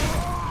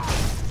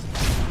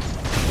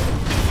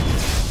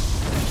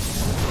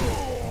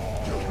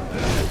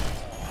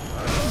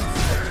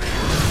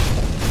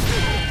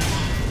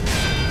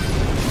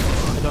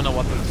 I don't know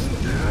what's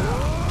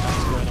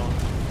going on.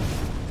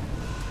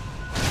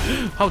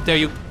 How dare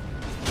you?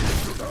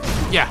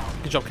 Yeah,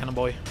 good job, Cannon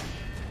Boy.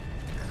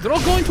 They're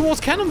all going towards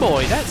Cannon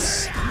Boy.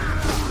 That's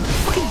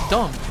fucking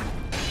dumb.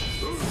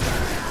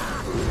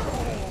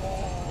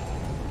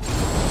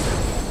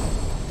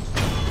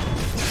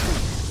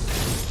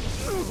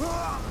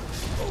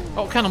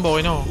 Oh, Cannon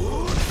Boy, no.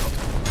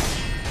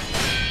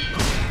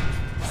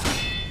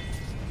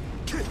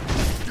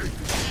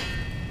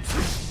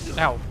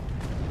 Ow.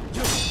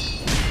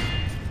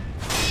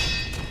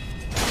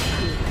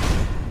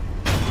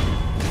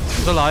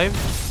 He's alive.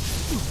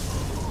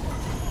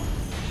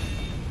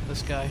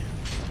 This guy.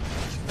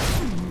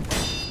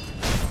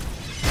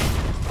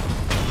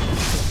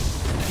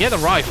 He had a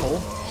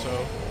rifle,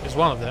 so he's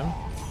one of them.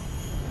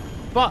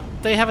 But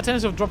they have a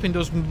tendency of dropping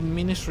those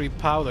ministry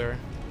powder.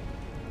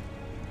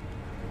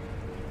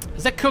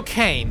 Is that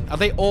cocaine? Are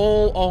they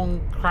all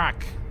on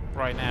crack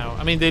right now?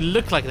 I mean, they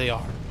look like they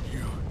are.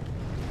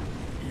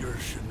 You're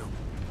Shinobi.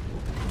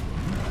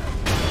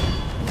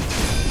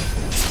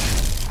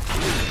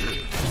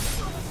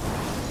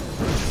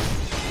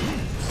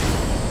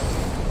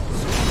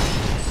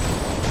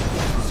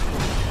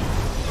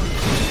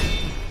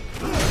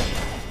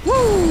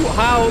 Woo!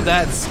 How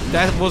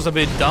that was a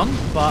bit dumb,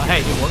 but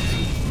hey, it worked.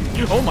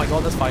 Oh my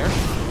god, that's fire.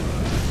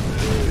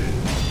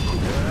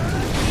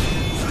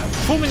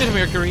 Full minute of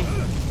Mercury.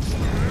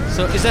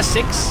 So is that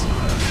 6?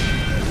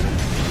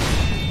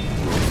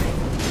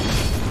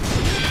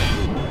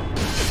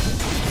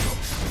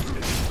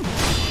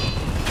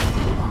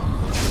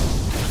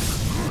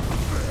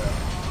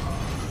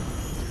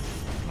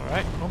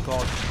 Alright, oh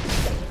god.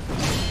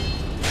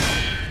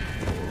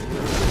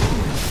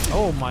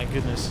 Oh my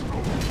goodness.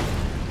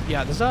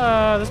 Yeah,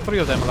 there's 3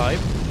 of them alive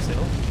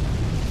still.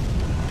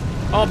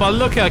 Oh, but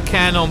look at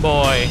Cannon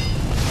Boy.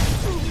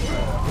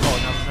 Oh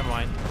no, never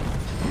mind.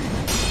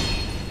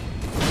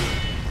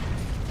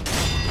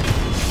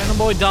 Cannon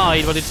Boy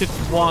died, but he took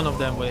one of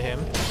them with him.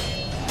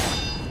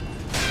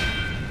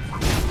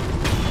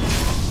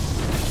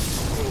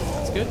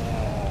 That's good.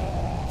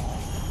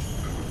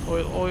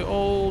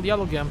 Oil,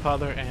 yellow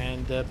gunpowder,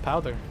 and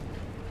powder.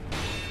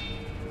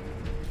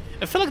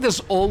 I feel like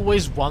there's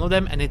always one of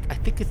them, and I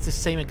think it's the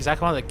same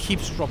exact one that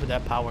keeps dropping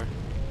that power.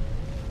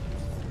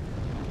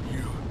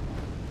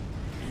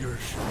 You're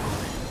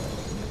Shinobi.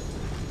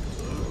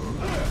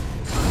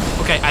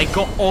 Okay, I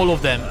got all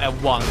of them at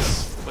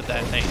once with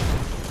that thing.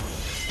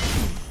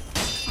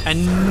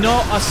 And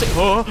not a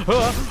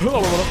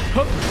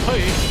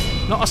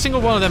not a single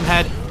one of them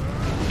had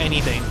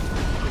anything.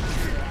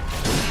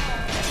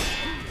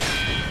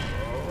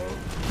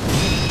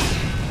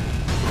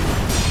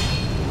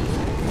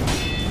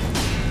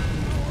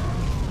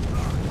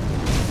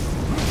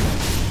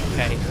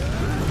 Okay.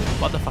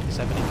 What the fuck is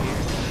happening here?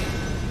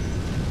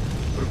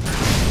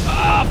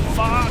 Ah,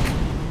 fuck!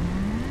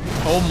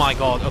 Oh my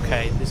god,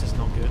 okay, this is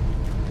not good.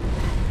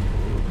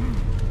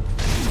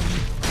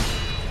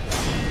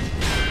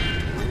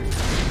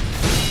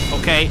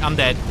 Okay, I'm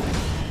dead.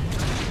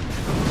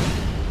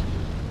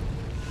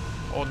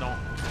 Oh no.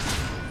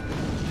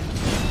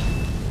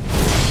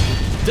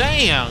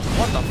 Damn!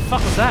 What the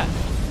fuck was that?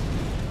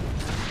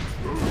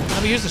 I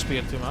never used the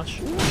spear too much.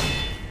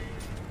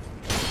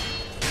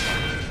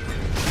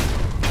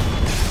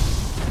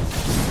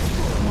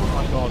 Oh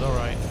my god,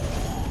 alright.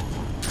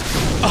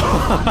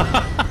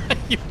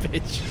 You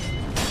bitch.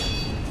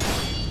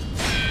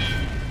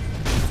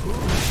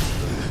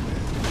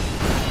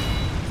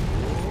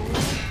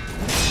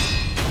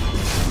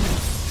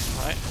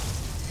 Alright.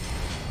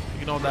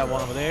 Ignore that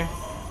one over there.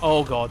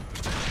 Oh god.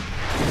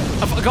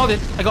 I got it!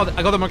 I got it!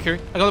 I got the Mercury!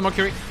 I got the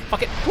Mercury!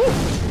 Fuck it! Woo!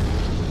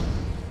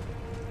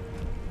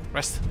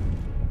 Rest.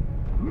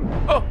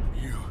 Oh!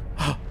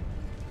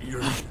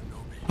 You're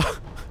Shinobi.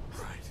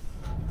 Right.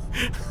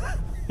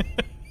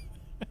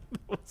 That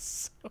was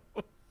so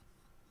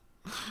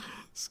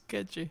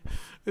sketchy.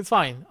 It's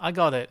fine. I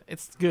got it.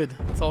 It's good.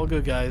 It's all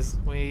good, guys.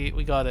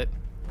 We got it.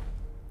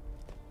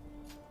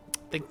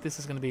 I think this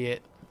is gonna be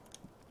it.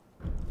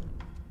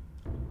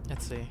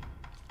 Let's see.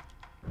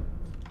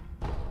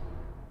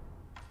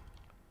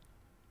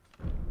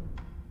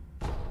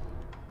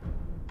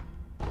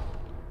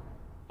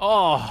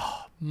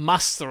 Oh,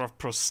 Master of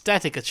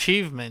Prosthetic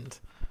achievement.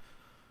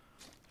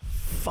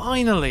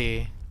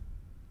 Finally.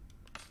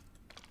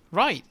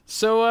 Right,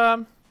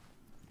 so,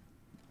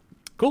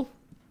 cool.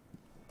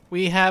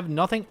 We have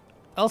nothing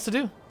else to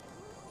do.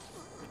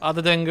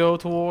 Other than go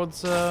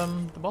towards, the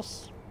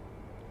boss.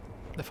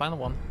 The final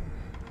one.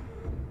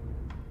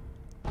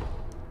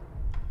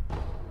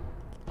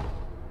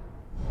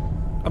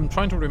 I'm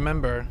trying to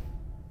remember.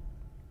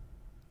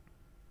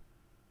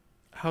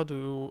 How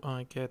do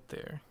I get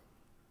there?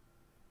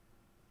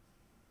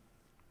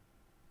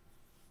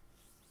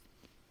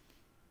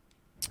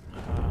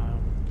 I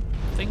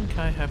think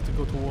I have to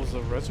go towards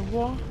the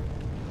reservoir.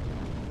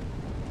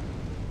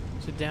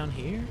 Is it down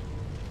here?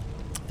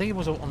 I think it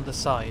was on the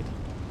side.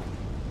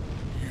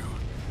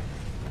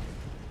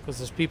 Because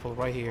there's people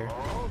right here.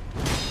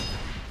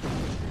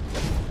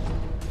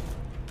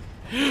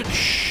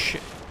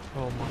 Shit.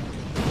 Oh my god.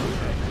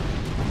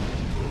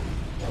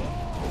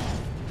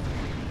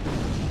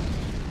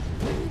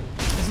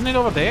 Isn't it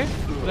over there?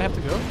 Would I have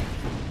to go?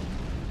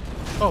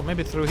 Oh,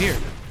 maybe through here.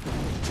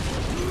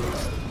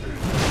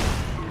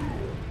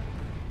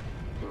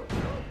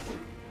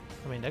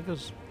 I mean, that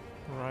goes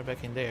right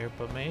back in there,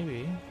 but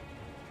maybe...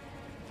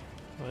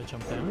 Will I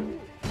jump down?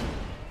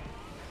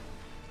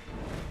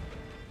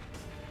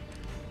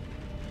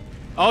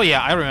 Oh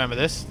yeah, I remember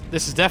this.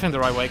 This is definitely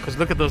the right way, because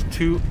look at those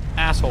two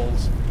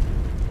assholes.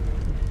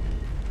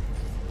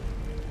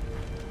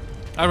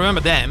 I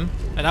remember them,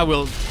 and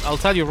I'll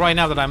tell you right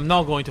now that I'm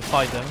not going to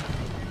fight them.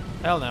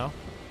 Hell no.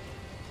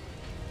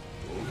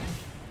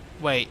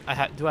 Wait,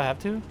 do I have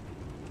to?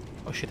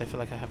 Oh shit, I feel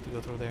like I have to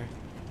go through there.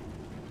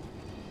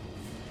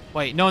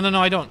 Wait, no,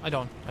 I don't.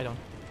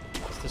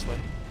 It's this way.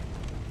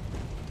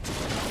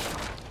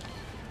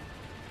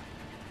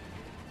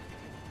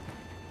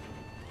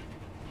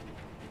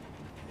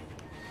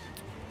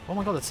 Oh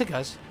my god, that's it,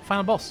 guys.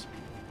 Final boss.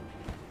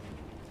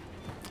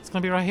 It's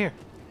gonna be right here.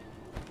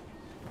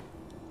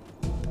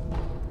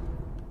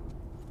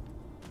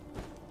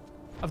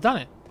 I've done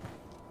it.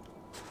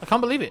 I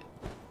can't believe it.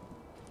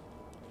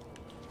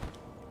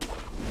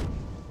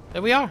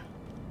 There we are.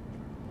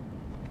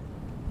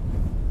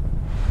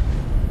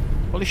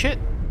 Holy shit.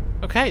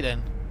 Okay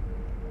then.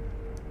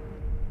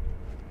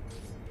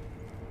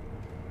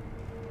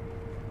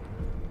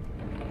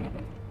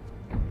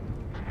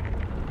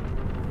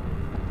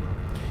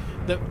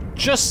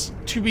 Just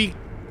to be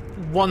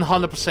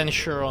 100%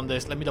 sure on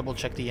this, let me double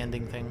check the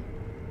ending thing.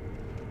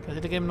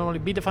 Did the game normally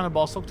beat the final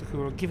boss talk to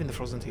Kuro given the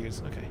frozen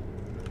tears? Okay.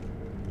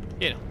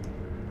 You know.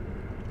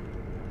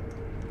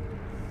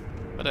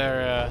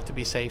 Better to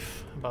be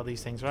safe about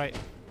these things, right?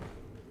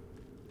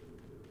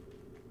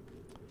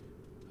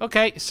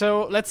 Okay,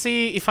 so let's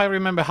see if I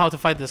remember how to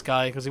fight this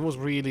guy, because it was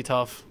really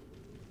tough.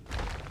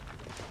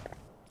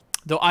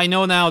 Though I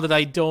know now that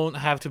I don't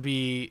have to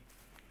be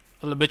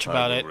a little bitch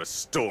about it.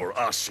 Restore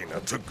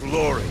Ashina to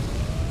glory.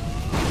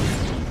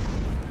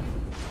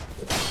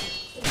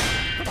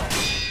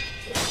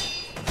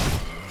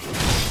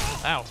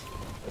 Ow.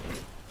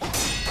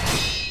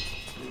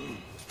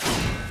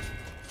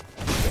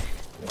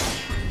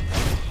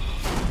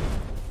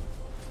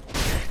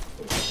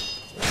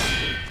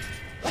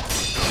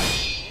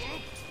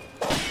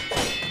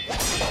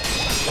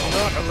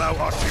 Not allow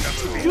Ashina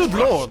to be Good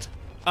crushed. lord.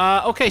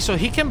 Okay, so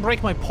he can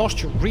break my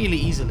posture really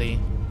easily.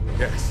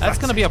 Yes, That's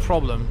gonna be a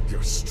problem.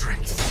 your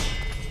strength.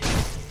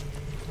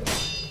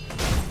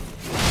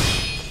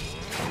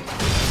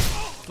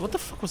 What the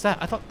fuck was that?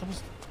 I thought that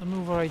was the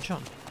move where I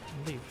jumped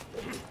and leave.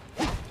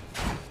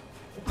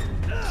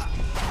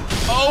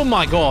 Oh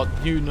my god,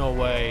 you no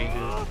way,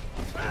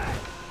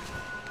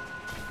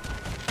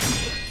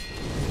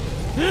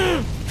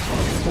 dude.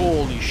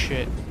 Holy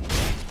shit.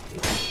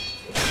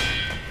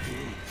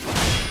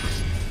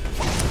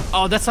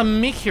 Oh, that's a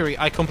Mikiri.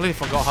 I completely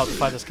forgot how to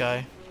fight this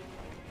guy.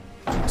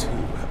 I too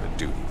have a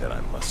duty that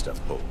I must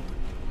uphold.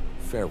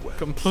 Farewell.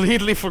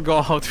 Completely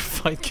forgot how to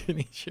fight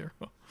Kenichiro.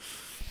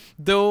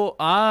 Though,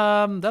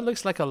 that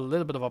looks like a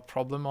little bit of a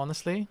problem,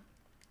 honestly.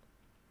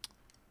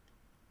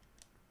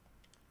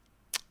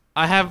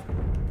 I have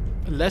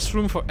less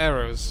room for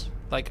arrows.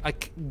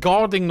 Like,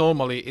 guarding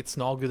normally, it's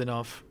not good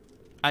enough.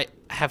 I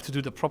have to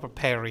do the proper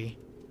parry.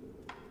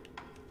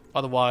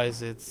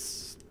 Otherwise,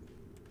 it's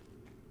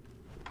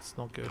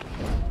not good.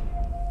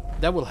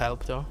 That will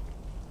help, though.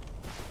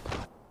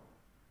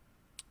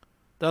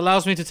 That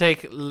allows me to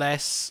take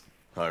less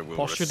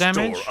posture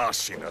damage.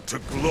 Ashina to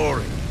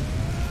glory.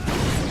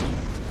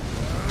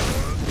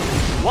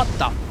 What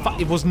the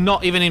fuck? It was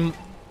not even in...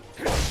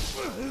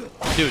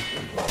 Dude.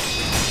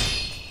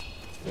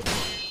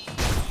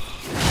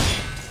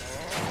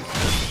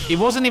 It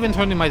wasn't even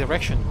turned in my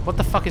direction. What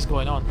the fuck is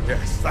going on?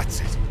 Yes,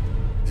 that's it.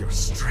 Your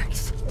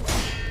strength.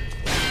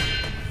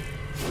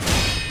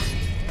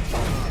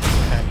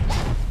 Okay.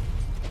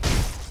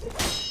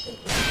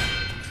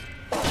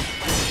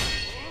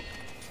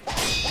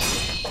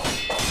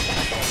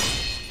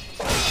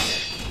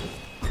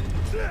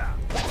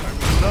 I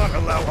will not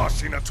allow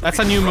Ashina to That's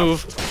be a new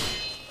crushed. move.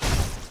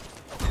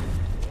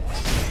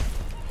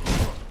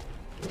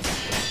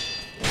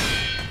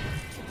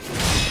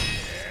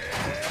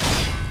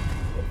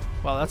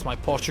 Well, that's my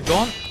posture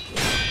gone.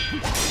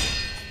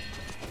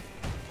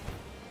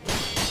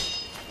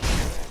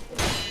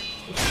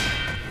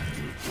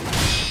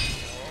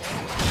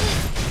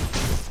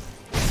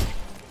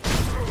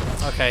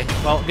 Okay,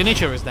 well,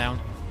 Genichiro is down,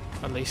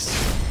 at least.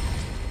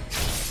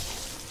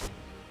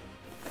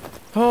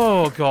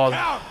 Oh god.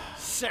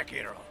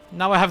 Sekiro.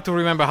 Now I have to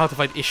remember how to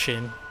fight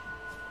Ishin.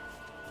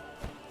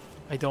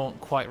 I don't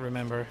quite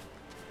remember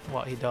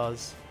what he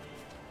does.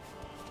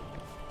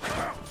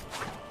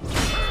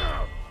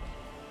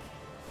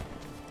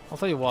 I'll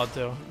tell you what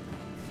though.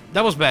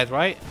 That was bad,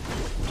 right?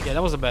 Yeah,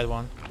 that was a bad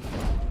one.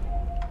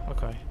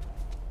 Okay.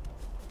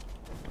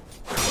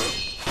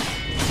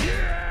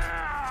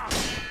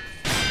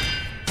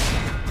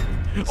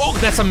 Oh,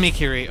 that's a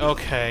Mikiri.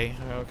 Okay,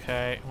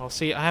 okay. Well,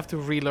 see, I have to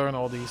relearn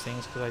all these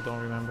things because I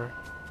don't remember.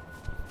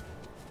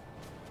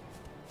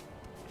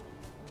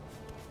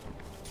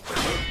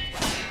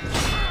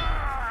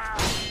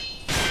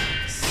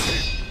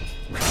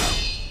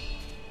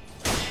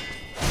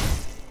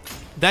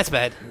 That's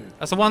bad.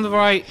 That's the one where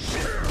I...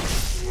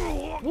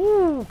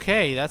 Ooh,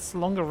 okay, that's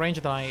longer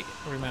range than I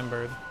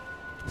remembered.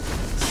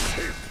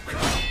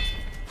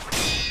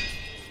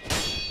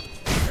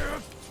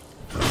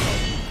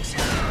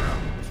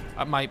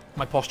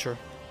 My posture,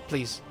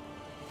 please.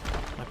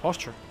 My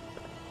posture.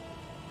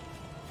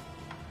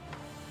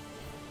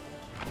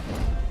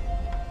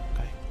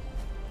 Okay.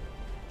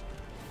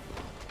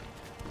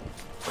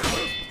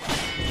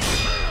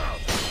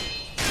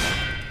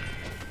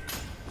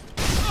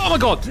 Oh my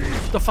god!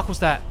 The fuck was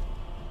that?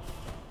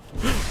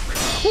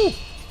 Whew.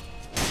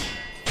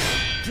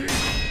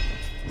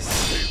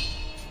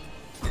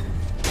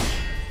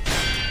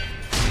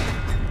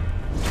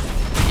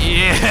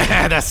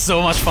 Yeah, that's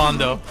so much fun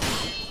though.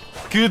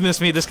 Goodness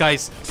me, this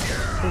guy's...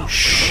 Oh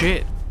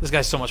shit. This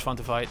guy's so much fun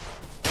to fight.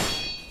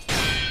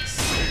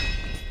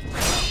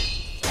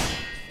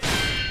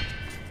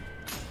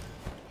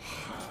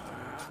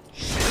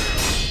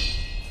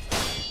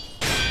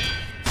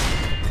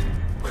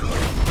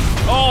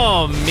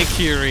 Oh,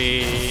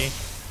 Mikiri.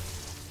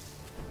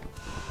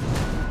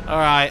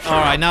 Alright,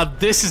 alright, now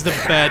this is the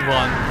bad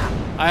one.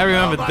 I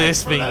remember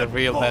this being the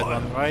real bad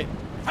one, right?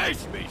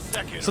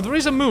 So there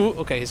is a move...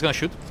 Okay, he's gonna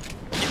shoot.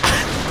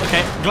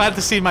 Okay, glad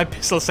to see my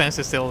pistol sense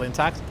is still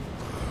intact.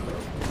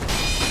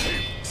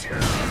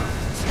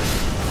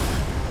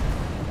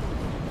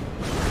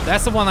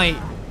 That's the one I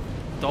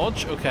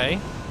dodge, okay.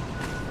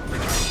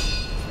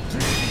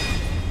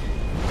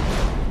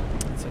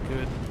 That's a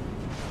good...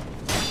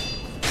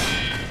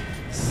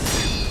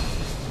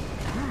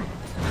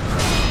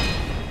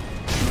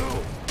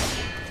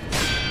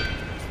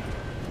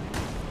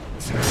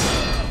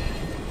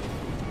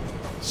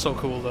 So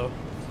cool though.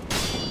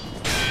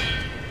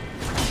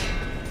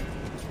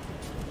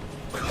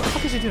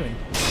 What is he doing?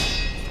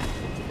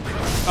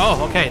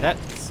 Oh, okay,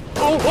 that's...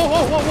 Oh, whoa,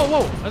 whoa, whoa, whoa,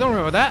 whoa! I don't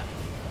remember that.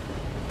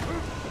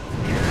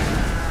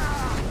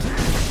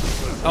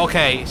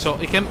 Okay, so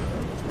he can...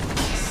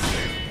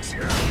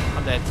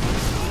 I'm dead.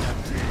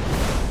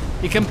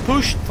 He can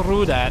push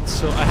through that,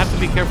 so I have to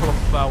be careful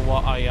about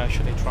what I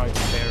actually try to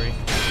parry.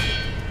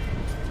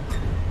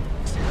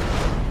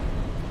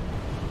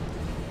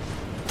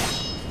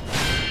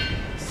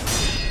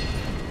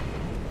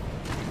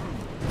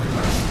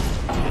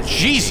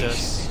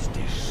 Jesus!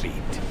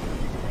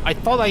 I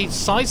thought I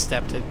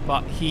sidestepped it,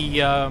 but he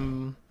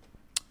kind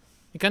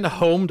of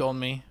homed on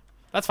me.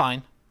 That's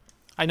fine.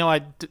 I know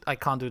I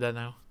can't do that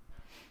now.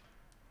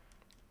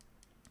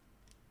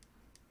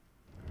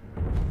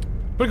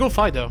 Pretty cool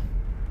fight though.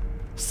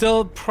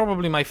 Still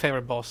probably my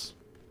favorite boss.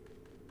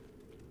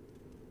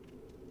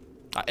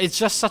 It's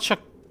just such a...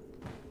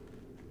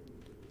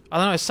 I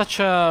don't know, it's such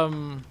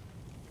a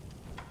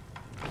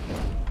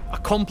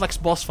complex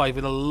boss fight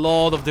with a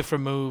lot of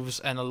different moves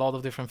and a lot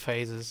of different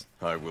phases.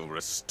 I will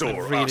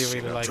restore really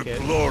Ashina like to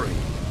it. glory.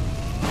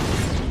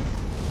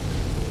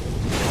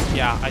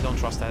 Yeah, I don't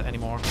trust that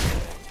anymore.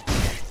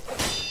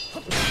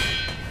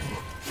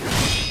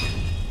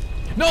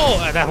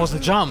 No, that was the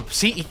jump.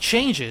 See, it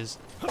changes.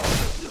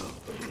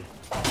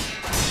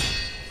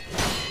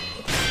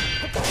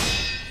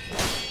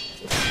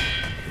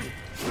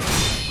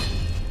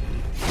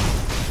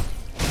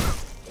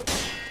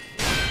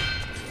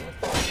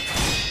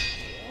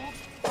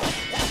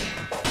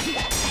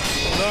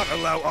 Not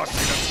allow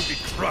Ashina to be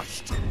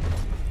crushed.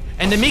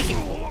 And the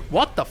Mikiri...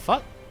 What the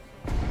fuck?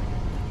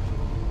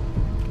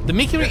 The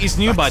Mikiri is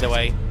new, by the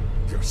way.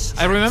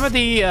 I remember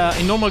the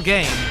in normal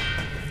game.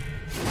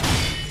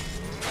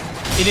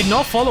 It did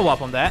not follow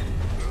up on that.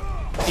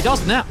 It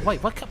does now.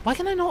 Wait, why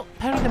can I not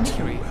parry the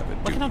Mikiri?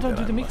 Why can I not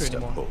do the Mikiri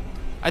anymore?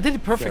 I did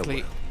it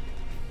perfectly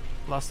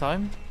last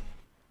time.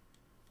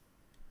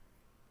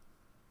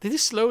 Did it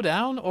slow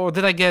down, or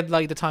did I get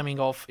like the timing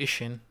off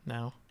Ishin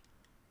now?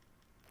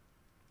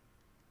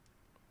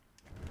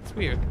 It's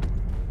weird.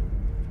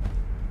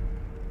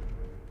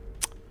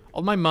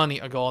 All my money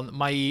are gone.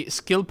 My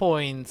skill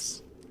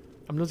points...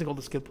 I'm losing all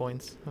the skill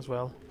points as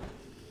well.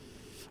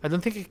 I don't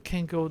think it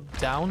can go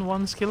down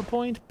one skill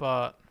point,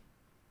 but...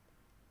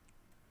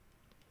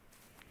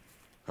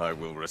 I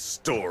will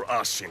restore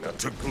Ashina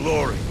to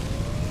glory.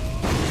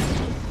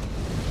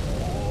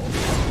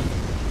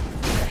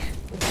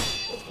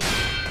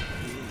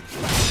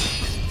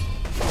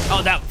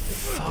 Oh, that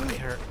fuck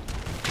hurt.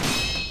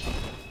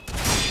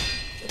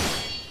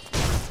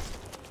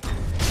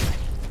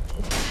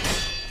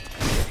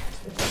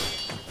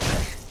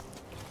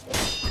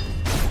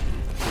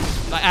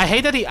 I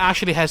hate that he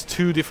actually has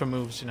two different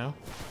moves, you know?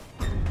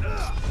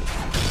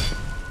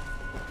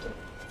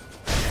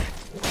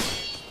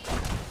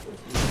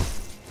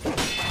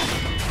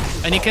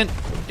 And he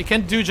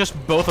can do just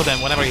both of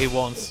them whenever he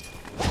wants.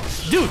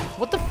 Dude,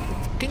 what the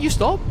f- can you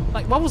stop?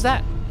 Like, what was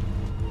that?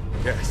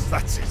 Yes,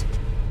 that's it.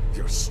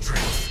 Your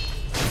strength.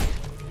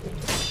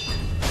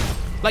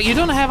 Like, you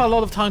don't have a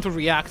lot of time to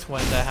react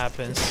when that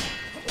happens.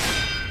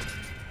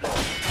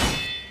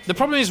 The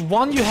problem is,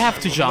 one, you have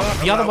to jump.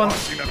 The other one,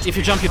 if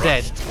you jump, you're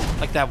dead.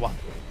 Like that one.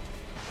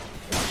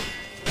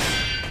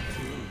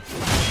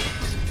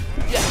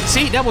 Yeah,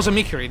 see? That was a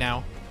Mikiri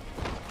now.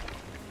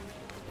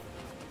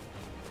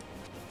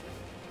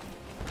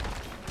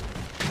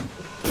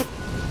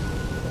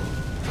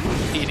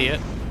 Idiot.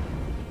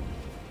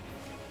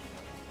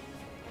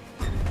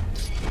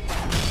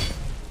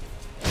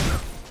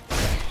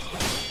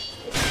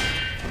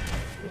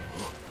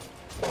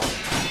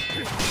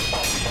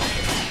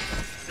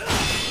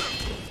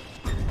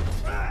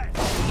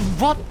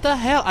 What the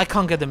hell? I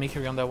can't get the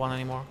Mikiri on that one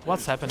anymore.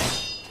 What's happening?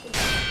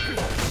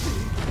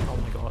 Oh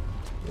my god.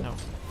 No.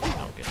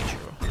 No, get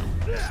Ichiro.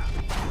 No.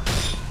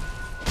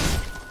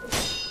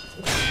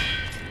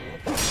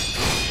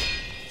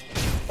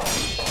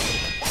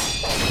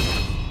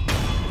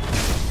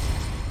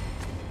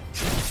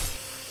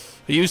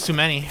 I used too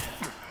many.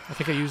 I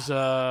think I used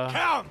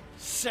Count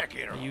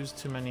Sekiro. I used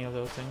too many of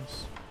those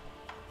things.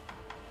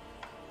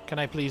 Can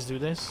I please do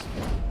this?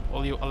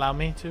 Will you allow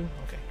me to?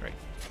 Okay, great.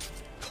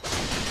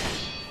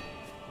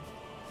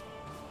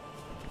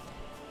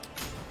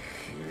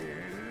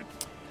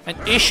 And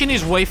Ishin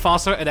is way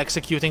faster at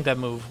executing that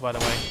move, by the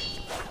way.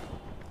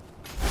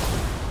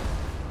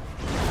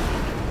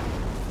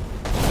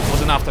 It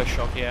was an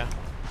aftershock, yeah.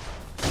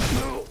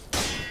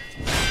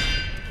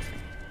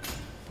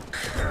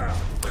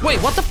 Wait,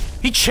 what the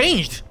f- he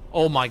changed!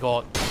 Oh my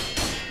god.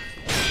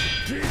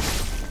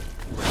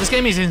 This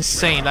game is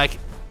insane, like,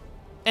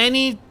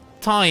 any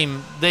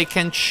time they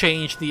can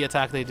change the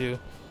attack they do.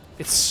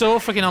 It's so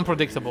freaking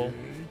unpredictable.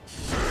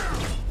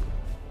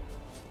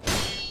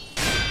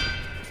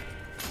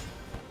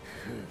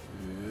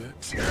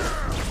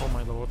 Oh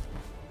my lord.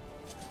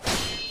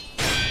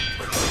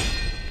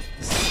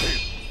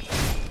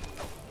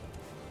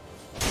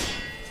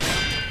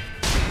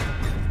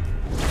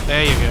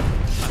 There you go.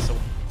 That's the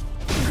one.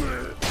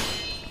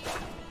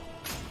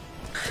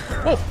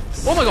 Oh!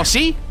 Oh my god,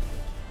 see?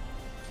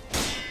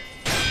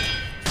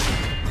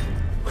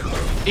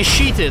 He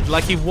cheated,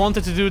 like he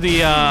wanted to do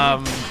the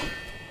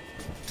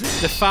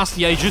fast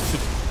Yaijutsu.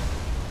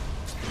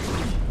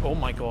 Oh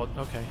my god,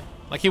 okay.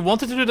 Like he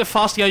wanted to do the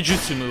fast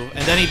Yaijutsu move,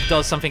 and then he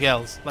does something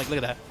else. Like, look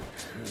at that.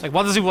 Like,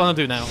 what does he want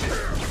to do now?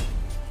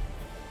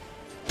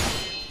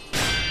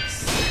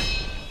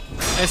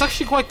 And it's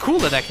actually quite cool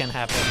that that can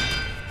happen.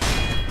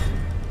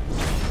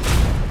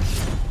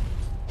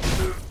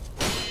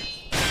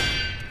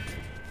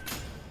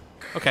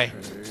 Okay,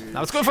 now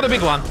let's go for the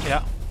big one.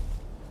 Yeah.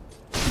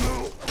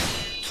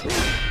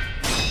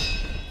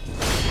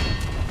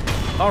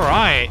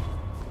 Alright.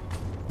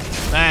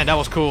 Man, that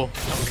was cool.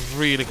 That was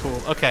really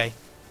cool. Okay.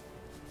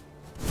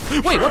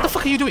 Wait, what the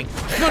fuck are you doing?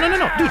 No, no, no,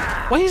 no. Dude,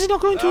 why is he not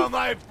going Now to...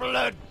 my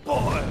blood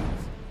boils.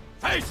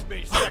 Face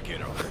me,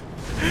 Sekiro.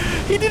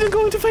 He didn't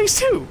go into phase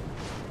 2.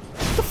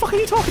 What the fuck are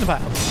you talking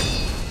about?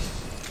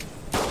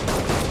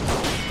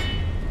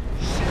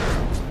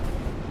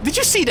 Did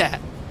you see that?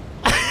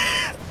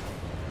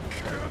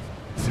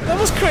 That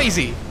was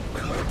crazy.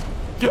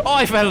 Oh,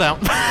 I fell down.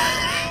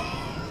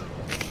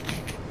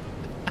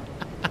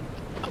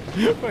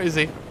 Where is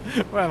he?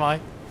 Where am I?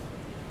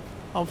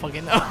 Oh,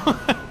 fucking no.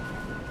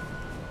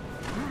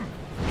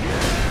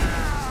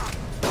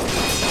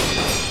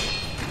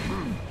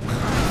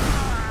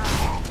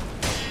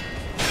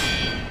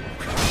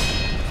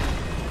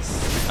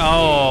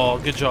 Oh,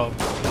 good job.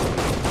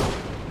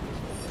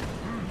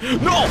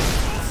 No!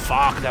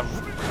 Fuck that.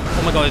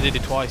 Oh my god, I did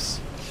it twice.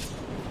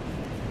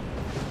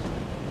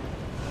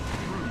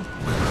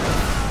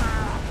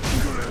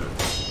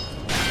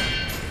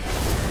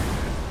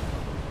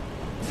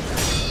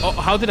 Oh,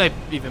 how did I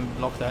even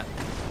block that?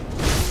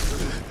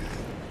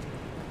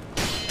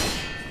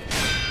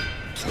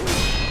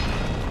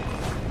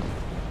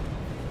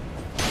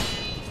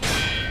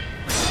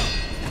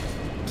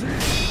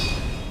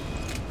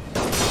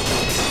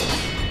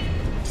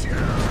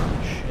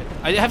 Shit.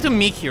 I have to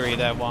Mikiri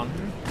that one.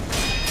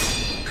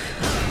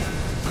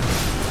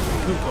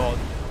 Good god.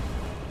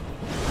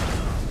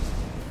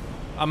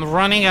 I'm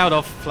running out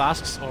of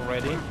flasks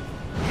already.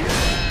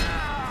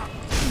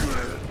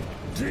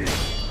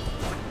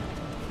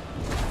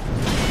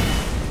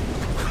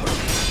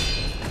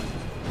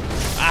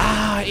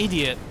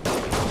 Idiot.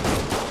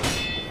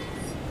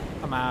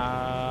 I'm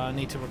I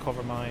need to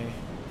recover my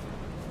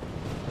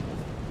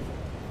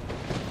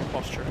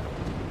posture.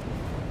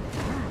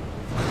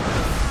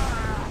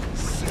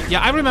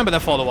 Yeah, I remember the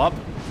follow-up.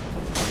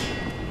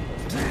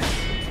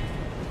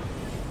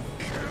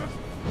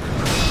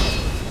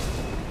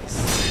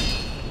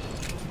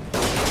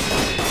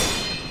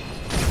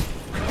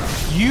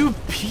 You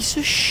piece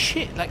of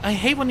shit! Like, I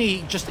hate when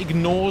he just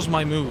ignores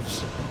my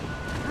moves.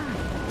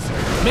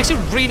 It makes it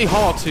really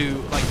hard to,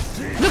 like,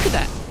 look at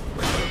that!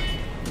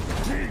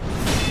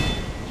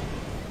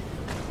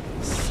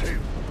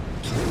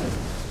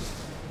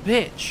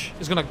 Bitch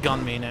is gonna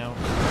gun me now.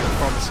 I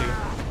promise you.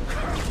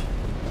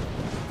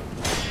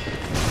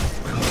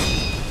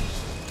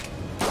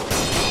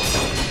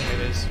 There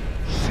it is.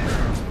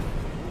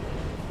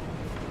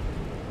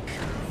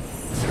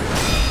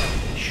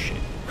 Shit.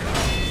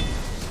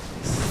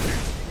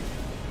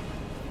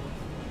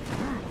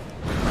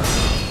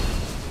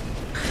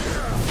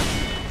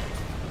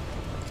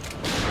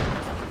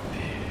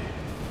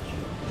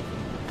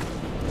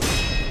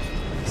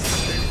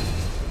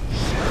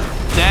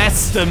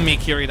 That's the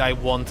Mikiri I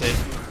wanted.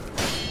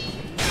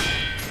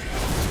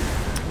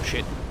 Oh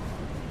shit.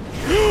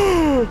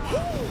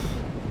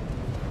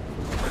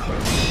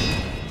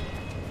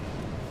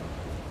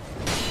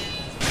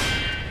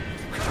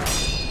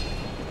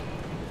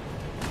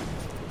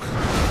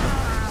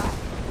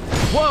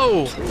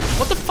 Whoa!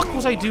 What the fuck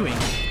was I doing?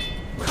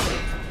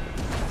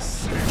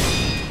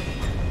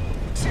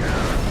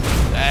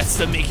 That's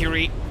the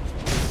Mikiri.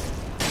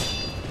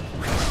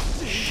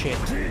 Shit.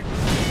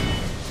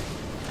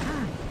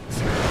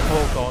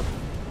 Oh god.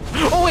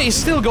 Oh wait, it's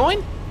still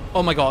going?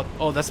 Oh my god.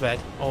 Oh, that's bad.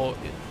 Oh,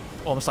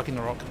 I'm stuck in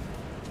the rock.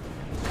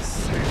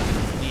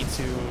 I need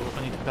to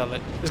repel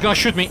it. It's gonna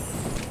shoot me.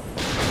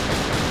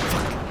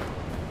 Fuck.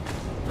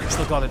 I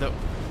still got it though.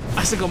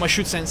 I still got my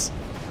shoot sense.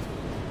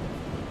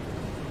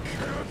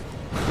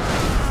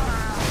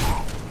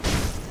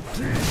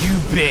 You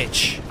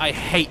bitch. I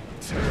hate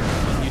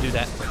when you do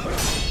that.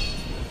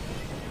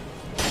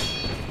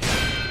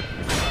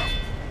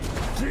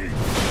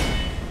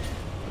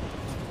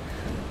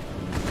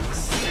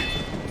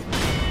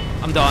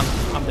 I'm done.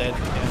 I'm dead.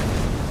 Yeah.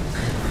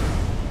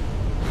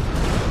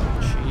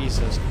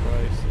 Jesus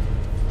Christ.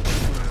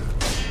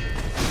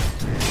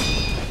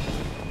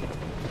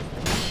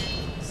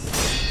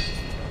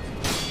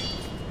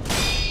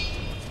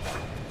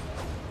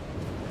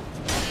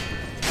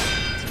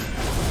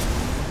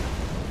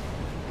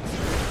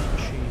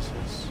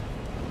 Jesus.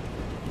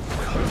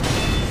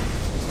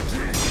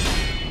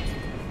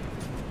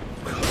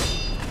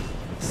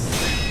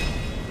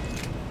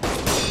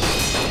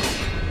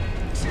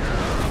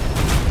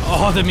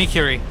 Oh, the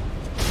Mikiri.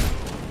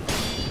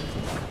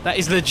 That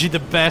is legit the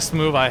best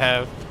move I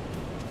have.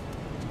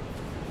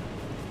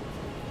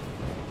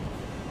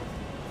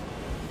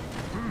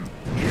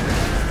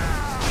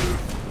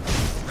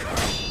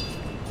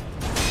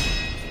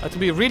 I have to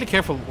be really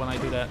careful when I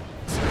do that.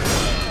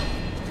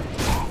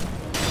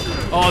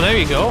 Oh, there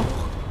you go.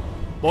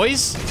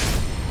 Boys.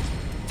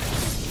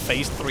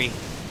 Phase 3.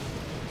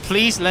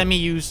 Please let me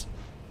use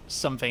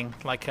something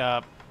like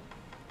a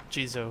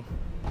Jizo.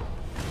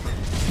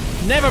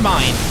 Never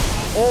mind.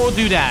 Or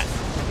do that.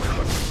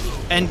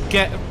 And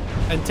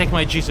take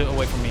my Jizo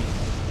away from me.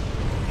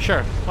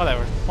 Sure,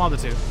 whatever. One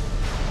of the two.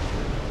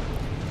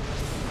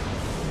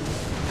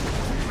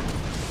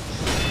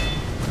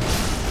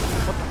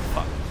 What the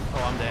fuck?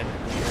 Oh, I'm dead.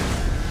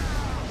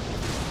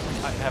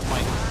 I have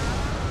my...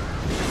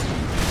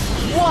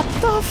 What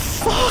the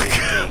fuck?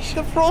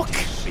 The rock!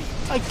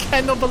 I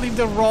cannot believe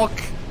the rock!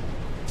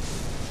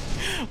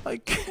 I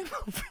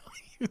cannot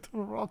believe the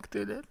rock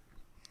did it.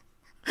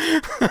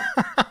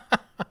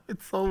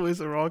 It's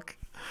always a rock.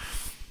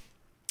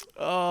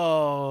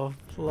 Oh,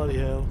 bloody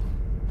hell.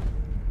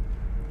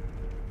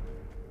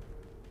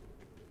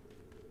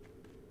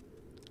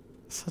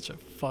 Such a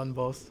fun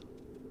boss.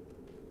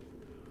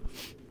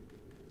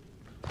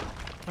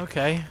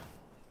 Okay.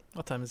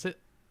 What time is it?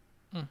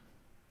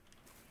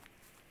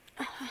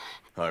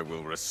 I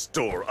will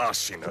restore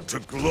Ashina to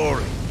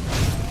glory.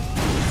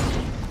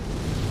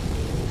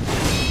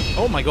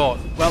 Oh my god.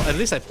 Well, at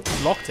least I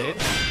blocked it.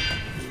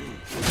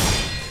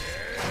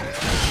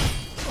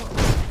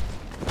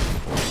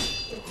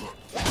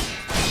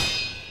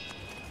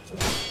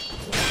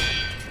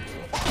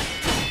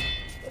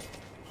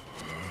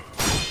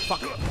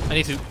 Fuck. I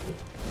need to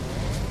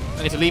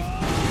leave.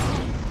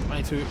 I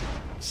need to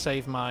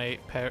save my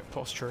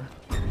posture.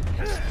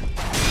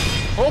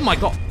 Oh my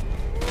god.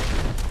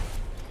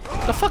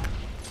 The fuck?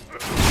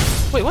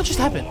 Wait, what just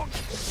happened?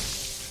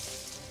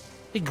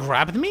 He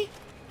grabbed me?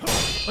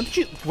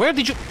 Where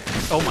did you...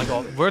 Oh my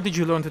god, where did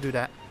you learn to do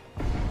that?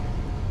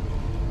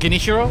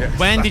 Genichiro? Yes,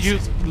 when did you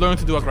learn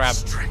to do a grab?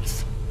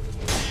 Strength.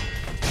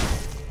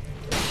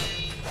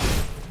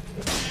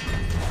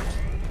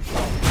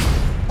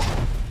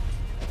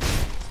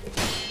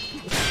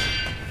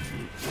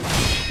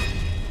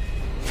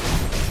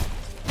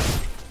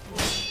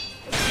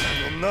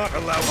 I will not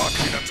allow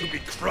Akira to be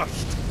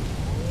crushed.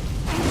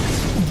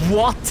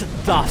 What the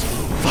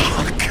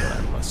fuck?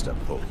 I must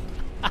uphold.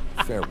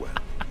 Farewell.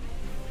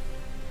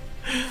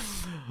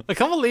 I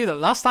can't believe that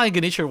last time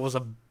Genichiro was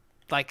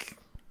like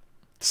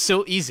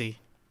so easy.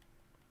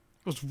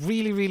 It was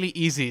really, really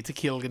easy to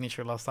kill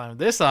Genichiro last time.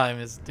 This time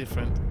is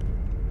different.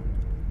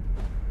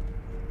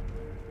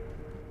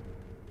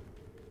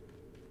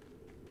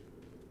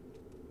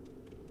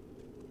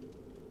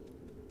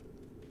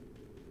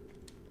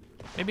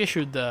 Maybe I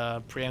should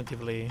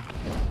preemptively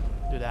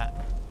do that.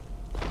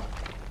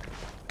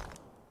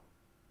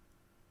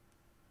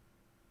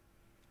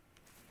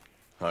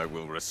 I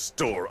will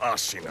restore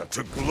Ashina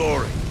to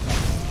glory.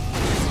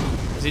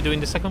 Is he doing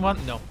the second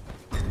one? No.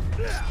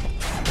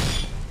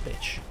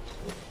 Bitch.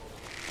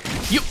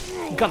 You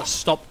gotta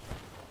stop.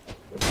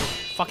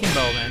 Fucking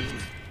bow, man.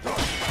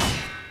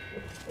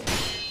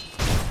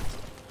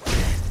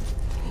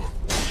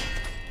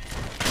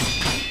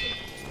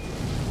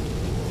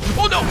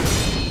 Oh no!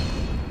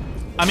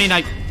 I mean,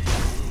 I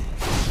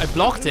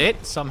blocked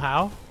it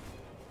somehow.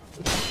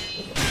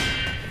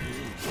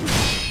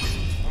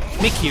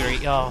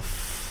 Mikiri, oh.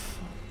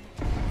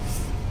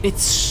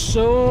 It's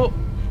so...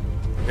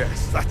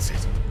 Yes, that's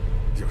it.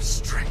 Your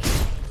strength.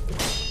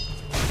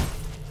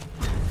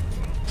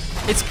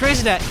 It's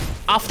crazy that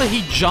after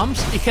he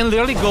jumps, he can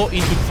literally go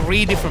into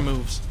 3 different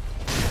moves.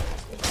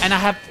 And I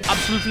have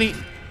absolutely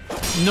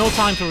no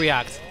time to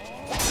react.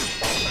 I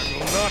will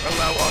not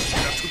allow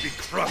Ashina to be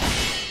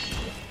crushed.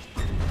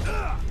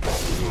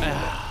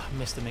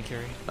 Missed the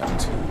Mikiri. I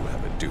too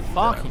have a duty that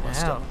Fucking I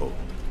must hell. uphold.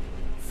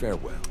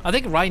 Farewell. I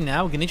think right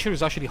now, Genichiro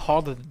is actually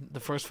harder than the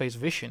first phase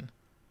Vision.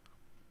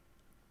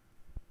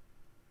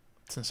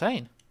 It's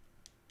insane.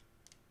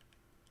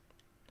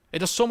 It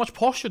does so much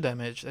posture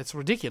damage. It's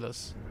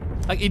ridiculous.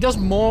 Like, it does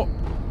more...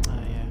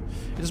 yeah.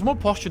 It does more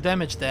posture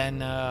damage than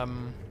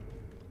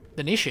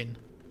Ishin.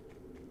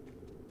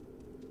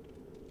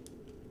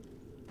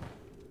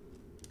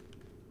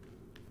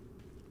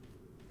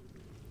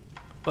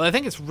 But I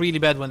think it's really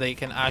bad when they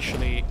can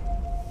actually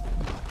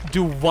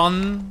do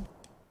one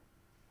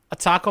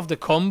attack of the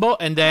combo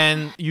and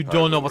then you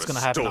don't know what's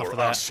gonna happen after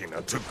that.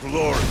 Ashina to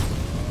glory.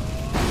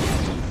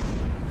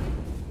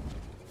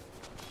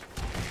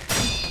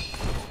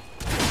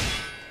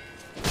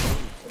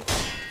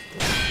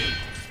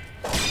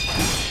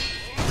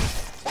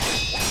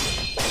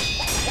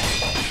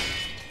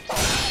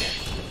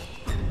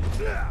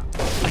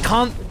 I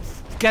can't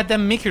get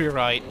them Mikiri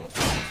right.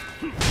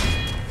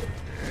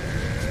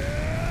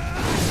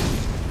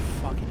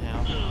 Fucking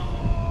hell.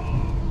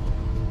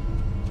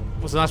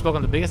 Was a nice block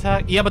on the big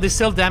attack? Yeah, but it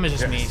still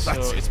damages me, so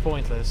it's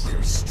pointless.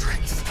 Your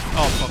strength.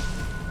 Oh fuck.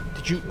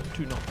 Did you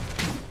no.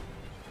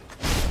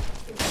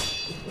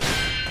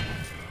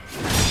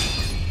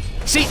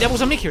 See, that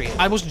was a Mikiri.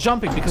 I was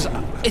jumping because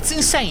it's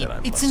insane.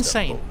 It's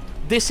insane.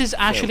 This is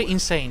actually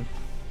insane.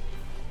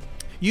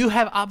 You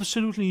have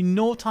absolutely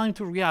no time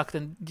to react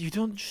and you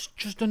don't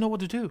just don't know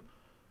what to do.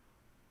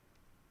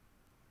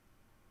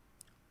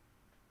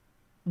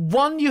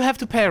 One you have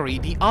to parry,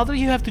 the other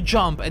you have to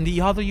jump, and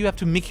the other you have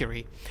to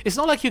Mikiri. It's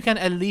not like you can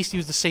at least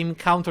use the same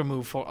counter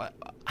move for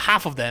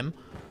half of them.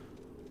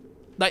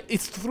 Like,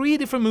 it's 3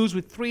 different moves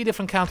with 3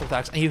 different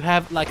counterattacks, and you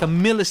have like a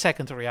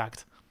millisecond to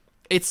react.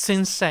 It's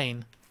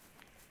insane.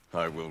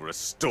 I will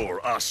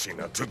restore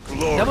Ashina to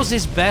glory. That was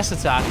his best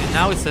attack, and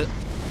now it's the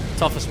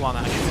toughest one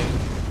actually.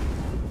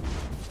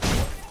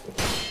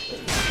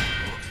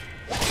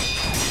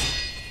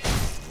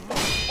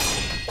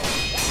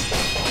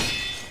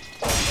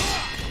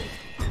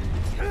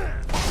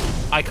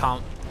 I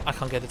can't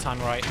get the time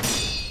right.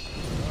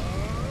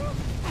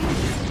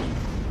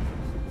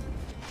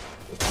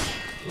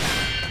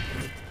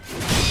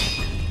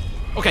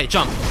 Okay,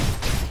 jump.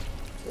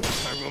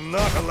 I will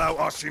not allow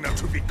Ashina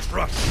to be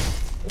crushed.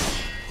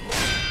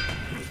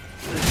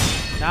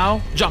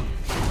 Now, jump.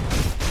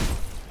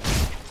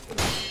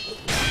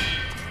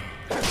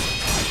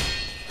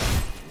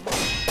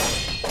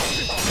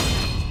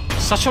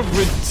 Such a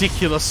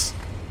ridiculous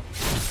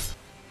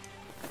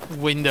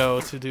window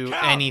to do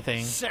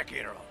anything.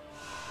 Sekiro.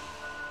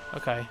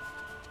 Okay.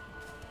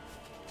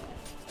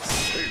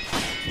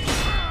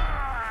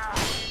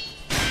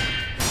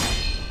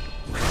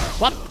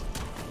 What?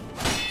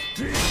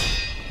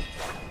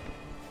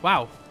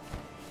 Wow.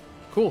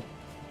 Cool.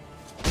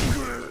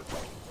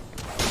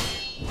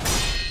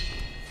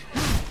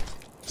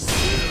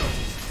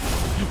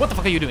 What the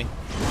fuck are you doing?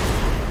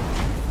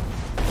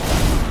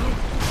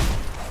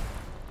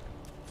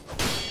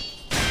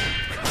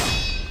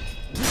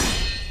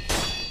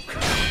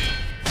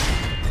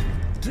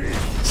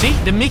 See,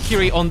 the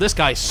Mikiri on this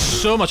guy is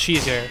so much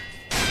easier.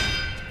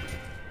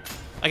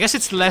 I guess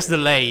it's less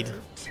delayed.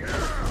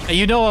 And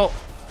you know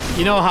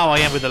how I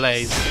am with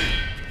delays.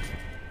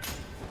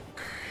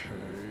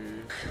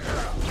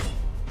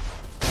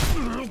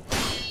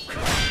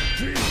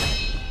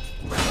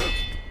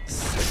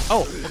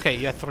 Oh, okay,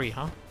 you had 3,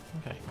 huh?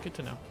 Okay, good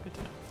to know, good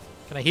to know.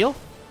 Can I heal?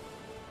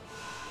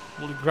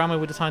 Will you grant me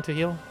with the time to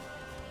heal?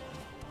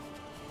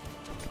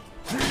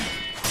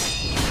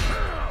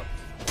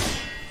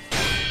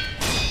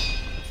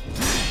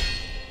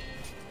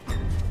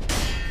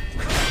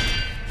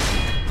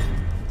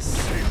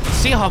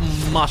 See how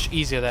much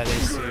easier that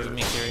is to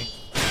Mikiri.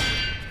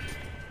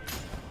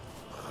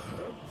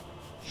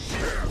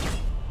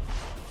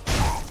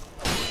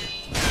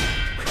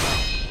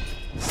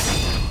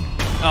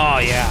 Oh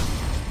yeah.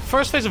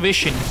 First phase of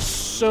Ishin,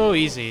 so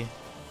easy.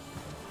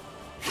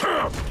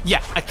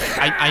 Yeah,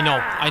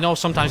 I know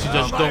sometimes you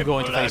just don't go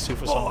into phase 2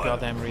 for some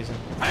goddamn reason.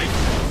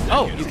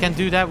 Oh, you can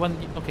do that when...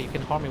 Okay, you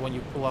can harm me when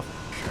you pull off...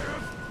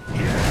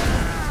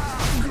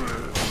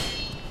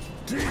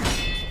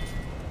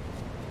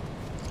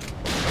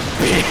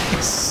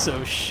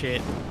 So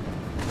shit.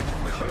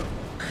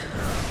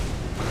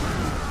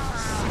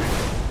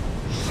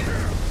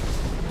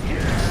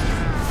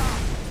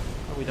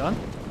 Are we done?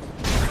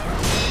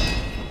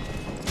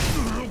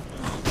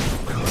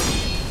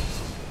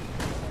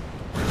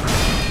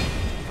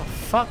 Oh,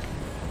 fuck.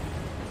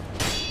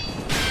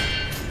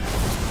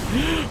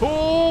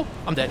 Oh,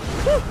 I'm dead.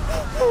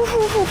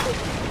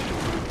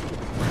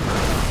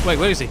 Wait,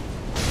 where is he?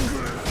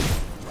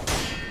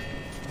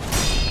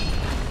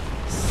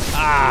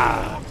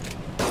 Ah.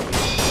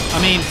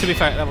 I mean, to be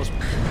fair, that was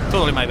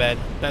totally my bad.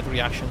 Bad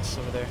reactions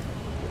over there.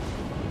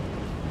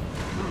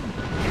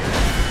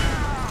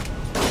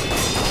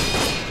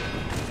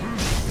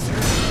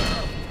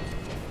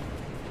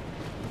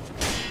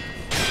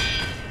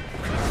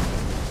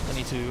 I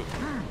need to...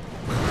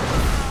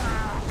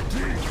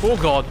 Oh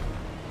god.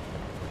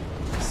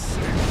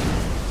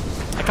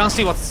 I can't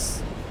see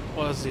what's...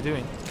 What is he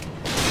doing?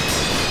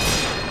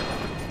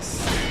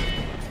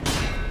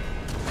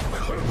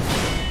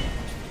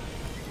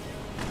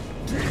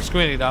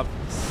 Screwing it up.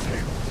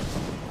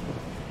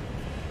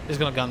 He's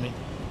gonna gun me.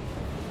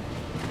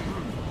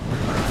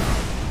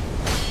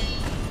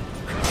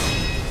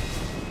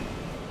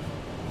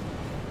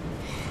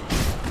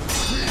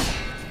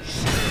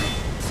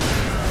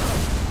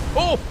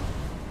 Oh!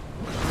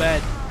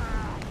 Bad.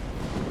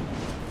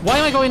 Why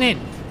am I going in?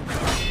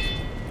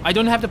 I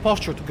don't have the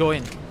posture to go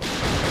in.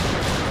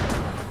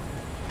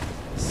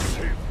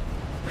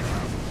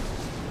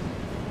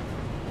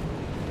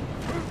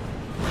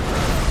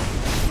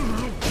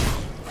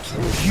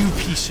 You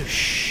piece of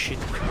shit.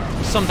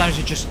 Sometimes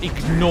you just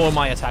ignore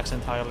my attacks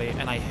entirely,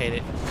 and I hate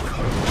it.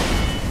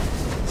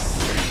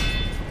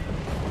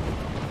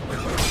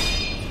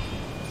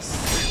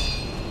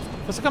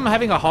 It's like I'm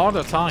having a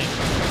harder time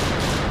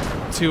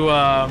to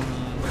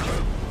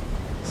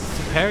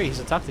parry his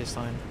attack this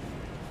time.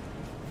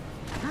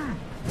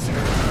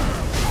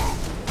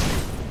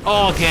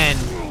 Oh, again!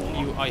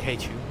 I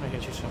hate you. I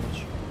hate you so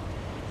much.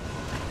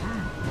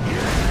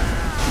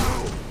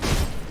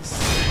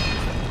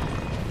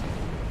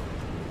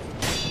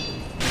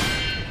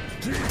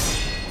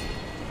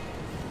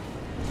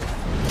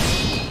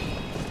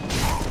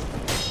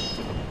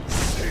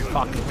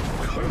 Fuck.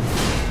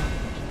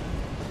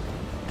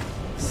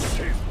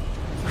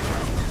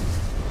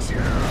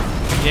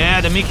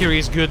 Yeah, the Mikiri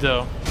is good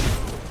though.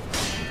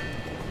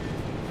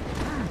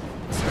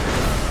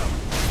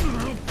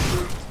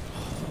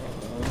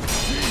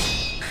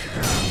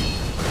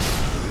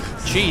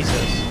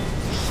 Jesus.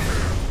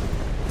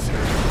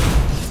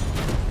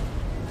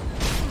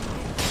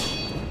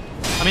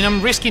 I mean,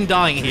 I'm risking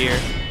dying here.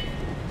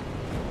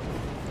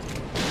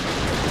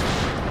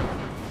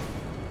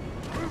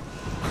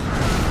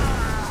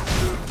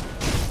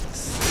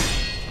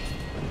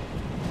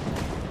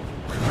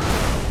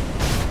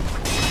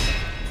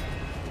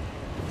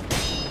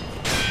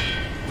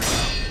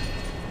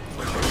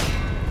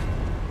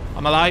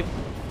 I'm alive.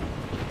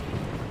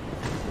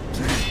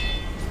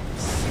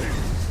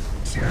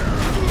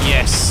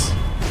 Yes.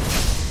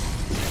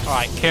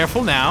 Alright,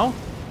 careful now.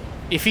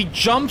 If he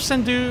jumps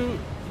and do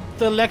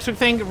the electric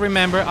thing,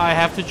 remember I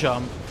have to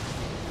jump.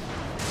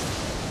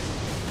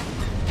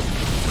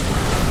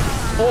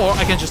 Or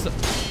I can just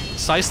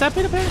sidestep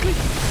it apparently.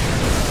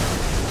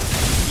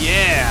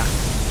 Yeah.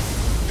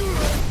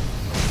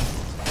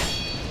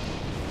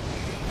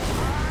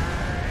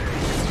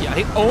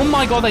 Oh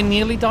my god, I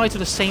nearly died to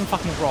the same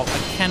fucking rock. I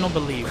cannot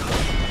believe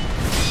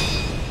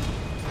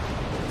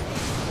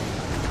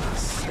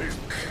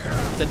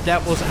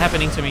that was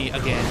happening to me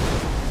again.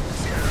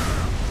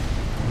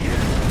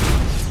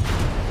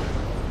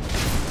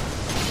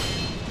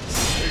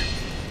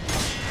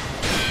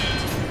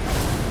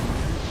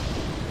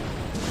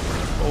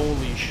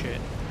 Holy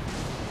shit.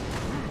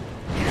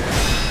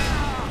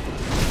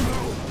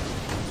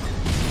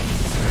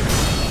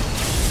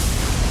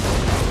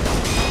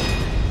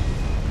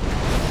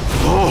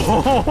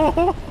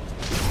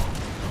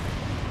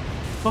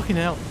 Fucking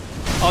hell.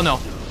 Oh no.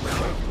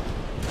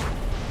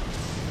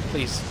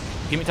 Please.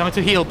 Give me time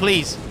to heal,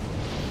 please.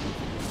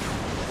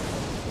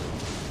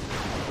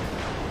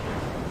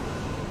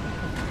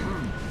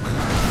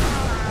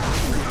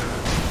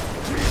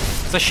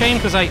 It's a shame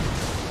because I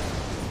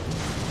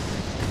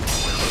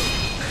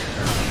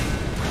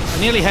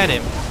nearly had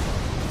him.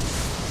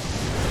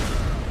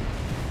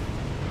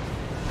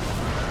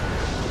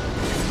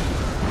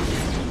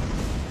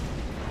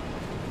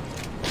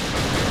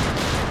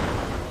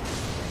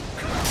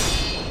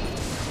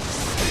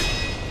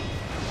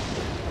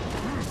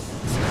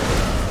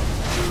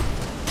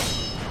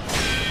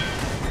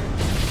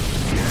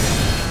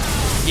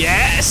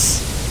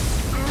 Yes!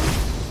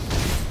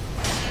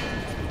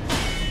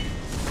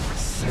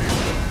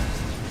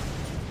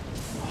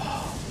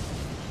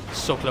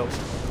 So close.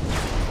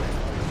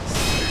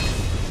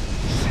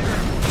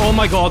 Oh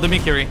my god, the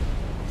Mikiri.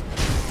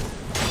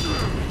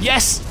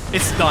 Yes!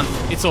 It's done.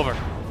 It's over.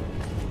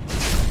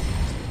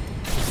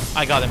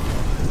 I got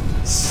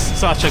him.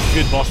 Such a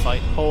good boss fight.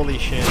 Holy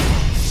shit.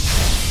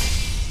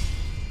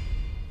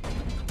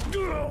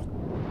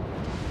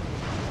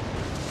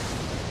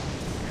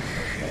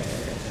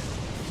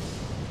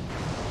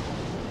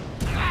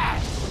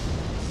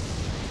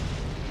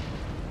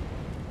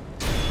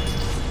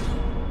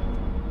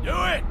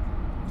 Do it!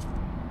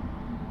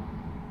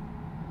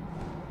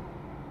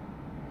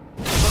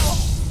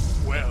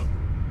 Well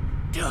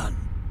done,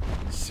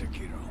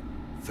 Sekiro.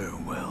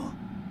 Farewell.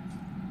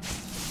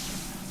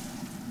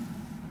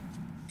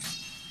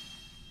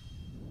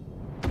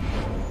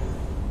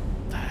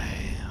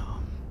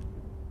 Damn.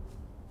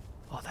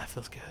 Oh, that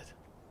feels good.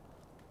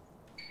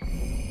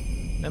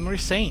 Memory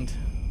Saint.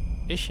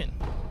 Ishin.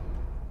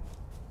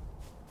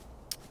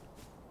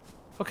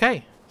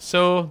 Okay,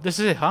 so this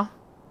is it, huh?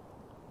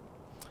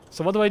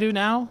 So what do I do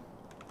now?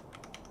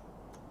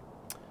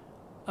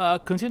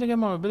 Continue to get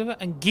more ability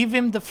and give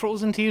him the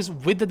frozen tears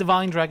with the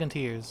divine dragon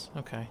tears.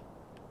 Okay.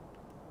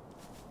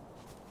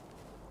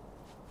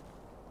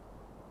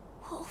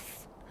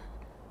 Wolf,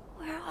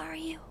 where are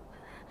you?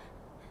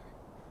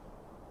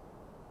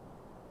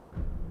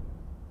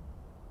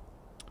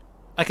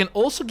 I can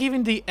also give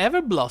him the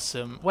Ever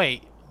Blossom.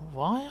 Wait,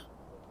 what?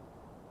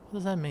 What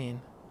does that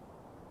mean?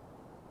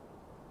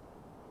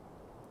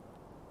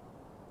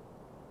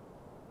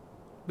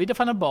 Be the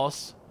final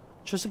boss.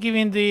 Just to give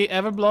him the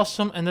Ever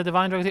Blossom and the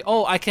Divine Dragon.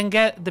 Oh, I can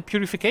get the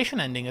Purification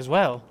ending as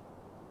well.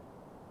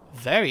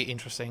 Very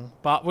interesting.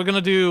 But we're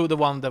gonna do the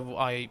one that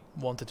I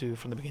wanted to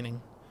from the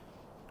beginning,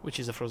 which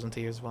is the Frozen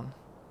Tears one.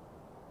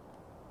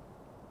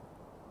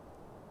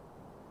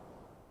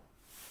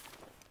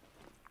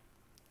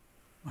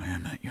 I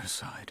am at your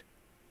side.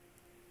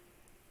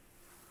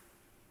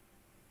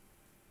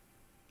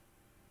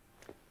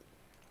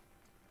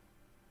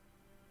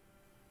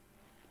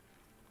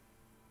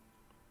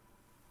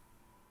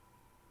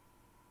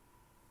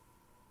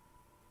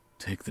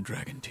 Take the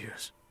dragon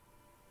tears.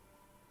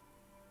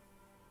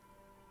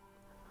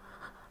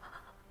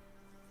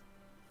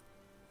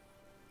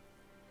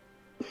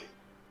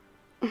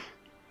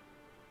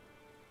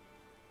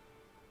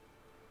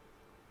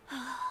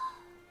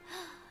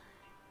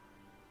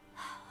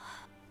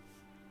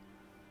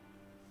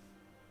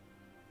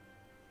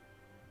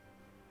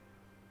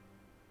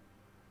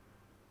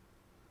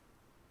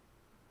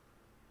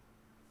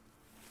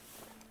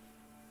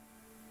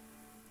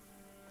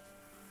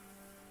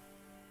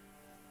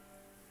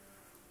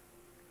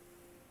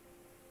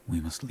 We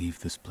must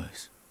leave this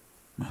place,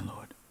 my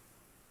lord.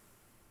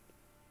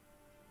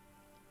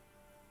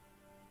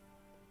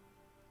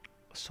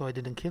 So I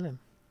didn't kill him.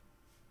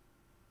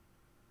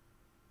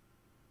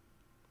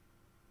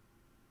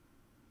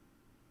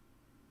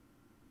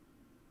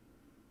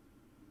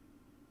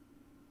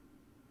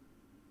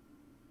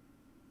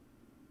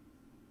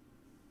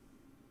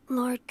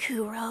 Lord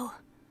Kuro,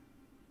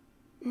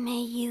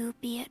 may you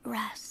be at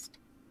rest.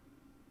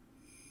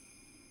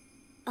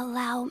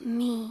 Allow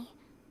me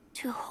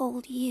to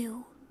hold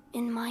you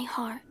in my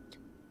heart.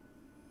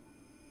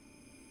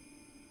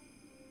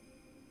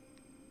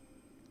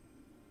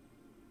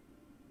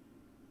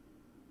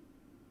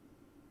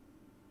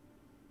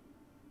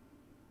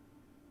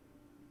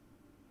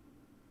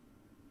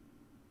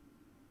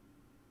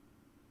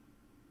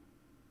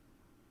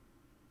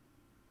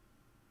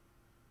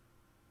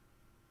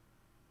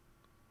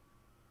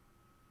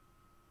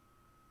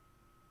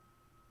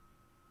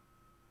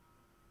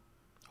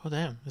 Oh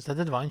damn, is that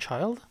the Divine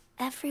Child?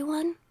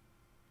 Everyone,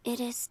 it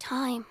is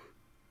time.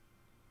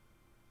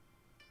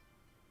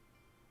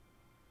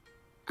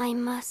 I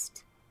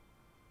must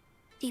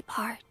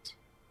depart.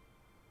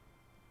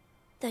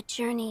 The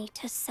journey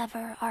to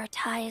sever our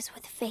ties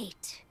with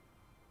fate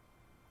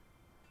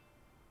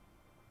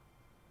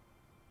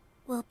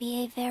will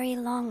be a very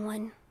long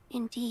one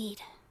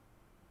indeed.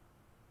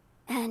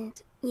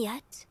 And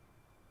yet,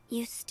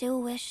 you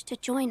still wish to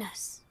join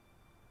us.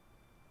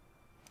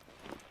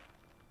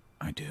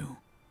 I do.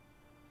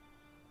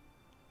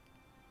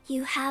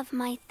 You have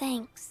my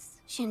thanks,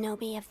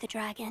 Shinobi of the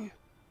Dragon.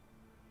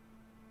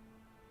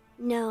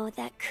 Know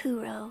that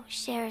Kuro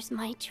shares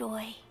my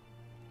joy.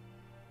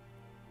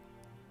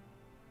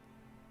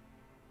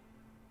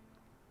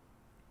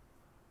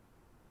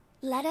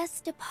 Let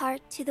us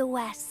depart to the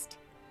west,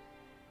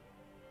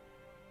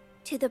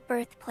 to the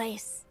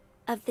birthplace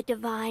of the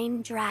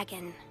Divine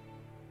Dragon.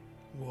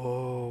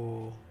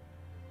 Whoa.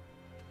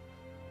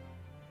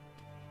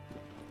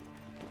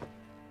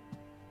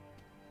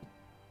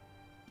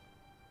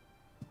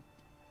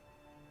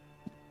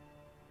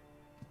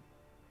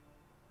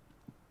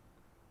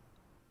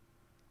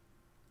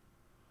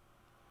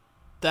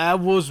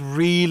 That was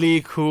really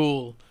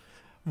cool.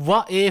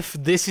 What if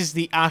this is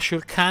the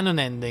actual canon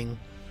ending?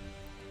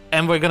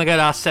 And we're gonna get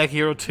our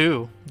Sekiro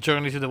 2,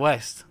 Journey to the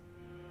West.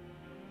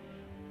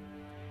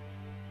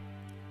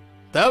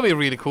 That would be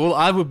really cool.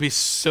 I would be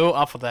so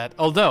up for that.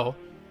 Although,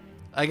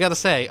 I gotta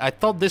say, I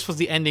thought this was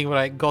the ending where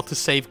I got to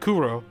save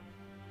Kuro.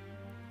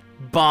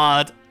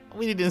 But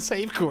we didn't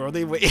save Kuro,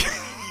 did we?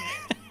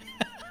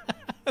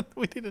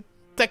 We didn't.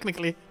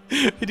 Technically,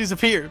 he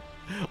disappeared.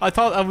 I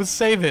thought I would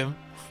save him.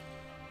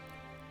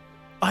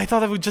 I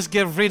thought I would just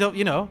get rid of,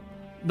 you know,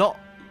 not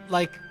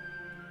like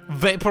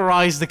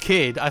vaporize the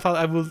kid. I thought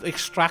I would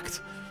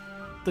extract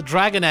the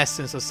dragon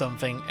essence or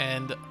something,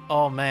 and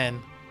oh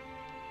man.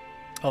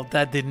 Oh,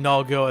 that did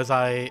not go as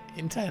I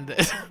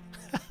intended.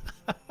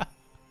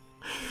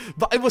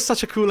 But it was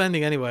such a cool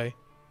ending anyway.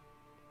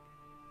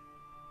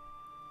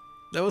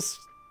 That was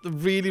a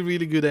really,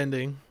 really good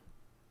ending.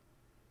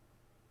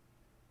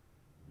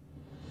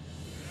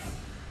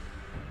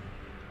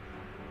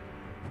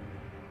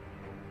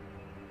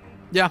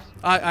 Yeah,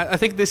 I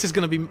think this is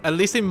gonna be, at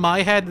least in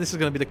my head, this is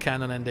gonna be the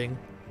canon ending.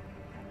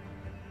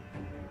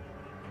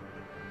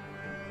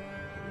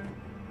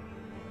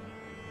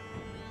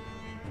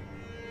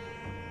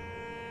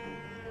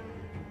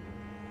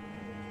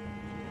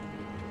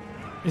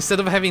 Instead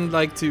of having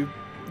like to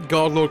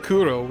guard Lord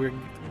Kuro,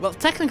 well,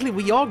 technically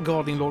we are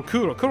guarding Lord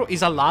Kuro. Kuro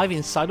is alive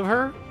inside of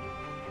her,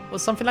 or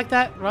something like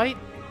that, right?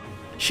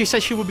 She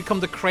said she would become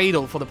the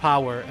cradle for the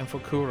power and for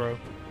Kuro.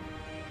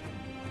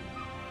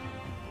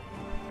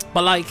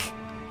 But like,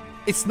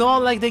 it's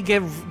not like they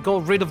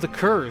got rid of the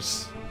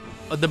curse,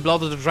 of the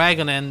blood of the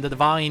dragon and the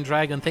divine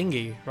dragon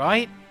thingy,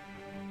 right?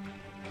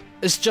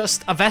 It's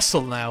just a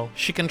vessel now.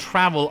 She can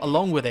travel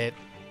along with it,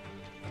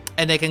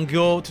 and they can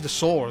go to the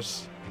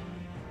source.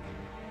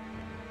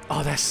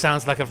 Oh, that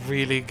sounds like a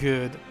really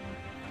good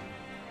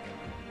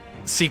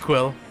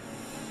sequel.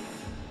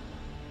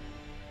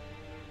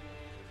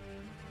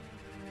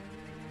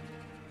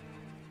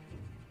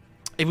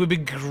 It would be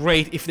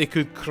great if they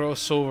could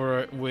cross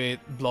over with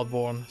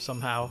Bloodborne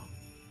somehow.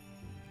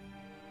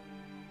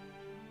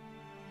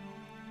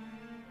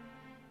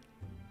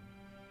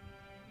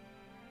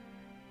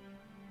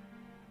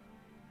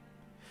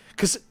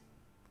 Because,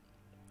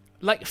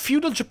 like,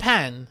 feudal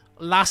Japan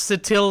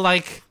lasted till,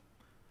 like,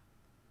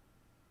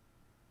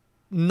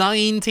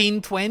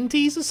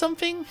 1920s or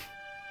something?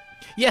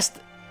 Yes,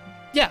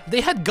 yeah,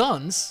 they had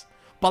guns.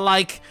 But,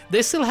 like,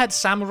 they still had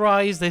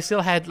samurais, they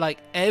still had, like,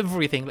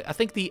 everything. I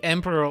think the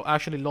emperor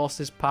actually lost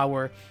his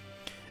power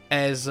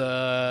as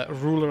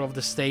ruler of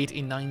the state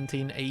in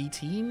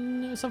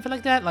 1918, or something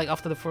like that, like,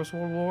 after the First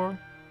World War.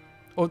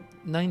 Or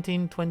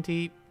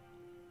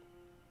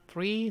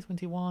 1923,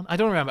 21? I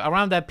don't remember.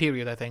 Around that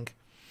period, I think.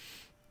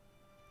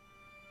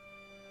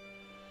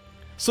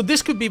 So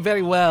this could be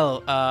very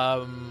well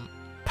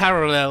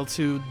parallel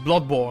to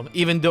Bloodborne,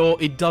 even though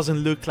it doesn't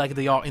look like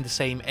they are in the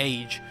same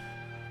age.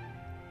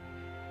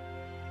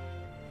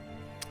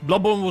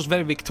 Bloodborne was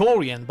very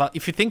Victorian, but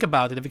if you think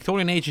about it, the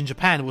Victorian age in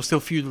Japan was still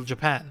feudal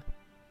Japan.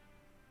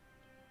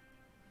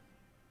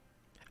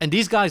 And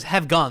these guys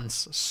have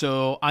guns,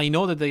 so I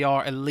know that they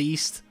are at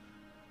least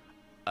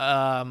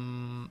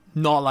not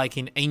like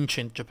in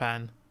ancient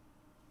Japan.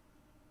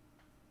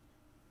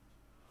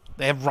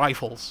 They have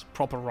rifles,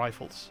 proper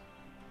rifles.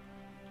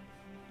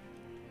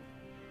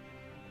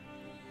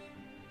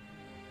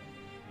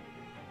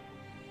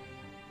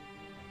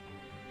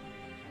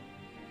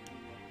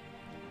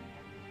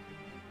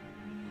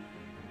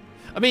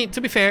 I mean,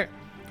 to be fair,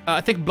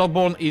 I think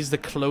Bloodborne is the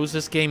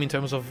closest game in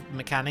terms of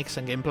mechanics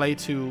and gameplay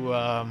to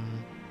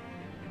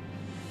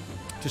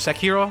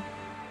Sekiro,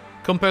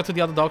 compared to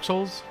the other Dark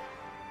Souls.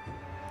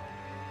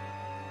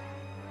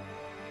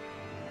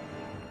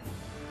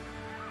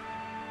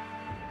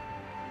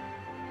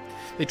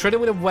 They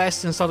traded with the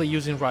West and started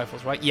using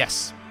rifles, right?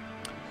 Yes.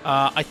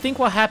 I think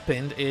what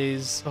happened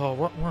is... Oh,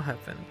 what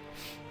happened?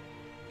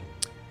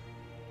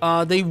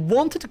 They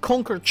wanted to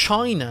conquer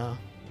China...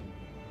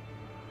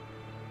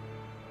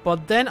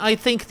 But then I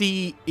think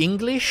the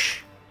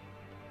English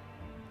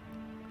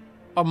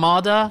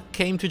Armada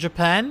came to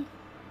Japan.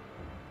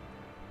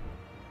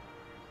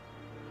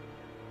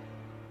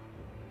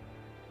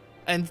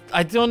 And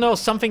I don't know,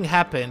 something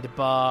happened,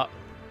 but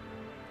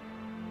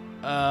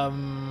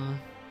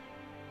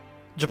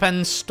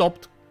Japan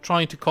stopped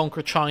trying to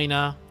conquer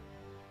China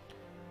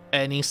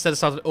and instead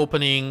started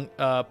opening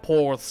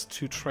ports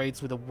to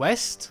trades with the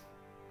West.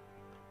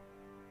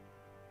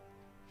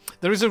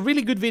 There is a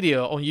really good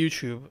video on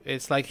YouTube.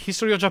 It's like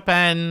History of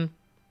Japan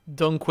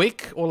done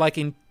quick, or like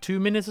in 2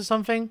 minutes or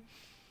something.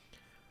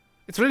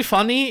 It's really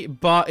funny,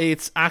 but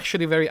it's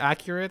actually very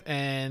accurate,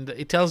 and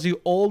it tells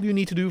you all you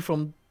need to do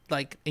from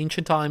like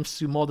ancient times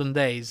to modern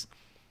days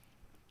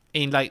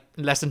in like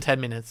less than 10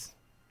 minutes.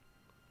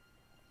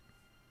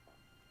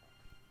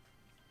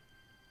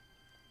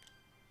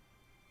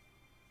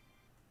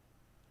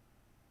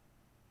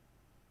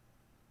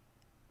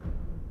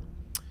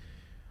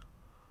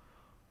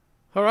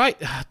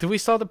 Alright, do we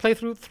start the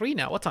playthrough 3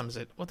 now? What time is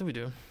it? What do we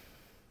do?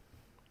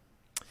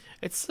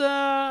 It's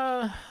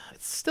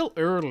still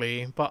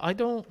early, but I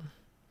don't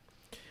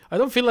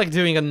feel like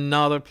doing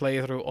another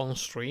playthrough on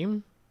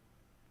stream.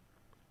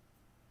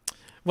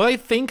 What I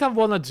think I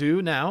want to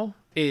do now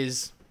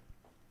is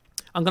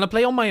I'm going to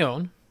play on my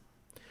own.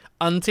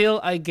 until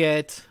I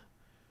get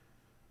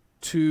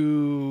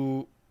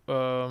to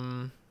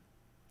the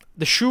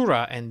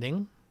Shura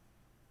ending.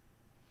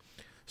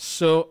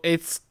 So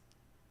it's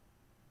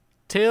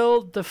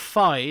till the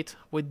fight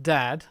with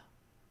Dad.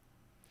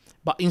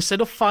 But instead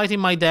of fighting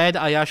my dad,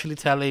 I actually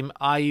tell him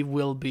I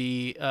will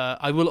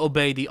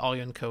obey the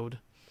Iron Code.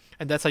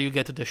 And that's how you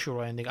get to the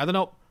Shura ending. I don't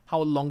know how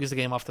long is the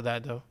game after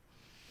that, though.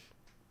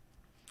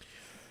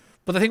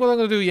 But I think what I'm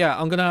going to do, yeah,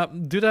 I'm going to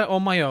do that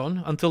on my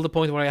own until the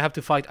point where I have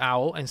to fight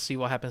Owl and see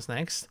what happens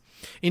next.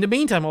 In the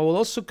meantime, I will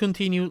also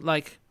continue,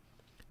 like,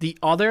 the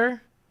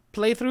other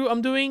playthrough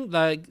I'm doing,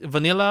 like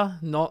vanilla,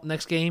 not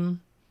next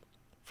game,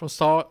 from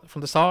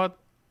the start.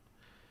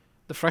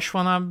 The fresh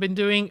one I've been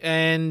doing,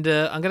 and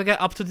I'm going to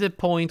get up to the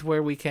point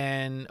where we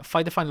can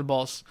fight the final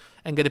boss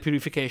and get a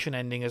purification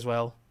ending as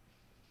well.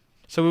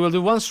 So we will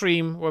do one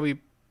stream where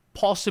we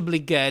possibly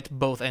get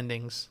both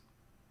endings.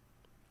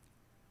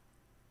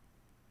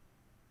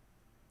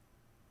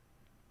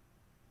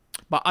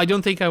 But I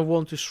don't think I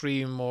want to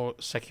stream more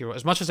Sekiro.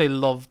 As much as I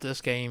love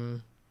this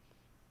game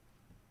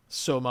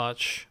so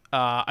much,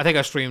 I think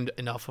I streamed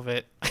enough of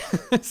it.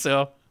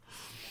 So,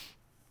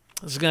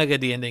 I'm just gonna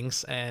get the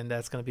endings, and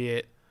that's gonna be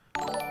it.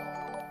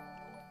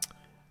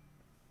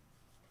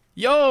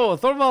 Yo,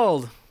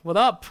 Thorvald! What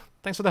up?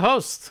 Thanks for the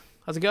host.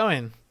 How's it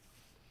going?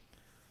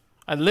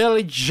 I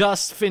literally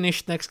just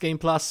finished Next Game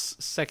Plus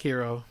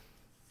Sekiro.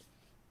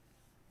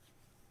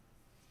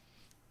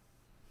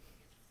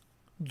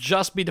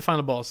 Just beat the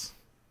final boss.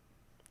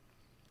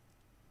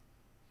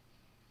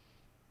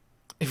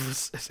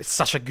 It's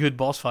such a good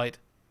boss fight.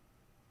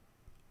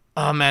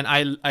 Oh man,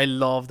 I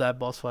love that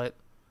boss fight.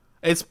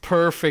 It's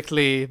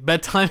perfectly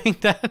bad timing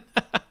then.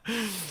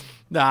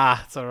 Nah,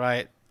 it's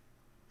alright.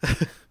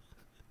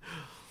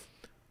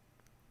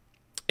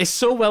 It's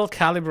so well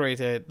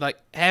calibrated. Like,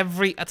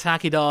 every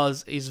attack he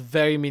does is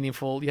very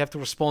meaningful. You have to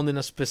respond in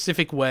a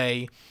specific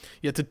way.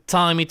 You have to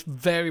time it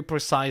very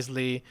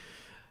precisely.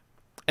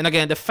 And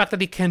again, the fact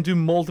that he can do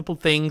multiple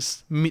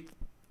things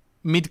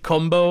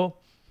mid-combo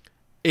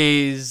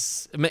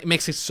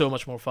makes it so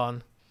much more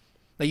fun.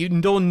 Like, you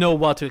don't know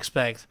what to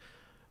expect.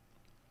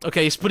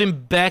 Okay, he's putting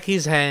back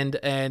his hand,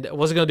 and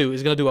what's he gonna do?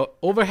 He's gonna do an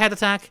overhead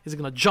attack, is he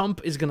gonna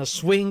jump, is he gonna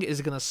swing, is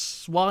he gonna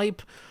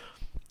swipe?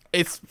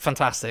 It's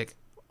fantastic,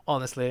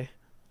 honestly.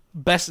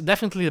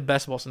 Definitely the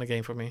best boss in the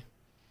game for me.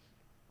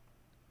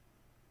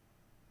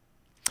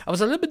 I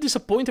was a little bit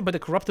disappointed by the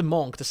Corrupted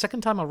Monk. The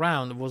second time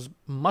around was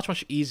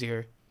much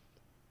easier.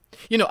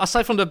 You know,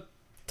 aside from the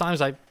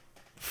times I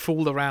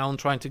fooled around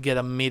trying to get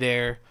a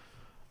mid-air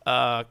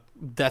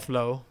death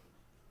blow,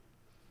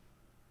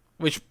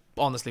 which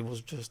honestly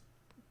was just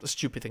a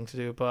stupid thing to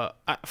do, but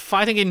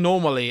fighting it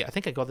normally, I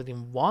think I got it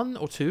in 1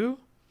 or 2.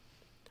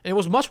 And it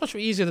was much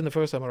easier than the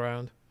first time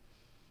around.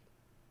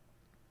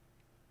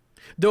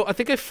 Though I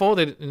think I fought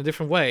it in a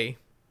different way.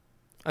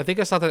 I think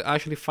I started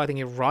actually fighting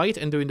it right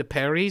and doing the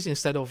parries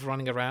instead of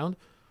running around.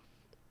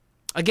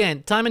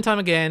 Again, time and time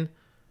again,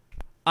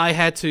 I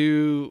had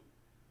to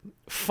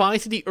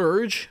fight the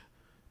urge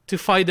to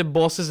fight the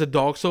bosses the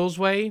Dark Souls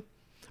way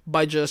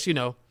by just, you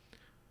know,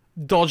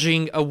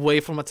 dodging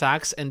away from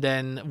attacks and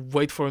then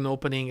wait for an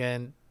opening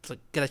and like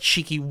get a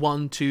cheeky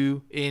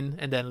 1-2 in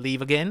and then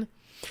leave again.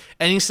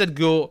 And instead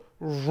go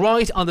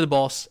right under the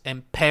boss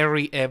and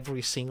parry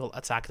every single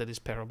attack that is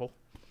parryable.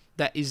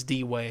 That is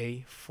the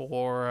way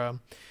for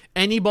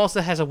any boss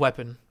that has a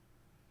weapon.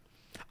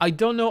 I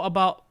don't know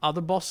about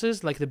other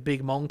bosses like the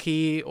Big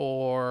Monkey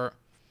or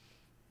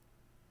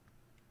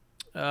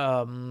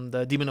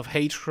the Demon of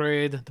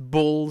Hatred, the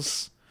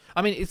Bulls.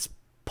 I mean, it's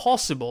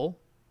possible.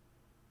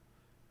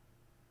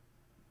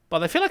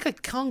 But I feel like I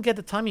can't get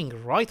the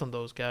timing right on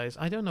those guys.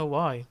 I don't know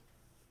why.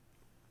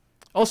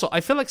 Also,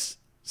 I feel like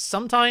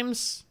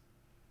sometimes,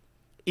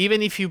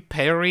 even if you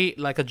parry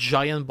like a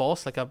giant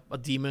boss, like a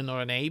demon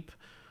or an ape,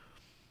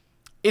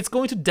 it's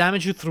going to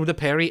damage you through the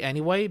parry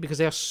anyway, because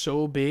they are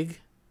so big.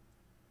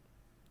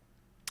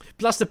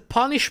 Plus, the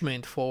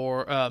punishment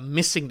for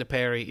missing the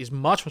parry is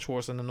much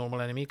worse than a normal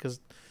enemy, because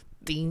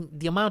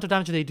the amount of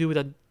damage they do with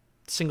a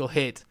single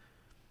hit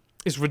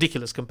is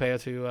ridiculous compared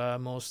to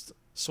most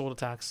sword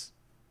attacks.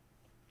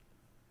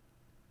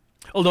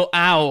 Although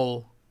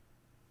Owl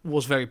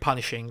was very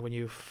punishing when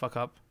you fuck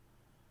up.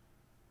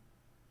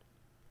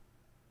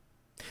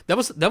 That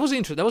was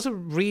interesting. That was a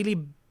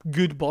really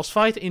good boss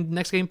fight in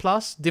Next Game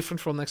Plus, different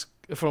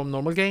from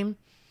normal game.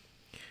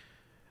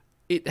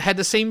 It had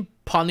the same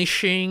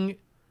punishing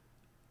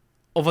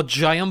of a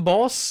giant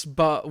boss,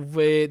 but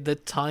with the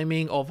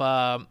timing of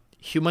a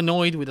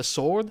humanoid with a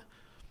sword.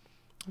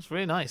 It was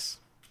really nice.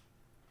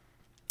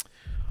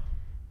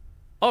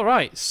 All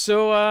right,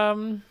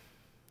 so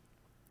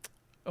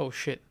oh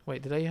shit!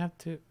 Wait, did I have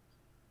to?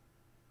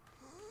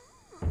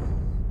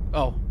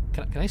 Oh,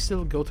 can I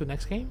still go to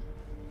next game?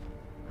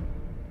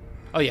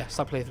 Oh yeah,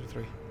 start playthrough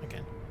 3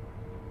 again.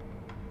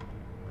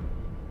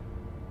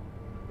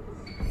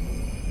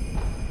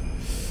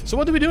 So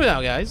what do we do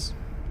now, guys?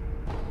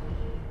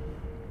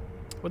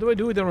 What do I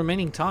do with the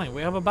remaining time?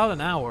 We have about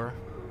an hour.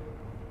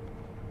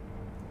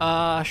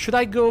 Should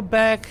I go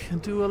back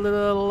and do a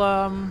little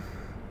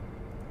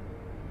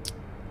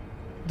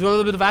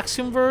bit of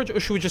Axiom Verge, or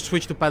should we just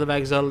switch to Path of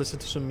Exile, listen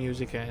to some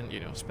music, and, you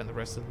know, spend the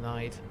rest of the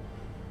night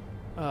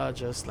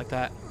just like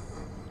that?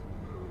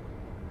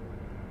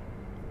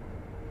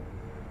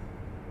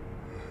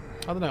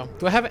 I don't know.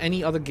 Do I have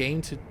any other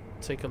game to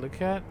take a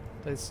look at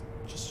that's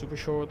just super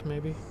short,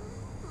 maybe?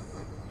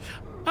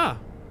 Ah,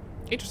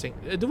 interesting.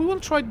 Do we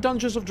want to try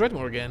Dungeons of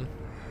Dreadmore again?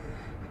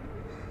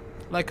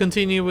 Like,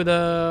 continue with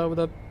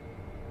a...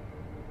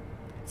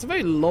 It's a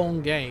very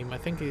long game. I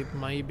think it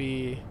might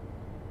be...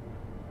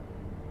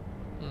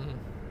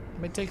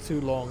 It might take too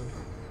long.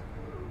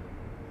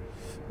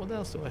 What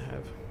else do I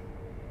have?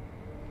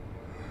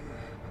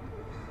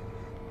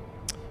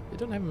 I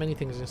don't have many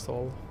things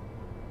installed.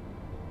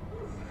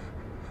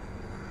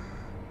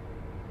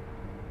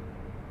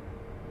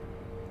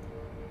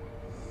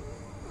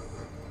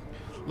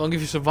 Long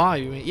if you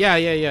survive, you mean? Yeah,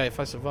 if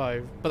I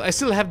survive. But I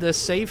still have the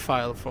save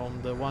file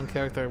from the one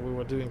character we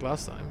were doing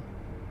last time.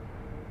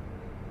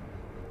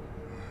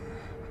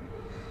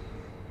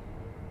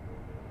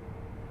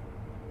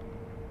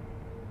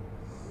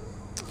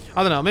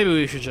 I don't know, maybe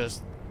we should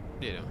just,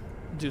 you know,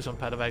 do some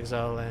Path of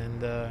Exile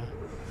and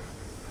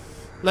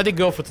let it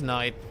go for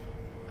tonight.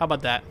 How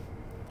about that?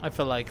 I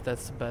feel like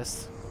that's the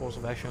best course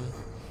of action.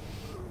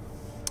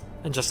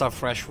 And just start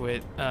fresh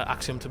with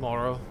Axiom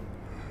tomorrow.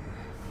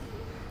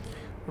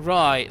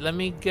 Right, let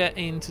me get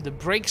into the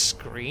break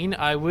screen.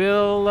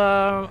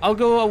 I'll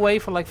go away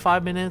for like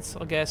 5 minutes.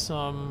 I'll get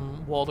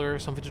some water,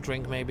 something to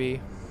drink maybe.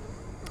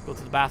 Go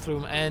to the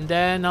bathroom, and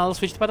then I'll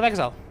switch to Path of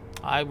Exile.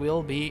 I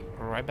will be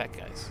right back,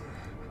 guys.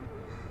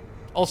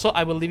 Also,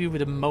 I will leave you with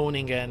the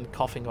moaning and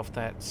coughing of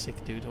that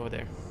sick dude over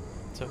there.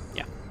 So,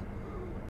 yeah.